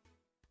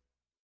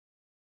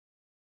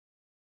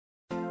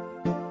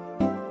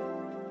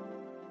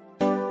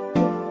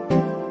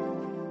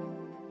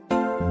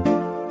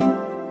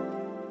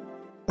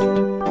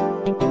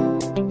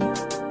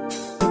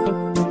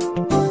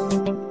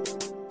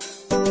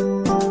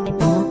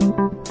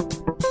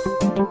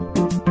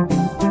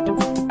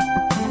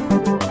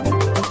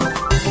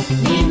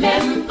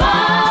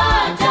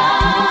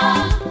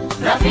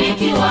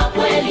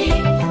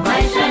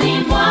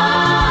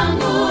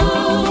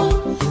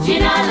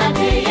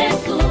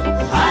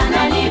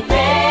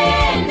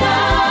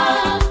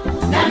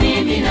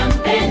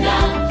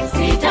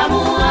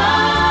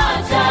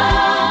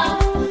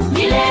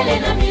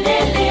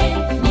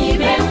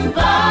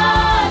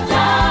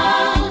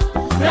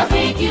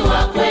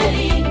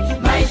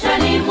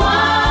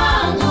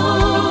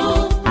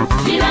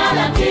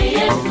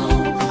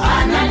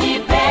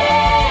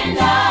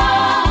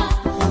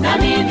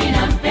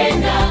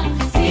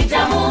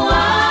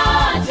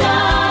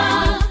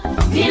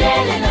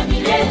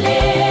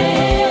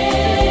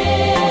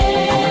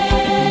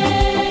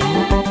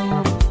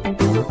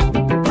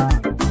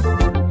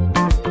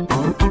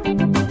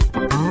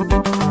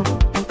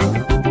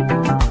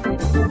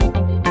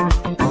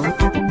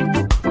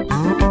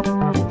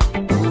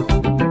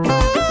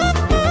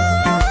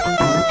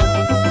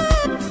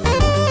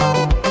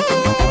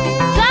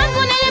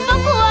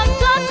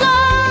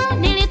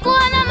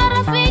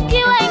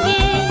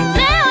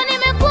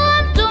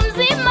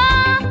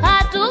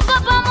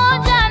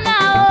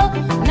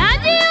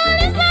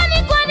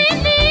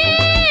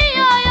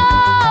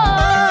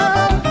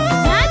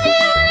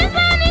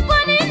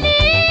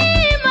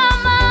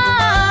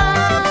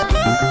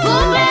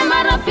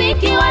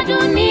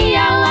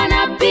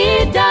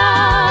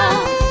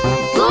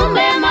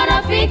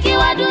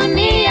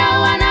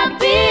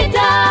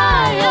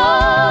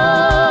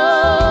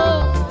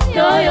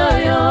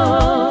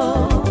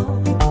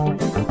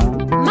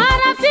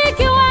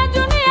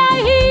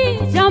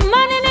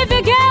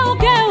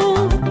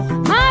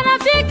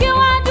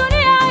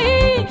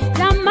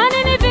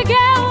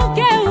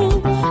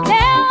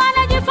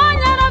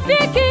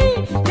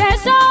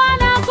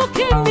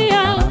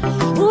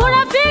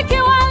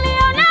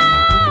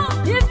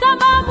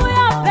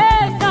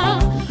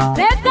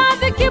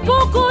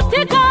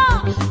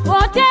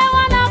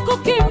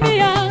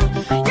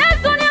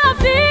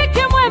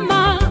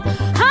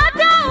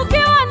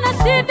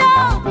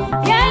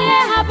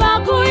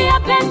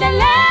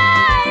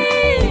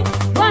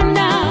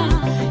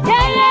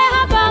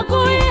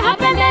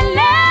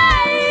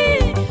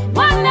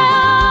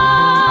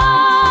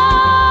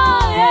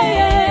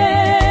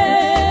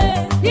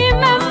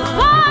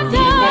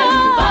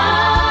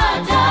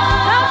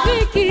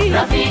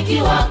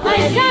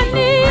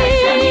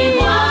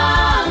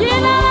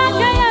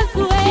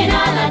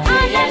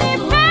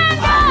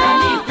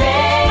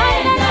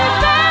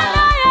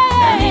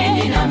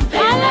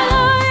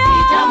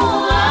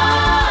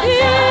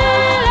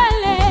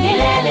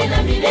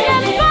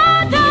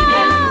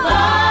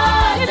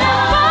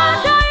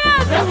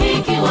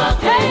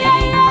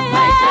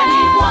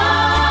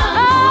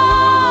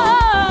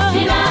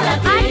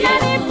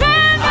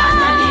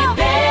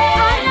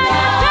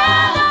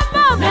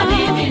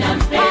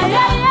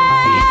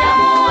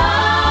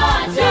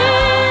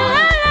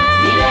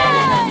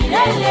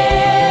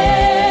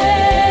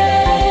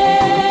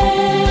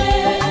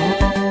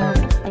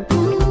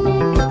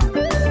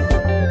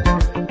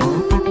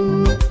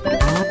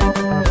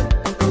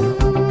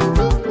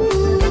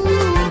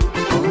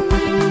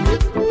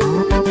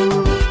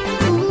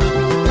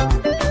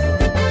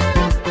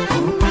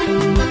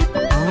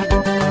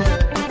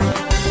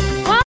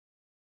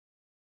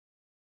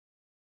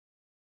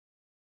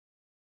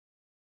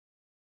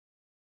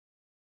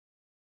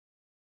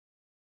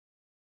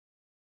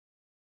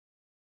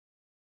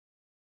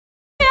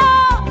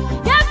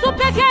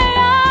 peke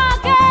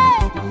yake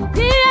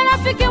ndiye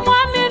rafiki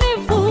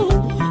mwaminifu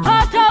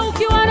hata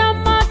ukiwa na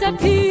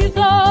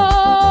matatizo.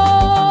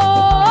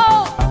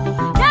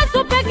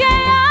 Yesu peke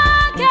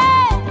yake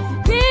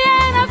ndiye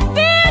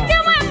rafiki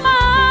mwema.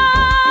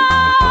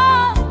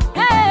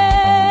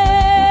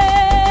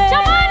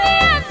 Jamani,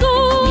 Yesu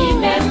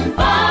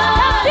nimempa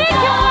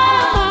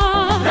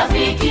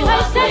rafiki wa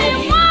kweli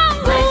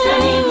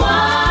maishani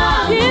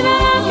mwangu. Jina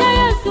lake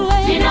Yesu,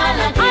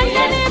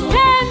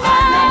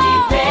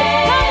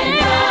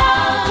 ananipenda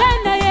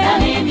na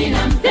mimi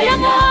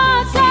nampenda,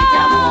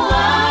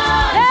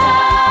 sitamuacha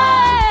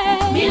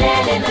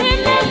milele na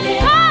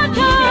milele.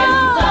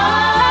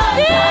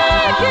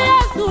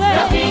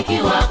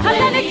 Rafiki wa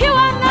kweli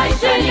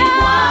maishani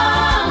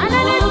mwangu.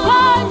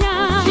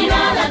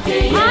 Jina lake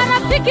Yesu,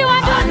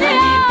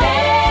 ananipenda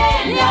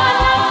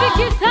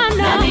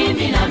na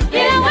mimi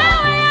nampenda,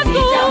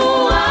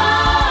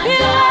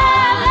 sitamuacha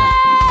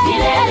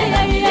milele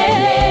na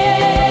milele.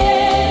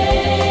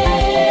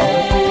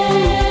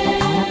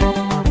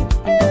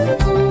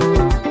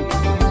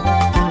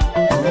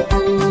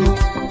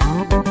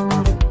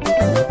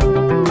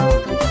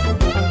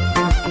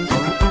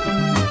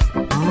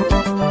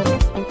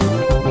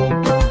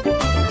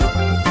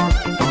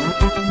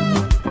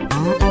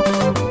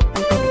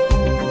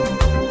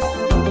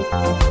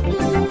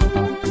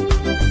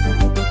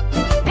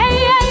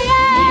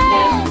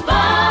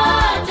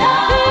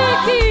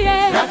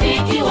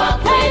 Rafiki wa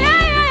kweli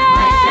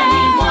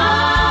maishani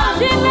mwangu.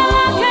 Jina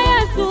lake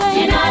Yesu,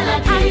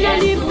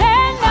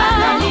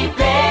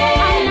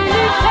 ananipenda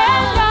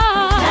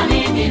na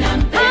mimi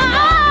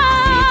nampenda,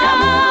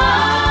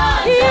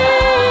 sitamuacha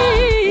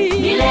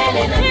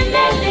milele na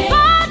milele.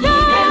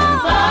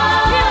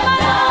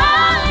 Nimempata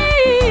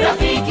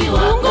rafiki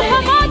wa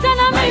kweli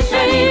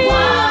maishani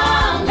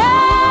mwangu.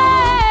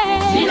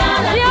 Jina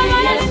lake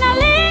Yesu,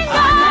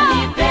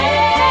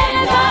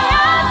 ananipenda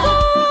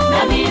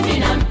na mimi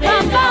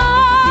nampenda,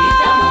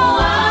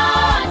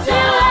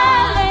 sitamuacha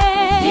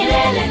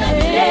milele na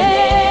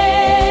milele.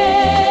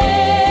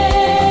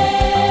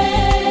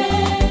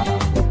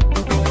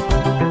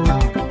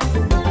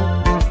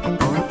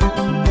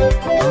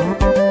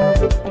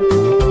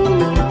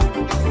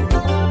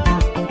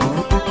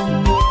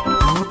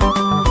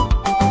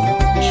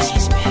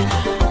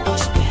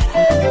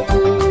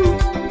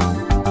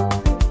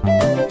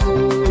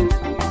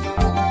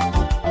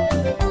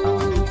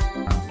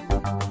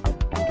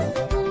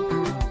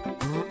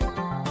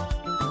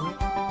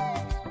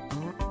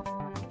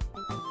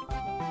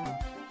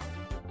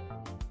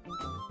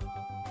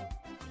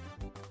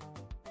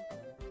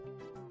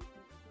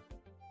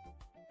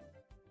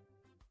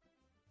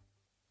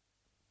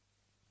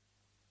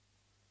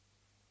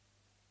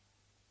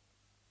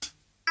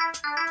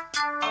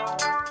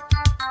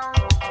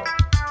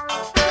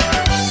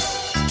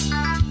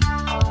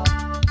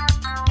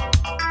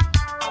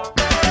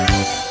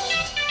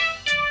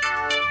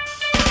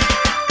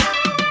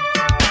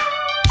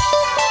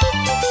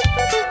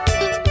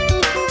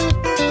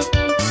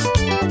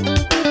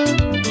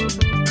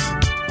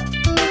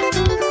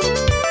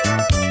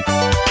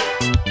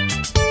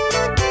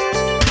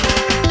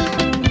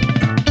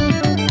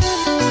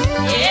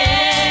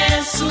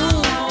 Yesu,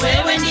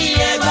 wewe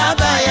ndiye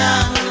baba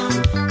yangu.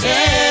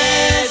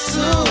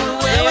 Yesu,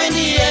 wewe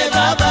ndiye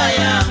baba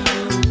yangu.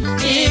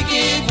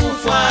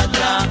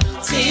 Nikikufuata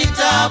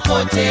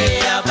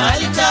sitapotea,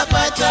 bali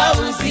tapata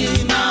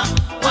uzima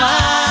wa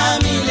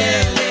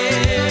milele.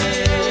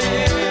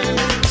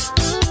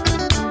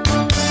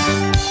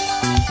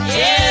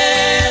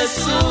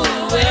 Yesu,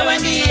 wewe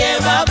ndiye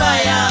baba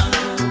yangu.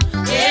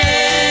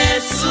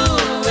 Yesu,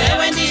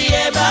 wewe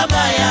ndiye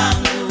baba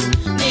yangu.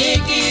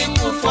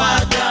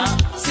 Nikikufuata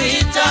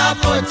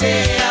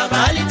sitapotea,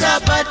 bali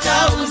tapata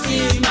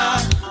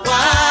uzima